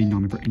not be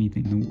nominated for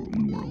anything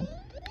in the world.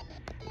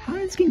 How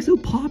is this game so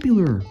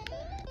popular?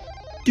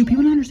 Do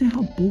people not understand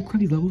how bullcrap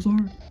these levels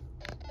are?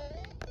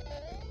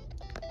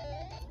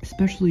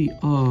 Especially,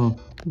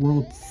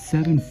 World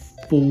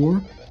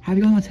 7-4. Have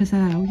you gotten to test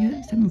that out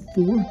yet?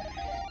 7-4?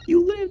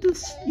 You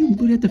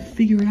literally have to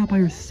figure it out by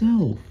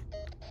yourself.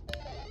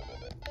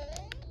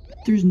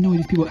 There's no way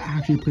these people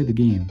actually play the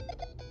game.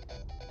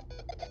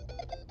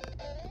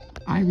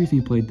 I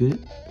recently played it,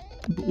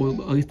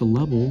 well, at least the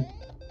level.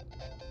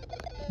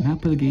 And I've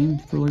played the game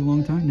for like a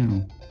long time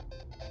now.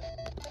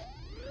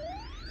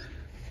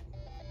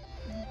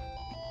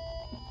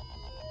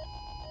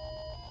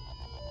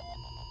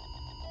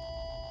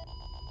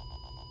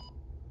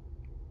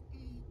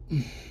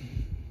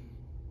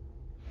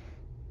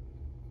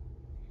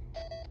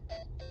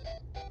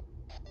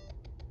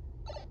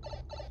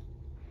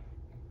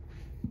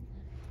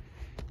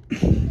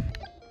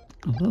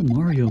 I love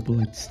Mario, but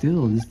like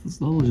still,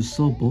 this level is just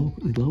so bulk.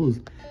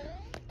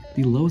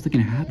 The lowest I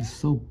can have is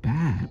so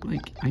bad.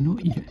 Like I know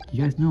you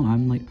guys know I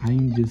literally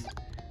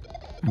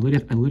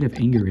have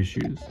anger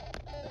issues.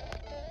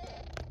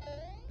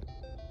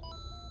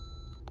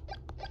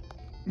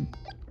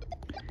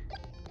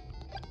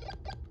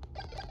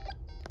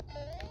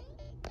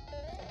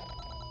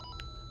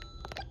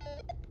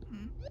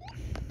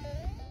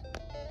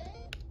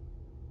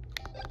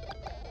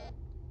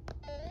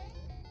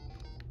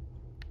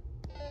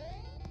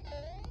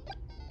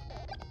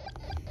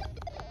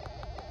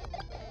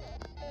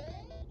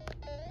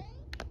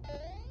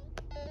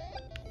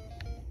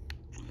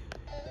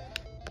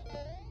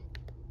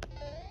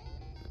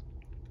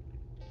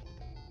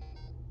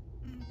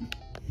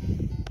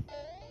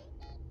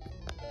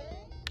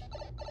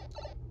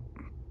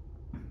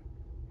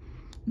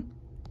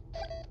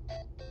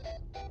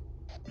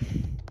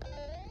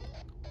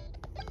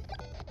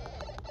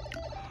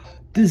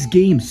 This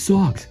game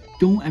sucks.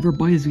 Don't ever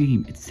buy this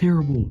game. It's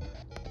terrible.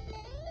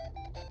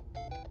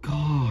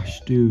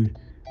 Gosh, dude.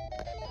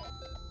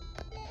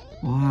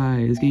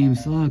 Why? This game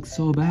sucks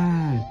so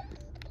bad.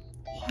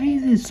 Why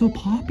is it so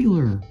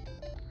popular?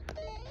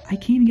 I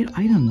can't even get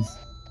items.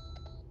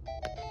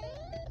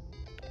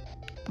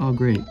 Oh,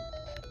 great.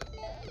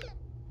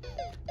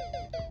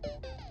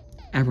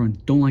 Everyone,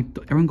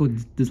 everyone go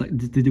dislike.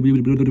 What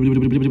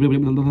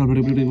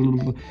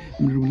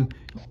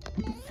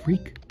the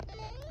freak?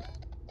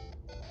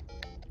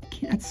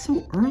 That's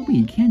so early.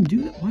 You can't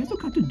do that. Why does it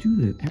got to do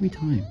that every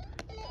time?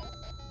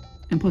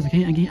 And plus, I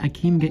can't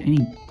even get any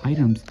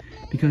items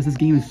because this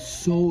game is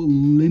so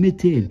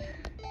limited.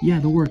 Yeah,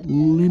 the word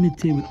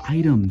limited with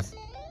items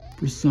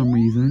for some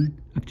reason.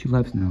 I have 2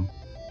 lives now.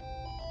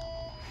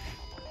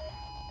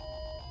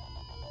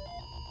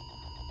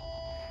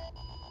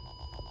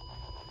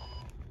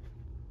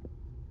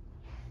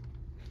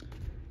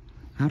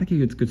 How to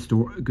get a good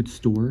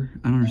store?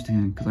 I don't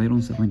understand because I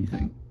don't sell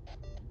anything.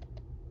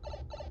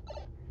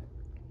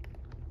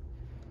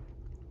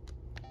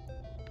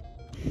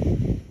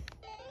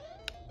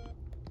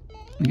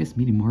 I guess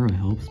meeting Mario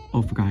helps.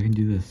 Oh, forgot I can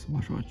do this.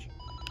 Watch.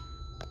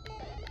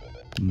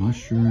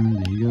 Mushroom,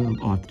 there you go.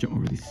 Oh, I have to jump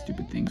over these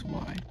stupid things.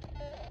 Why?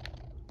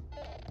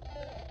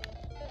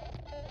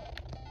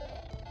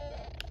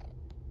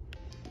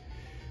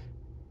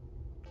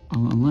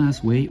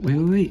 Unless, wait.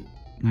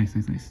 Nice.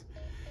 There's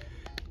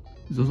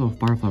also a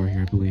fire flower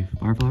here, I believe.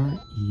 Fire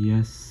flower?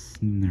 Yes.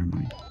 Never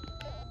mind.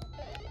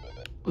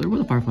 Oh, there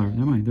was a fire flower.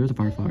 Never mind. There's a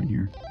fire flower in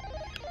here.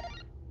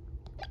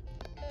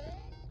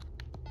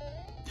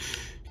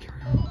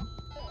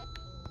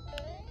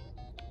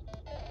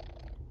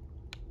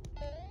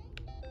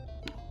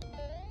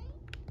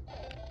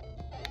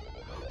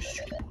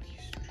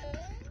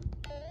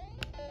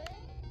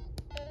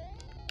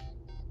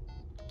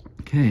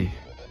 Okay.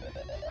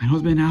 I know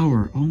it's been an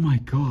hour. Oh my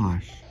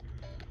gosh.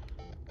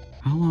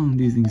 How long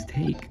do these things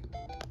take?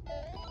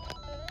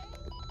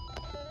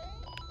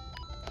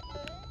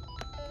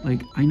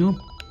 Like, I know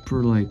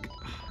for like...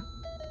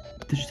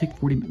 This should take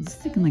 40 minutes.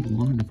 It's taking like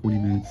longer than 40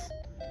 minutes.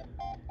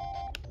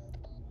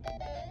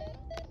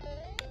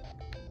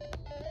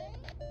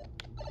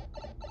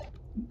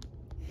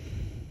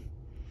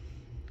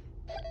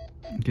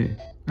 Okay,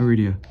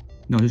 Iridia.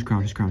 No, just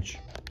crouch, just crouch.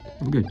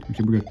 We're good,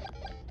 actually we're good.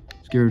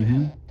 Let's get rid of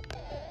him.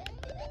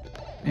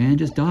 And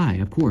just die,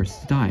 of course.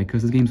 Die,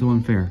 because this game's so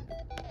unfair.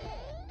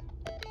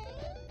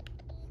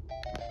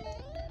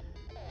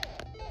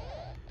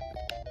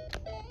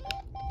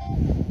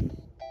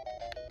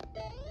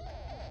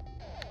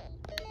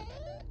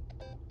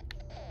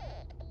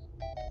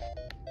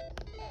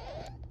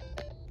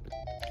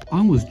 I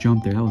almost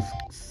jumped there, that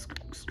was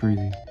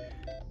crazy.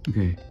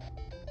 Okay.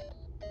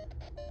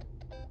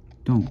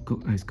 Don't go,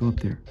 guys, go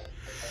up there.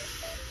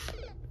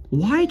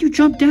 Why'd you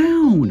jump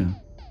down?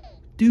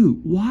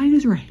 Dude, why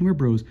does your Hammer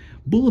Bros,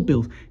 Bullet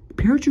Bills,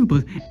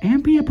 Paratroopas,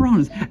 and Peanut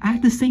Piranhas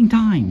at the same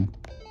time?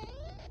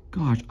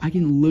 Gosh, I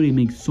can literally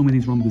make so many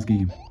things wrong with this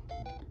game.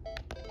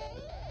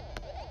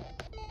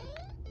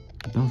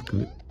 That was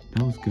good.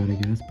 That was good, I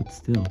guess, but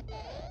still.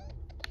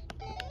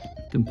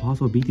 It's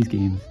impossible to beat these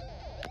games.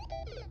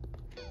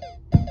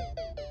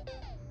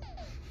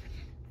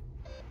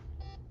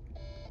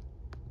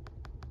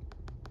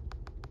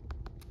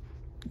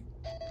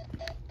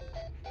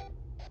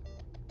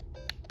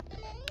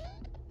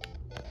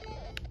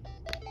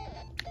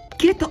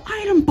 Get the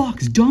item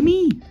box,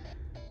 dummy!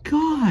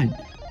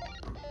 God!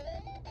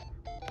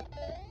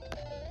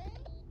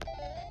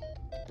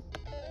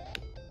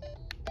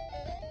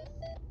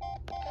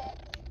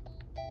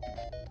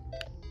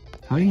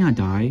 How do you not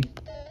die?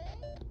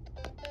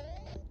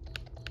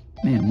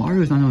 Man,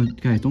 Mario's not known.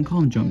 Guys, don't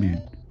call him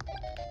Jumpman.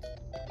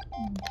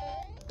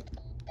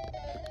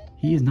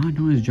 He is not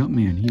known as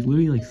Jumpman. He's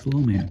literally like Slow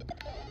Man.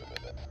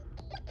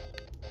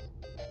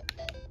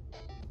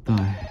 The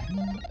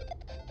hell?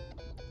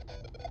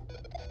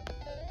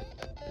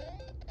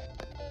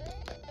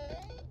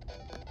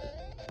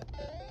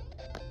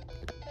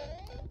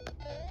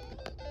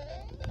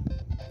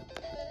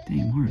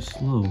 Dang, Mario's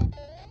slow.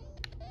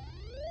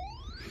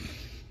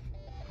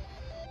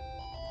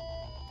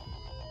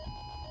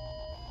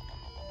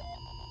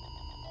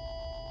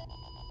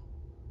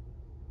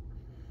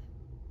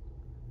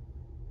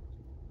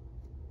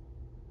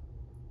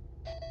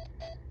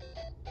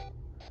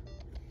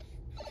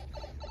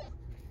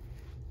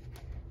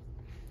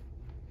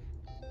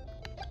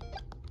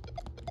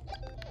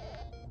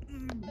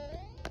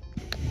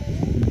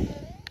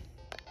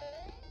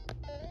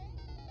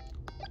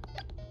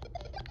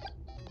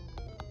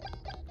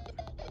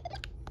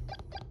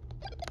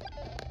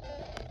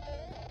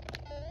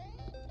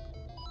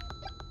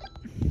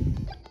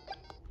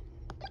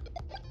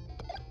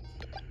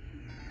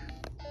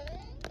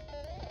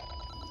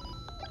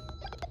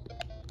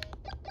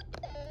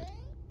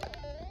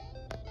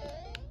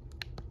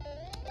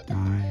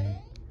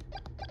 Die.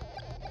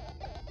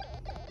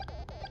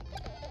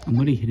 I'm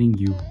literally hitting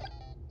you.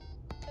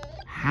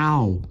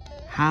 How?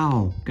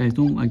 How? Guys,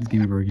 don't like this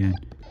game ever again.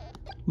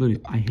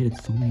 Literally, I hit it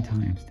so many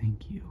times.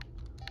 Thank you.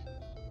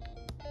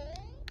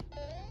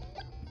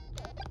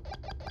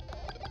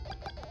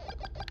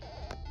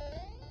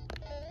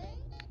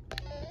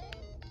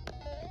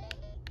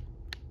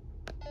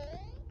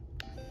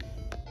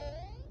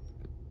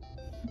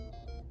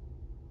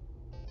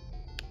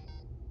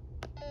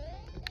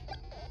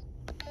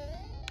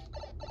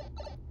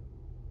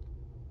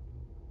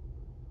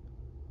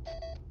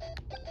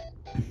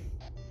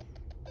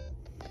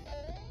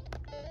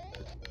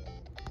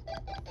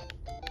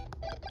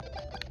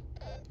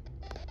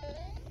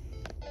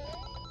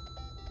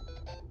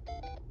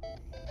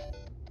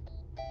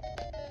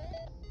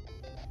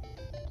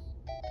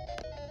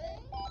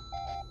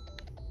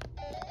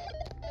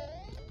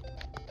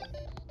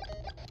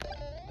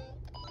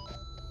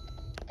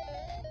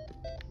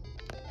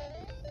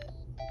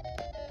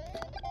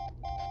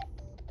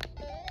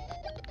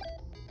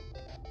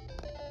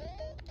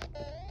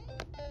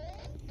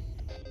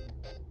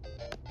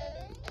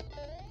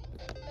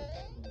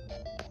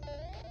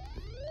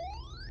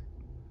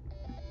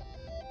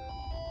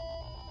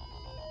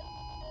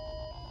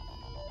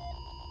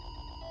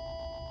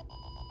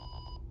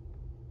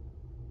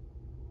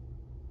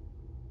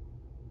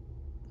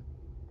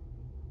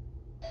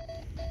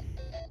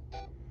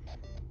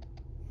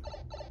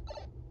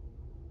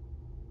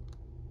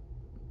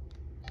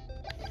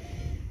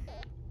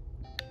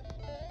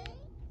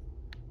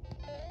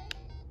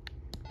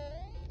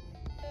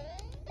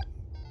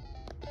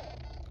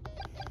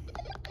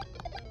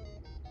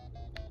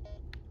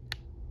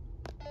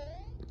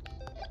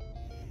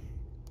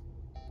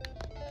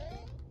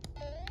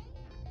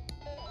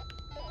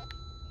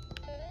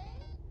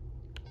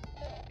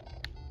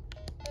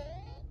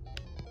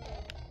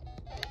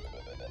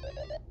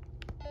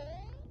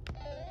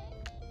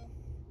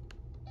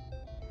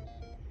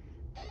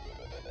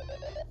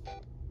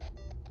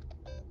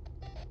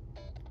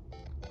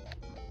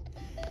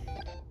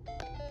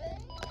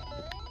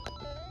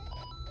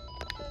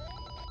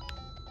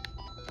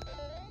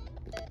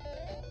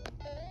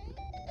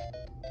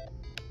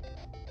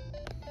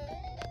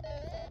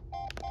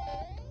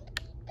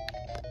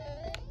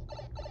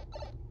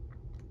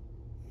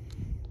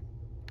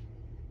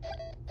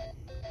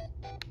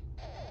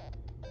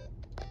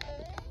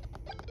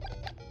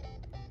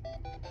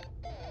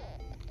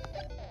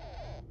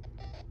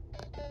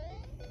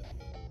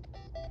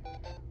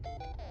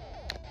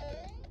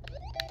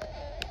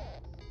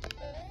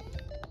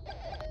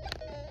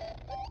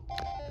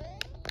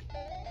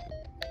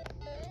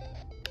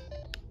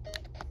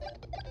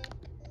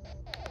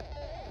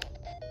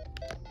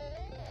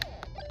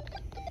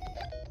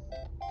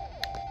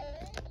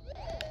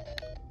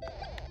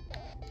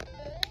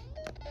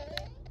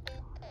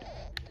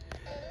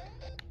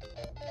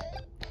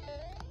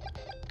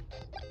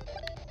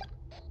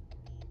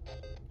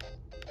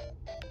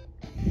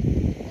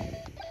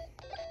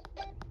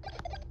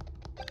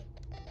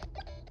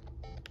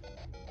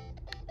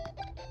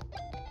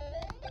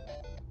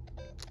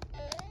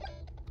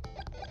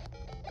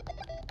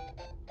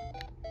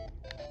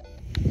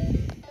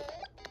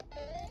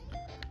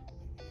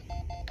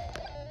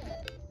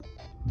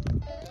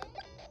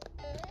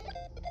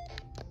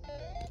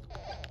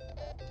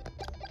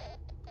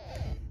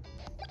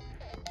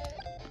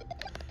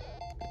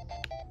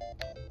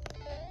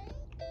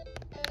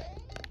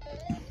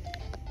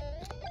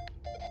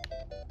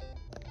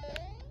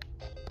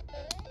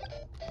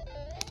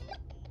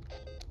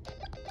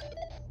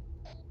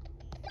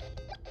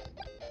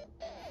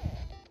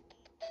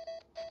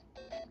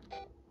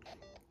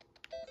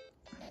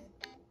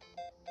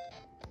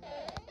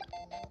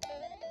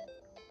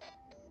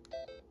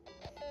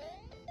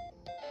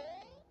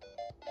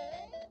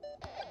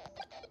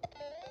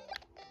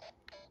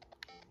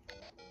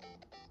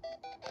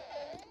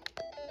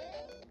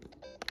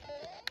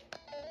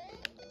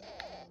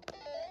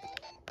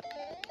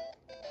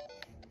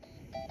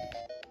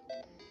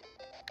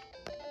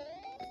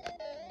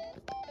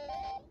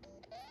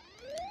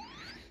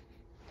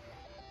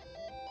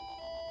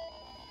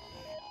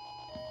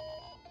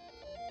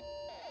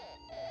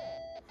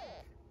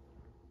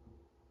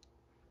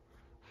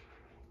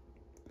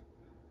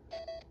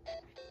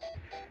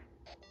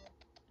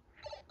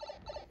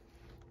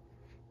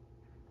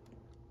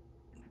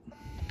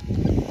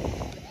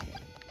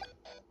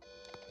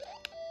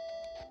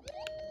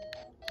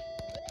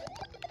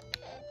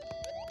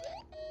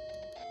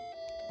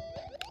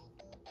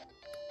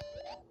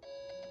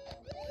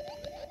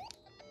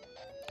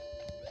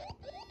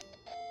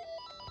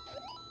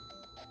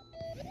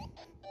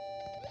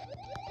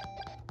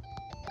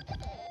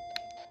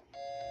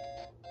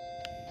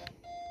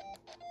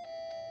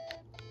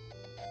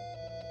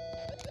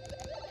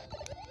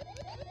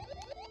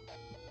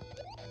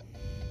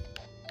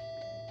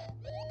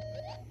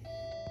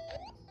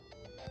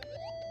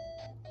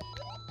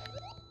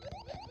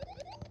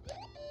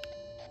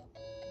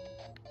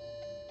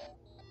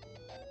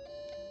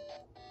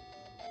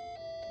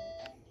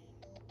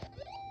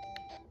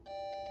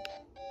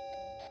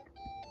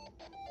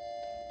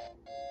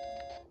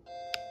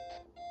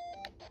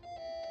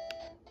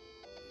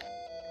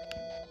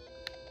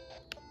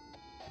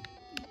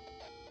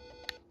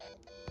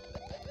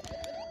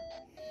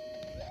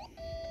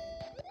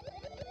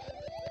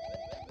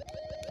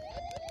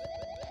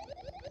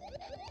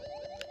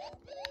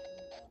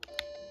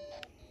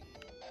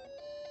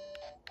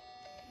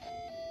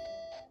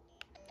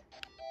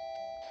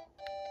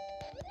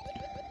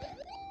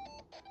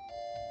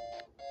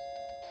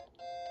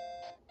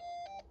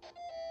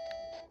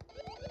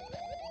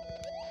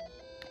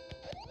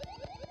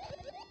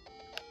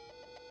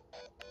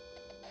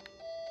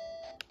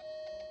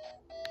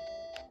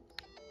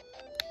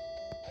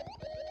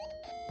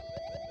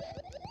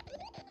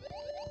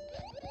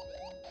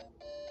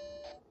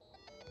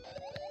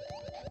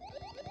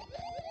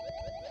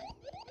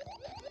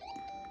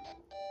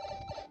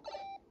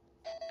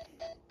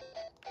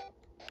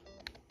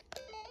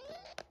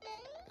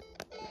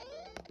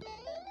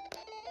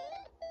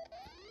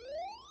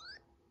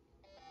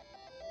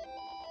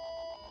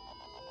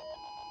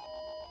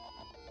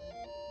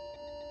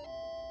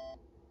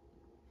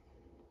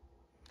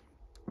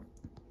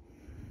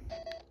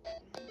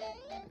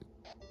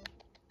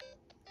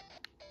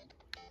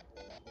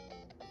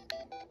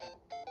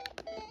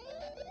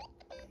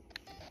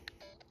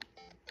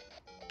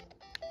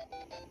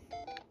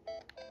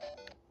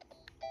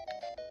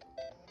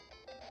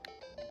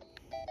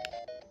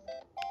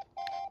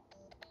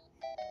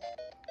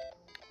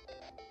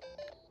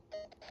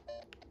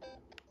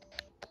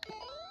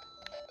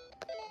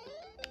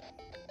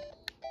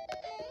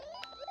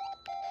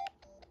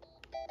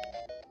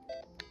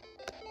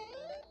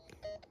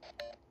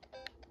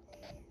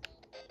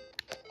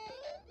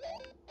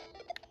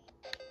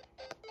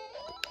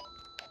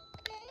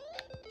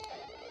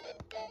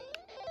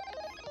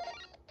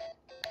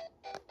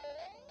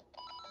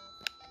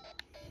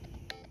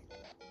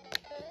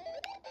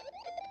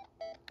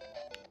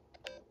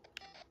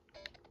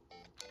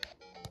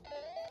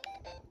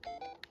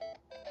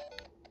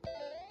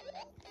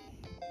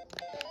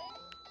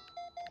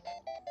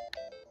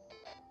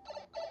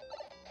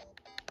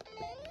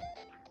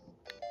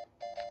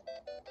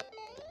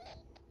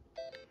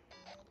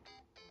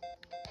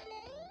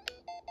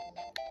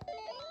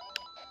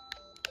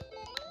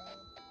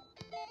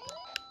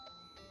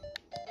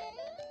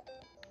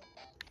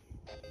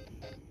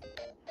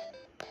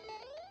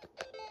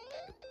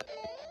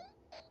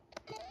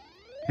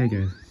 Hey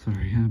guys,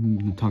 sorry,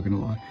 I'm talking a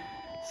lot.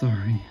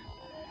 Sorry.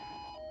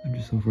 I'm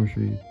just so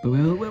frustrated. But we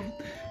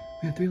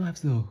have 3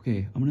 laps though.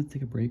 Okay, I'm gonna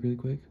take a break really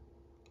quick.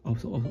 I'll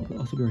still be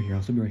right here.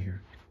 I'll still be right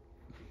here.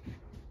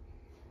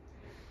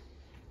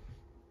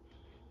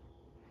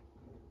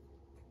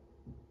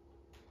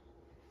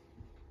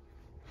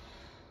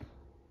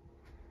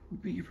 We'll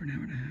be here for an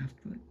hour and a half,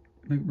 but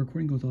if my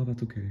recording goes off,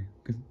 that's okay.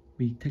 Because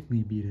we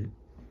technically beat it.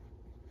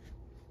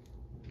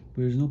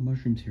 But there's no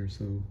mushrooms here,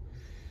 so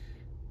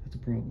that's a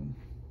problem.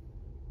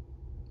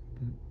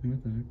 But we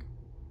went back.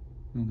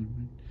 No, never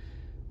mind.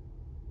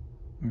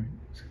 Alright,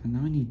 so now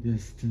I need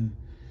this to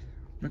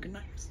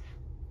recognize.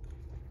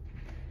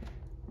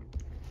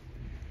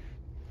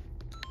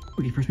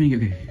 Okay, first we need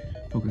to get, okay,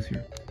 focus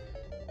here.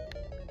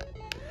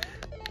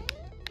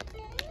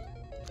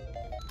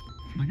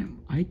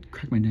 I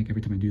crack my neck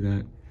every time I do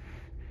that.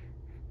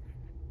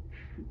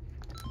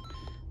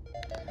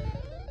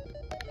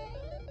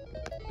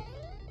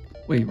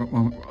 Wait,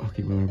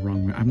 okay, well,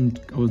 wrong. I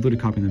was literally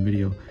copying the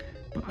video,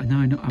 but now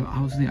I know.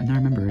 Now I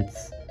remember.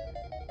 It's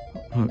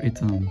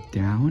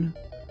down.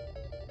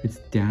 It's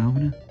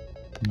down,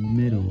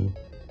 middle,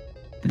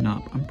 then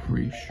up. I'm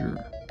pretty sure.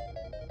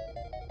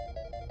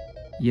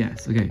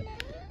 Yes. Okay.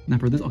 Now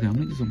for this, okay, I'm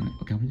gonna do this on my.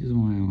 Okay, I'm gonna do this on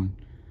my own.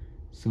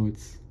 So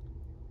it's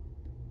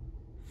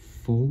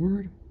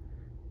forward.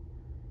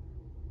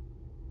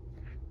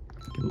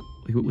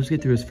 Okay, let's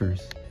get through this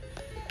first.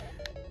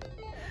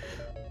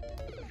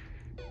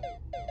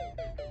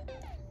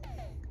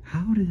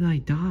 How did I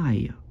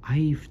die?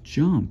 I've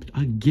jumped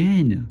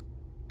again.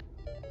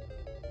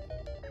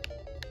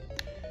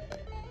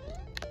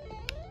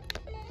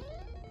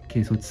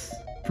 Okay, so it's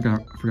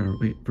forgot.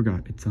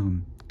 It's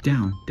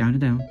down,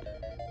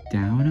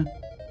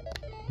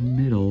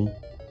 middle,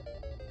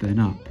 then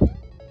up.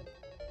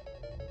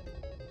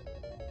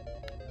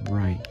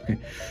 Right. Okay.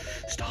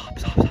 Stop.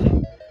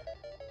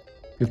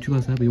 We have 2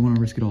 laps left, but you want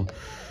to risk it all.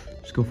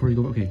 Just go for it.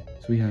 Go. Okay.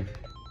 So we have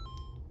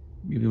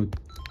go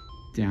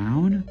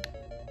down.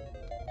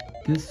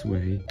 This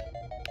way.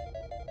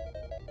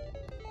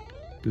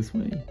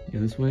 Yeah,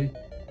 this way.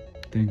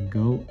 Then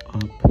go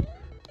up.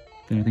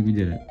 Then I think we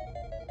did it.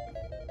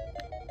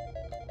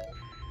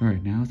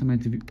 Alright, now it's time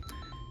to be...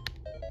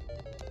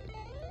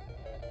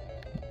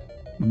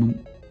 I'm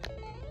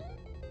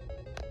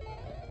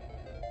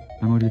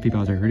going to defeat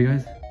Bowser. Ready,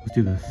 guys? Let's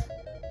do this.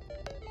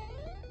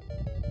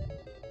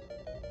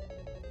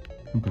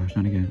 Oh gosh,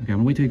 not again. Okay, I'm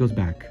gonna wait till he goes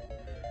back.